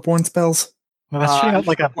Bloodborne spells? No, that's shooting out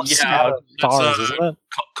a yeah, stars, isn't it?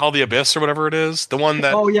 Call the Abyss or whatever it is. The one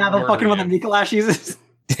that... Oh yeah, the fucking one that Mikolash uses.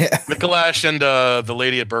 Yeah. Mikolash and the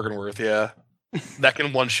lady at Bergenworth, yeah. That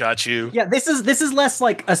can one-shot you. Yeah, this is less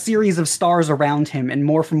like a series of stars around him and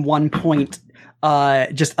more from one point.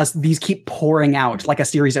 These keep pouring out like a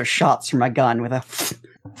series of shots from a gun with a...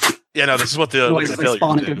 Yeah, no, this is what the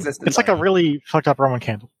spawn into existence. It's like a really fucked up Roman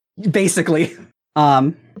candle. Basically.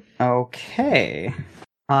 Okay.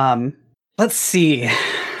 Let's see.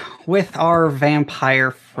 With our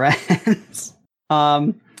vampire friends.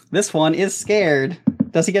 This one is scared.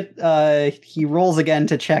 Does he get he rolls again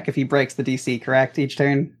to check if he breaks the DC, correct? Each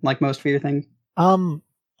turn, like most fear things?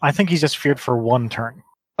 I think he's just feared for one turn.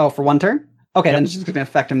 Oh, for one turn? Okay, then it's just going to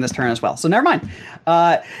affect him this turn as well. So never mind.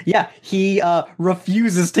 He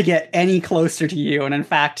refuses to get any closer to you, and in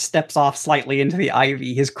fact steps off slightly into the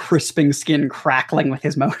ivy, his crisping skin crackling with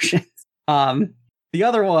his motions. The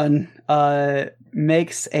other one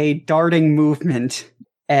makes a darting movement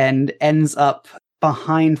and ends up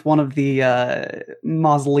behind one of the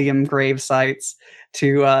mausoleum grave sites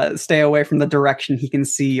to stay away from the direction he can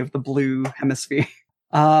see of the blue hemisphere.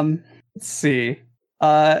 Let's see.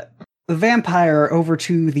 The vampire over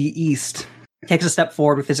to the east takes a step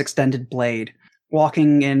forward with his extended blade,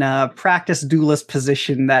 walking in a practiced duelist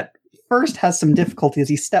position that first has some difficulty as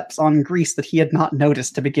he steps on grease that he had not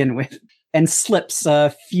noticed to begin with, and slips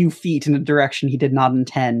a few feet in a direction he did not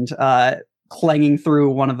intend, clanging through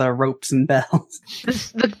one of the ropes and bells.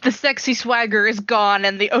 The sexy swagger is gone,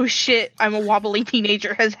 and the oh shit, I'm a wobbly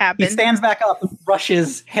teenager has happened. He stands back up and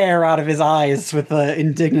brushes hair out of his eyes with an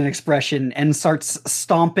indignant expression and starts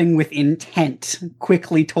stomping with intent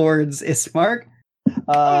quickly towards Ismark.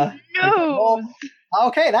 Oh no!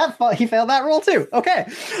 Okay, he failed that roll too. Okay.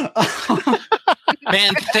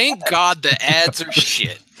 Man, thank God the ads are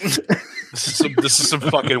shit. This is some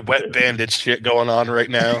fucking wet bandage shit going on right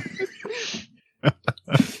now.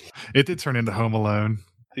 It did turn into Home Alone.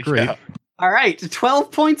 Great. Yeah. All right, 12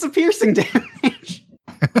 points of piercing damage.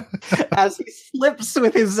 As he slips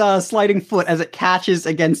with his sliding foot as it catches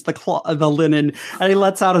against the linen, and he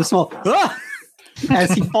lets out a small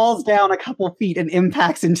as he falls down a couple feet and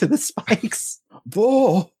impacts into the spikes.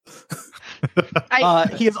 Whoa!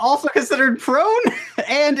 He is also considered prone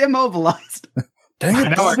and immobilized. Dang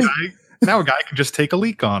it, now a guy can just take a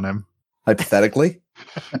leak on him. Hypothetically.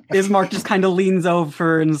 Ismark just kind of leans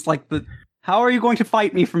over and is like, how are you going to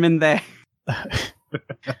fight me from in there?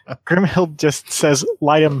 Grimhild just says,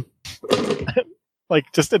 light him. Like,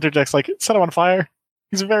 just interjects, like, set him on fire.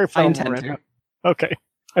 He's very flammable right now. Okay,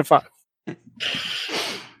 high five.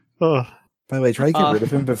 By the way, try to get rid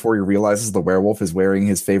of him before he realizes the werewolf is wearing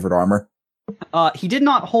his favorite armor. He did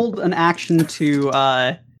not hold an action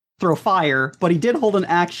to throw fire, but he did hold an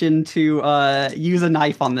action to use a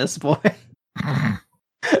knife on this boy.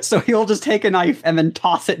 So he'll just take a knife and then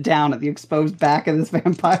toss it down at the exposed back of this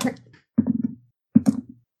vampire.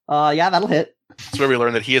 Yeah, that'll hit. That's where we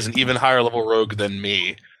learned that he is an even higher level rogue than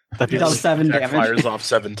me. He does 7 damage. Fires off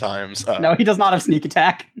 7 times. No, he does not have sneak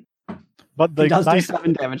attack. But the he does knife, do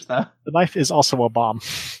 7 damage, though. The knife is also a bomb.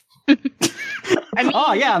 I mean,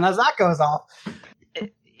 oh, yeah, and as that goes off.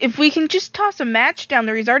 If we can just toss a match down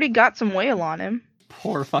there, he's already got some oil on him.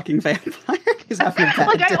 Poor fucking vampire. He's having a bad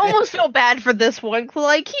Like, day. I almost feel bad for this one.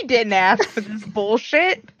 Like, he didn't ask for this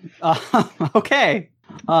bullshit. Okay.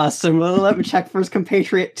 So let me check for his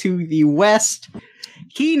compatriot to the west.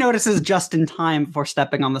 He notices just in time before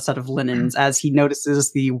stepping on the set of linens as he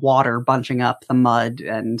notices the water bunching up the mud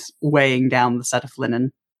and weighing down the set of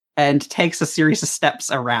linen, and takes a series of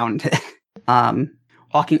steps around it.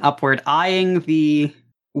 Walking upward, eyeing the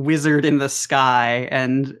wizard in the sky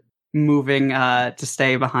and moving to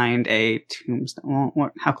stay behind a tombstone.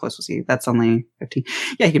 Well, how close was he? That's only 15.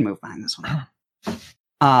 Yeah, he can move behind this one.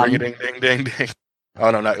 Ring a ding ding ding ding.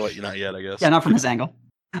 Oh no, not yet, I guess. Yeah, not from his angle.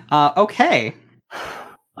 Okay.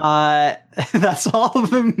 That's all of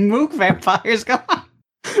the Mook vampires gone.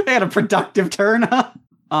 They had a productive turn up.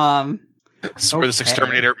 So where this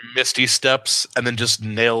exterminator Misty steps and then just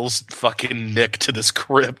nails fucking Nick to this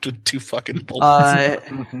crypt with 2 fucking bullets.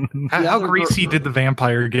 How greasy did the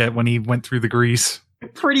vampire get when he went through the grease?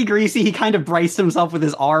 Pretty greasy. He kind of braced himself with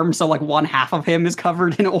his arm, so like one half of him is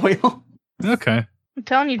covered in oil. Okay. I'm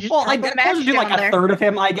telling you, just I suppose do like a third of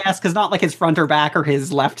him, I guess, because not like his front or back or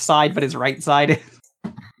his left side, but his right side.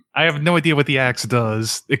 I have no idea what the axe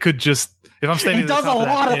does. It could just, if I'm standing at the top of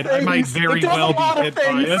that pit, I might very well be hit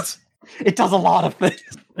by it. It does a lot of things.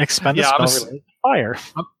 Expend a spell related to fire.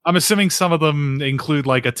 I'm assuming some of them include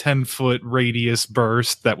like a 10-foot radius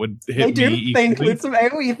burst that would hit me. They do. They include some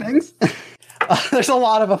AoE things. There's a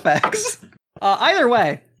lot of effects. Either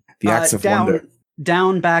way, the axe of wonder.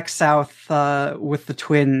 Down back south with the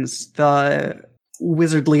twins, the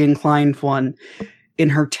wizardly inclined one, in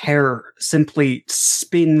her terror, simply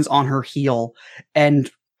spins on her heel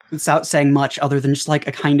and, without saying much other than just like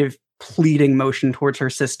a kind of pleading motion towards her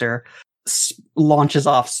sister, launches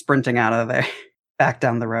off, sprinting out of there, back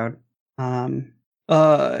down the road.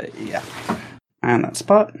 Yeah. And that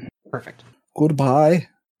spot. Perfect. Goodbye.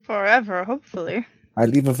 Forever, hopefully. I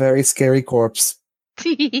leave a very scary corpse.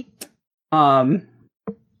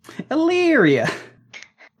 Illyria.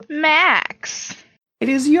 Max. It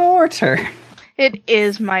is your turn. It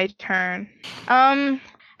is my turn.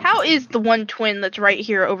 How is the one twin that's right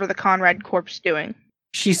here over the Conrad corpse doing?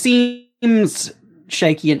 She seems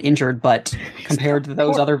shaky and injured, but compared to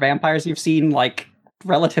those other vampires you've seen, like,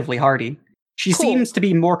 relatively hardy. She seems to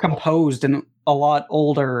be more composed and a lot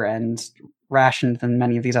older and rationed than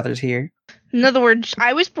many of these others here. In other words,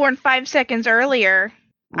 I was born 5 seconds earlier.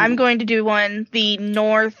 I'm going to do the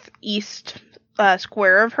northeast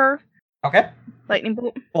square of her. Okay. Lightning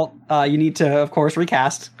bolt. Well, you need to, of course,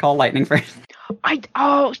 recast. Call lightning first.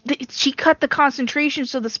 She cut the concentration,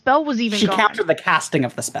 so the spell was even gone. She countered the casting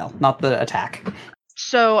of the spell, not the attack.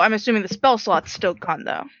 So I'm assuming the spell slot's still gone,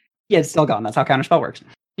 though. Yeah, it's still gone. That's how counterspell works.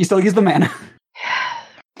 You still use the mana.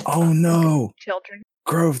 Oh no. Children.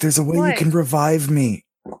 Grove, there's a way you can revive me.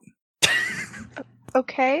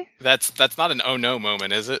 Okay. That's not an oh no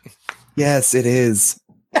moment, is it? Yes, it is.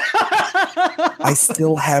 I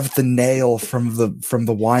still have the nail from the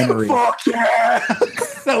winery. Fuck yeah!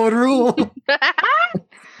 That would rule.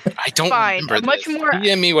 I don't remember much this. more.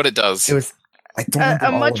 DM me what it does. It was. I don't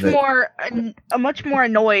remember all of it. A much more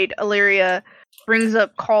annoyed Illyria brings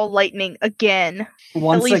up Call Lightning again.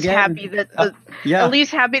 Once at least again, happy that yeah. at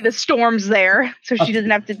least happy the storm's there, so she doesn't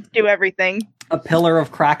have to do everything. A pillar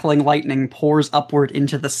of crackling lightning pours upward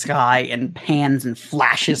into the sky and pans and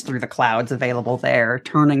flashes through the clouds available there,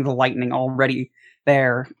 turning the lightning already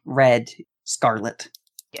there red, scarlet.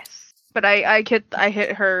 Yes, but I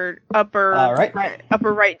hit her upper right.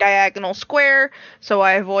 upper right diagonal square, so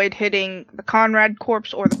I avoid hitting the Conrad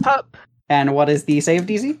corpse or the pup. And what is the save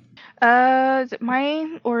DC? Is it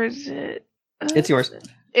mine or is it? It's yours.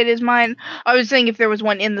 It is mine. I was saying if there was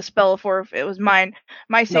one in the spell, or if it was mine.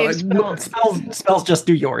 My save spells just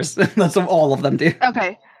do yours. That's what all of them do.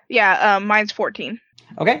 Okay. Yeah. Mine's 14.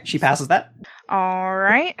 Okay, she passes that. All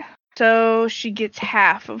right. So she gets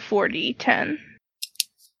half of 4d10.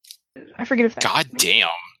 I forget if that. God damn.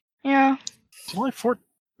 Yeah. It's only 4.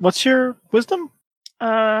 What's your wisdom?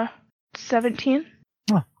 17.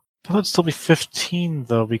 Huh. I thought it'd still be 15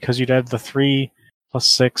 though, because you'd add the 3 plus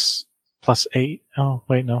 6 plus 8. Oh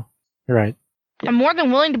wait, no, you're right. I'm more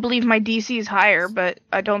than willing to believe my DC is higher, but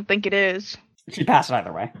I don't think it is. She passed it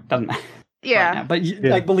either way. Doesn't matter. Yeah. Right now,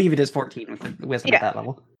 but I believe it is 14 with the wisdom at that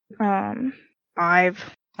level.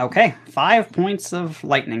 5. Okay, 5 points of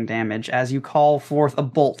lightning damage as you call forth a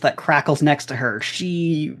bolt that crackles next to her.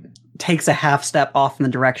 She takes a half step off in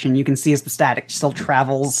the direction. You can see as the static still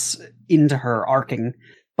travels into her, arcing,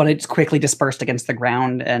 but it's quickly dispersed against the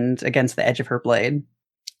ground and against the edge of her blade.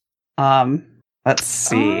 Let's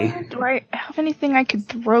see. Do I have anything I could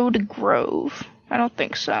throw to Grove? I don't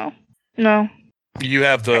think so. No. You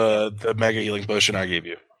have the mega healing potion I gave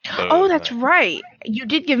you. Oh, that's right. You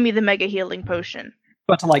did give me the mega healing potion.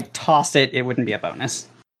 But to toss it, it wouldn't be a bonus.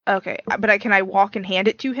 Okay, but can I walk and hand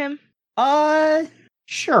it to him?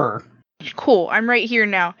 Sure. Cool. I'm right here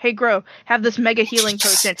now. Hey, Grove, have this mega healing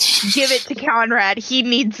potion. Give it to Conrad. He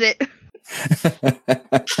needs it.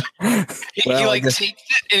 He takes it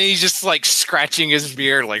and he's just scratching his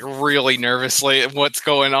beard really nervously at what's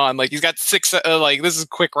going on. He's got 6 this is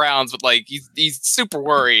quick rounds, but he's super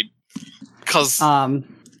worried because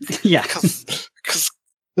yeah, because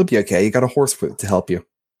It'll be okay. You got a horse to help you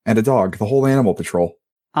and a dog. The whole animal patrol.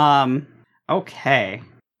 Okay.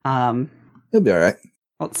 It'll be all right.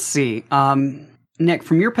 Let's see. Nick,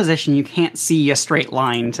 from your position, you can't see a straight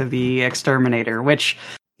line to the exterminator, which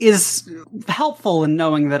is helpful in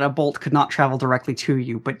knowing that a bolt could not travel directly to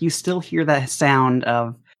you, but you still hear the sound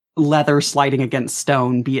of leather sliding against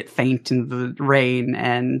stone, be it faint in the rain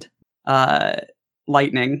and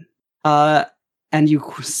lightning. And you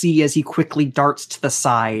see as he quickly darts to the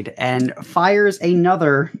side and fires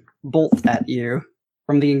another bolt at you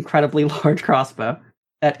from the incredibly large crossbow.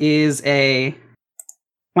 That is a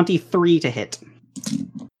 23 to hit.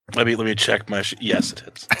 Let me check my. Yes, it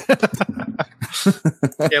hits.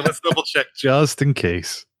 Yeah, let's double check just in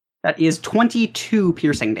case. That is 22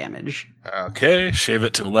 piercing damage. Okay, shave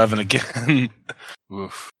it to 11 again.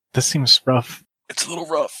 Oof. This seems rough. It's a little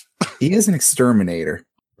rough. He is an exterminator.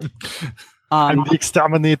 I'm the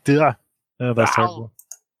exterminator. Oh, that's terrible.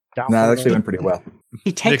 No, that actually went pretty well.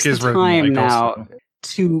 He takes the time now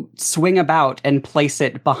to swing about and place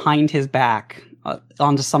it behind his back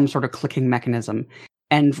onto some sort of clicking mechanism,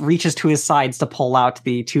 and reaches to his sides to pull out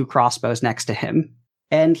the 2 crossbows next to him.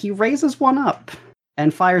 And he raises one up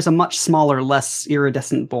and fires a much smaller, less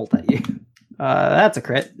iridescent bolt at you. That's a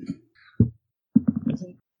crit.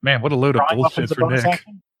 Man, what a load of bullshit for Nick.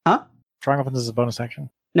 Action? Huh? Drawing weapons is a bonus action.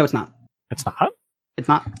 No, it's not. It's not? It's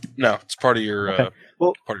not. No, it's part of your. Okay.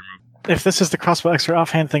 Well, part of your move. If this is the crossbow extra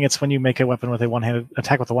offhand thing, it's when you make a weapon with a one-handed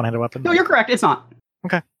attack with a one-handed weapon. No, you're correct. It's not.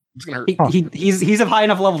 Okay. It's gonna hurt. He's a high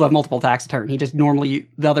enough level to have multiple attacks a turn. He just normally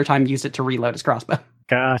the other time used it to reload his crossbow.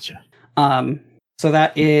 Gotcha. So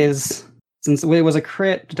that is, since it was a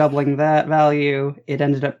crit, doubling that value, it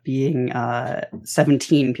ended up being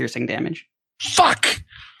 17 piercing damage. Fuck!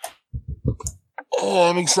 Oh,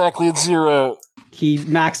 I'm exactly at 0. He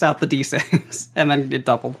maxed out the d6, and then it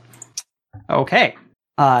doubled. Okay.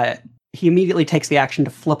 He immediately takes the action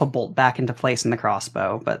to flip a bolt back into place in the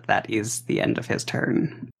crossbow, but that is the end of his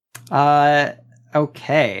turn.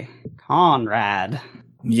 Okay. Conrad.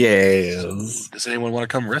 Yes. Does anyone want to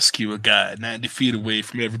come rescue a guy 90 feet away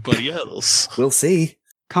from everybody else? We'll see.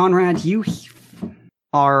 Conrad, you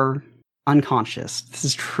are unconscious. This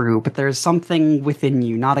is true, but there's something within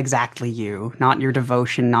you, not exactly you, not your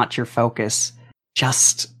devotion, not your focus,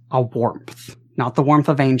 just a warmth. Not the warmth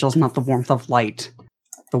of angels, not the warmth of light,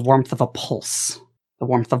 the warmth of a pulse. the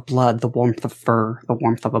warmth of blood, the warmth of fur, the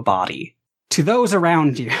warmth of a body. To those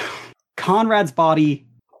around you, Conrad's body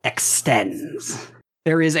extends.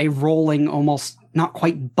 There is a rolling, almost not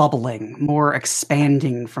quite bubbling, more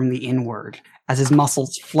expanding from the inward as his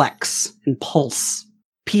muscles flex and pulse.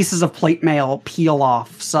 Pieces of plate mail peel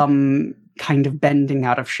off, some kind of bending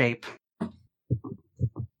out of shape.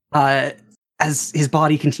 As his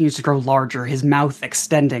body continues to grow larger, his mouth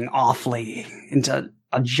extending awfully into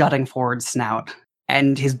a jutting forward snout,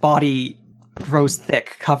 and his body grows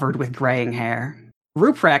thick, covered with graying hair.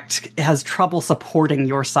 Ruprecht has trouble supporting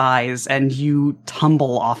your size, and you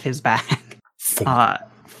tumble off his back,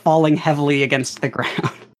 falling heavily against the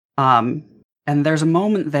ground. And there's a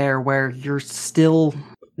moment there where you're still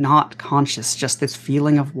not conscious, just this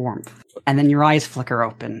feeling of warmth. And then your eyes flicker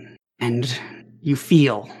open, and you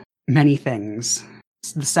feel many things.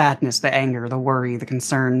 The sadness, the anger, the worry, the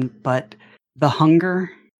concern, but the hunger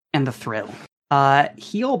and the thrill.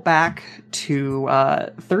 Heal back to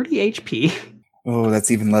 30 HP. Oh, that's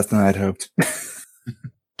even less than I'd hoped.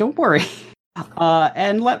 Don't worry.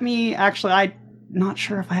 And let me, actually, I'm not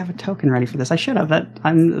sure if I have a token ready for this. I should have.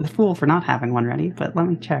 I'm the fool for not having one ready, but let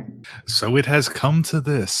me check. So it has come to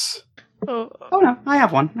this. Oh no, I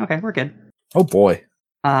have one. Okay, we're good. Oh boy.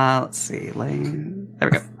 Let's see. Lane. There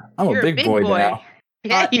we go. I'm You're a big boy now.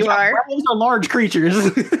 Yeah, you are. Werewolves are large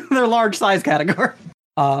creatures. They're large size category.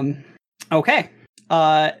 Okay.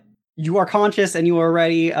 You are conscious and you are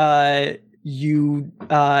ready. You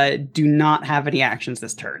do not have any actions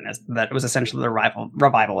this turn. That was essentially the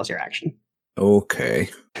revival as your action. Okay.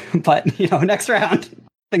 But, next round,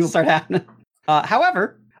 things will start happening.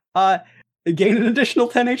 However, gain an additional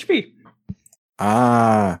 10 HP.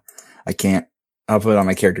 I can't. I'll put it on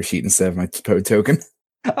my character sheet instead of my token.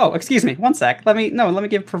 Oh, excuse me. One sec. Let me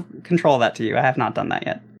give control of that to you. I have not done that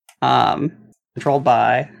yet. Controlled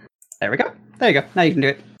by... There we go. There you go. Now you can do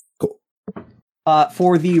it. Cool.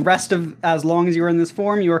 For the rest of... As long as you are in this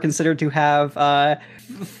form, you are considered to have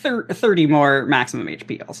 30 more maximum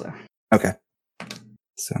HP also. Okay.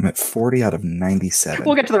 So I'm at 40 out of 97.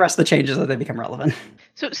 We'll get to the rest of the changes as they become relevant.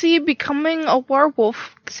 So, see, becoming a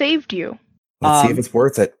werewolf saved you. Let's see if it's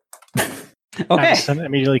worth it. Okay. Addison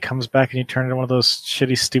immediately comes back and you turn into one of those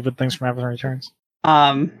shitty, stupid things from Avatar Returns.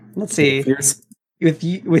 Let's see. With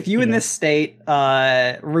you in this state,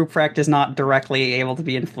 Ruprecht is not directly able to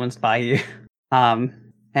be influenced by you. Yeah,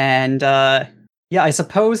 I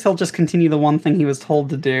suppose he'll just continue the one thing he was told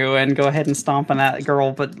to do and go ahead and stomp on that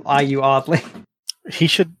girl, but eye you oddly. He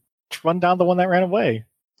should run down the one that ran away.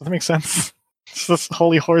 Does that make sense? It's this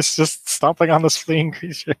holy horse just stomping on this fleeing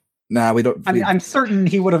creature. Nah, we don't. I mean, I'm certain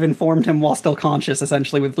he would have informed him while still conscious,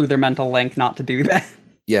 essentially, through their mental link, not to do that.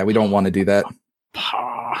 Yeah, we don't want to do that.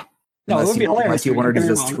 No, it would be hilarious. Unless you wanted to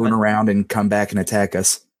just turn around and come back and attack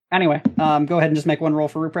us. Anyway, go ahead and just make one roll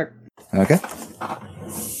for Ruprecht. Okay.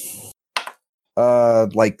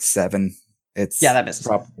 Like 7. That misses.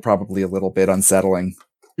 Probably a little bit unsettling.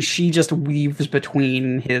 She just weaves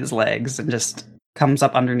between his legs and just comes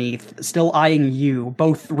up underneath, still eyeing you,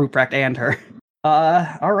 both Ruprecht and her.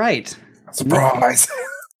 All right. Surprise!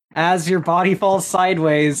 As your body falls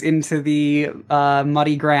sideways into the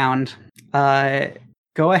muddy ground,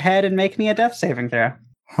 go ahead and make me a death saving throw.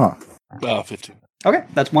 Huh. 15. Okay,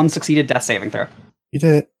 that's one succeeded death saving throw. You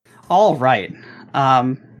did it. All right.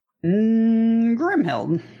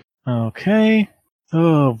 Grimhild. Okay.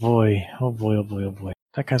 Oh boy.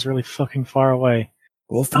 That guy's really fucking far away.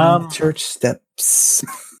 Wolf on the church steps.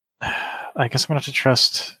 I guess I'm gonna have to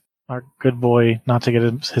trust our good boy not to get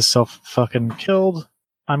himself fucking killed.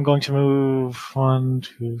 I'm going to move 1,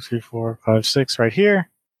 2, 3, 4, 5, 6 right here.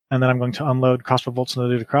 And then I'm going to unload crossbow bolts on the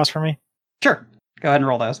dude across from me. Sure. Go ahead and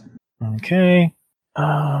roll those. Okay.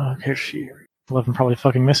 Okay, 11 probably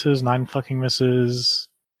fucking misses. 9 fucking misses.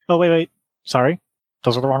 Oh, wait. Sorry.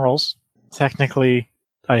 Those are the wrong rolls. Technically,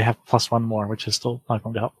 I have +1 more, which is still not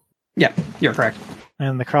going to help. Yeah, you're correct.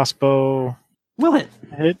 And the crossbow... Will hit.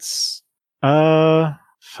 Hits.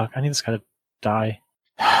 Fuck, I need this guy to die.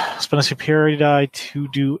 Spend a superiority die to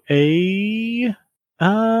do a...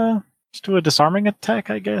 Just do a disarming attack,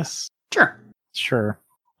 I guess. Sure.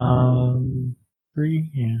 3,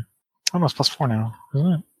 yeah. Almost +4 now,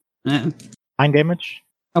 isn't it? Yeah. 9 damage.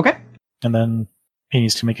 Okay. And then he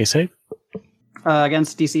needs to make a save.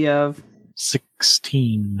 Against DC of...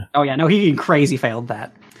 16. Oh yeah, no, he crazy failed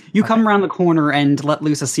that. You come around the corner and let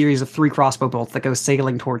loose a series of 3 crossbow bolts that go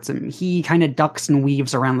sailing towards him. He kind of ducks and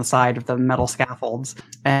weaves around the side of the metal scaffolds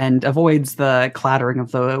and avoids the clattering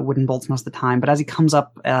of the wooden bolts most of the time. But as he comes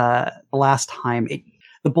up the last time,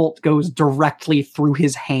 the bolt goes directly through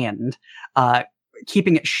his hand,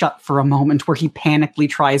 keeping it shut for a moment where he panically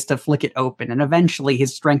tries to flick it open, and eventually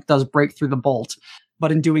his strength does break through the bolt.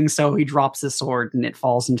 But in doing so, he drops his sword and it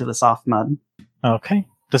falls into the soft mud. Okay.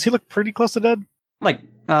 Does he look pretty close to dead? Like,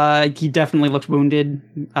 he definitely looked wounded.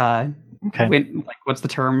 Okay. What's the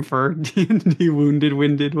term for D&D? Wounded,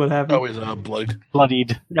 winded, what happened? Oh, he's bloodied.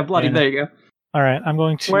 Bloodied. Yeah, bloodied, there you go. All right, I'm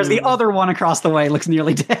going to... Whereas the other one across the way looks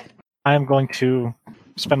nearly dead. I'm going to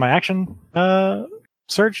spend my action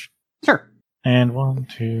surge. Sure. And 1,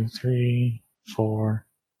 2, 3, 4,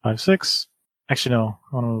 5, 6. Actually, no.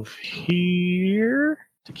 I want to move here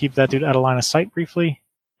to keep that dude out of line of sight briefly.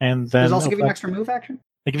 And then... Does it also give you an extra move action?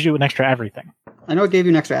 It gives you an extra everything. I know it gave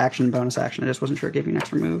you an extra action, bonus action. I just wasn't sure it gave you an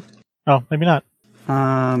extra move. Oh, maybe not.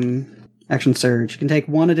 Action surge. You can take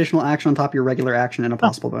one additional action on top of your regular action and a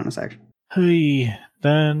possible bonus action. Hey,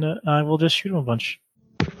 then I will just shoot him a bunch.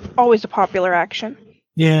 Always a popular action.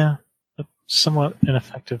 Yeah, a somewhat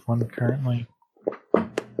ineffective one currently.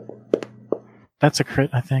 That's a crit,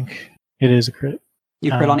 I think. It is a crit.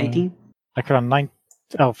 You crit on 18? I crit on 9.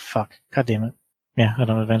 Oh, fuck. God damn it. Yeah, I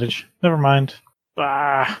don't have advantage. Never mind.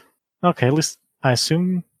 Okay, at least I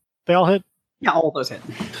assume they all hit? Yeah, all those hit.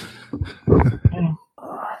 Okay.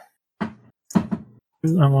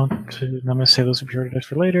 I'm going to save those superiority dice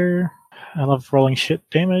for later. I love rolling shit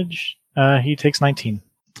damage. He takes 19.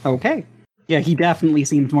 Okay. Yeah, he definitely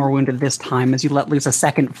seems more wounded this time as you let loose a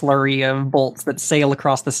second flurry of bolts that sail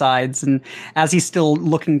across the sides. And as he's still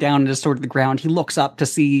looking down at his sword to the ground, he looks up to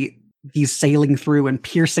see these sailing through and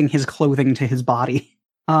piercing his clothing to his body.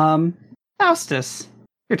 Faustus,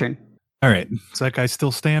 your turn. All right. Is that guy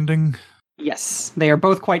still standing? Yes. They are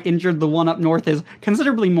both quite injured. The one up north is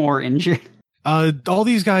considerably more injured. All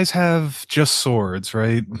these guys have just swords,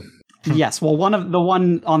 right? Yes, well, the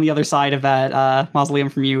one on the other side of that mausoleum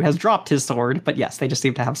from you has dropped his sword, but yes, they just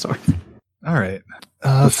seem to have swords. All right.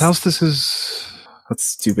 Faustus is... What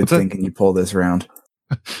stupid thing can you pull this round?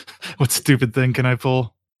 What stupid thing can I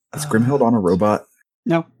pull? Is Grimhild on a robot?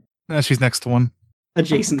 No. She's next to one.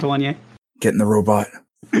 Adjacent to one, yeah. Get in the robot.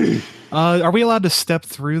 Are we allowed to step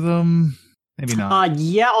through them? Maybe not.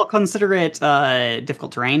 Yeah, I'll consider it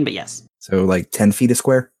difficult terrain, but yes. So like 10 feet a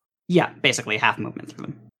square? Yeah, basically half movement through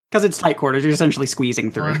them. Because it's tight quarters, you're essentially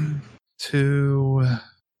squeezing through. 1, 2...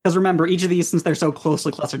 Because remember, each of these, since they're so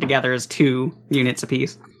closely clustered together, is 2 units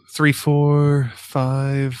apiece. 3, 4,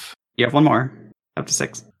 5... You have one more. Up to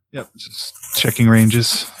 6. Yep, just checking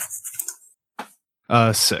ranges.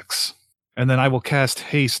 6. And then I will cast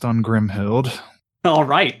Haste on Grimhild. All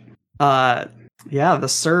right. Yeah, the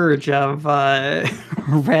surge of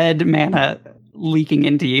red mana leaking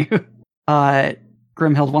into you.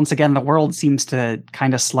 Grimhild, once again, the world seems to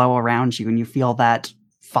kind of slow around you, and you feel that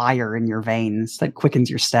fire in your veins that quickens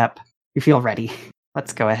your step. You feel ready.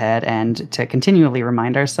 Let's go ahead and to continually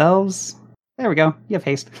remind ourselves. There we go. You have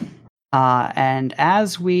haste. And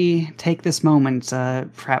as we take this moment,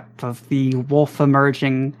 prep of the wolf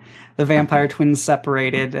emerging, the vampire twins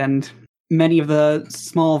separated, and many of the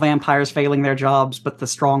small vampires failing their jobs, but the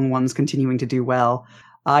strong ones continuing to do well,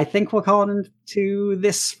 I think we'll call it into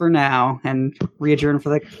this for now and re-adjourn for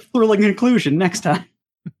the thrilling conclusion next time.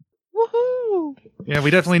 Woohoo! Yeah,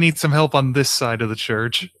 we definitely need some help on this side of the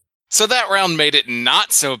church. So that round made it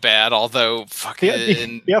not so bad, although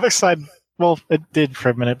fucking... The other side, well, it did for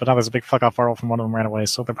a minute, but now there's a big fuck off roll from one of them ran away,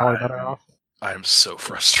 so they're probably better off. I am so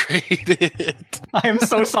frustrated. I am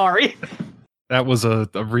so sorry. That was a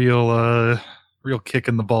real kick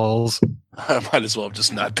in the balls. I might as well have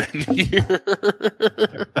just not been here.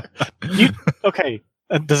 Okay,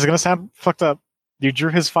 this is going to sound fucked up. You drew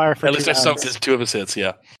his fire for At least I rounds. soaked his 2 of his hits,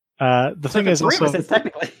 yeah. The thing is also...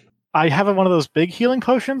 technically. I have one of those big healing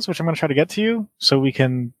potions, which I'm going to try to get to you, so we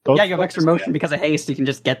can both... Yeah, you have extra motion because of haste, you can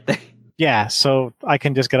just get there. Yeah, so I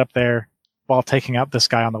can just get up there while taking out this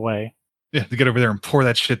guy on the way. Yeah, to get over there and pour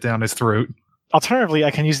that shit down his throat. Alternatively,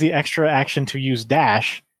 I can use the extra action to use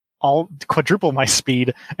dash, I'll quadruple my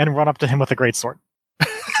speed, and run up to him with a greatsword.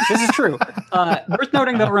 This is true. Worth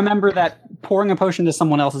noting, though, remember that pouring a potion to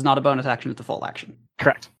someone else is not a bonus action, it's a full action.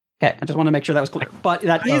 Correct. Okay, I just want to make sure that was clear. But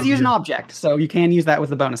that is use an object, so you can use that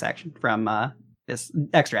with the bonus action from this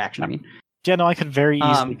extra action, I mean. Yeah, no, I could very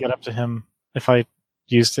easily get up to him if I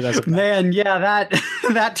used it as a... Man, yeah,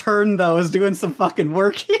 that turn, though, is doing some fucking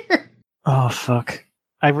work here. Oh, fuck.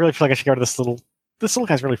 I really feel like I should go to this little... This little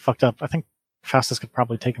guy's really fucked up. I think Faustus could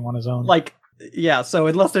probably take him on his own. Like, yeah, so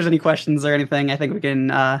unless there's any questions or anything, I think we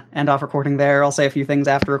can end off recording there. I'll say a few things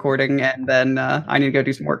after recording, and then I need to go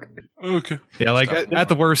do some work. Okay. Yeah, like at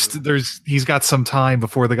the worst, he's got some time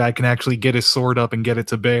before the guy can actually get his sword up and get it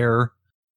to bear.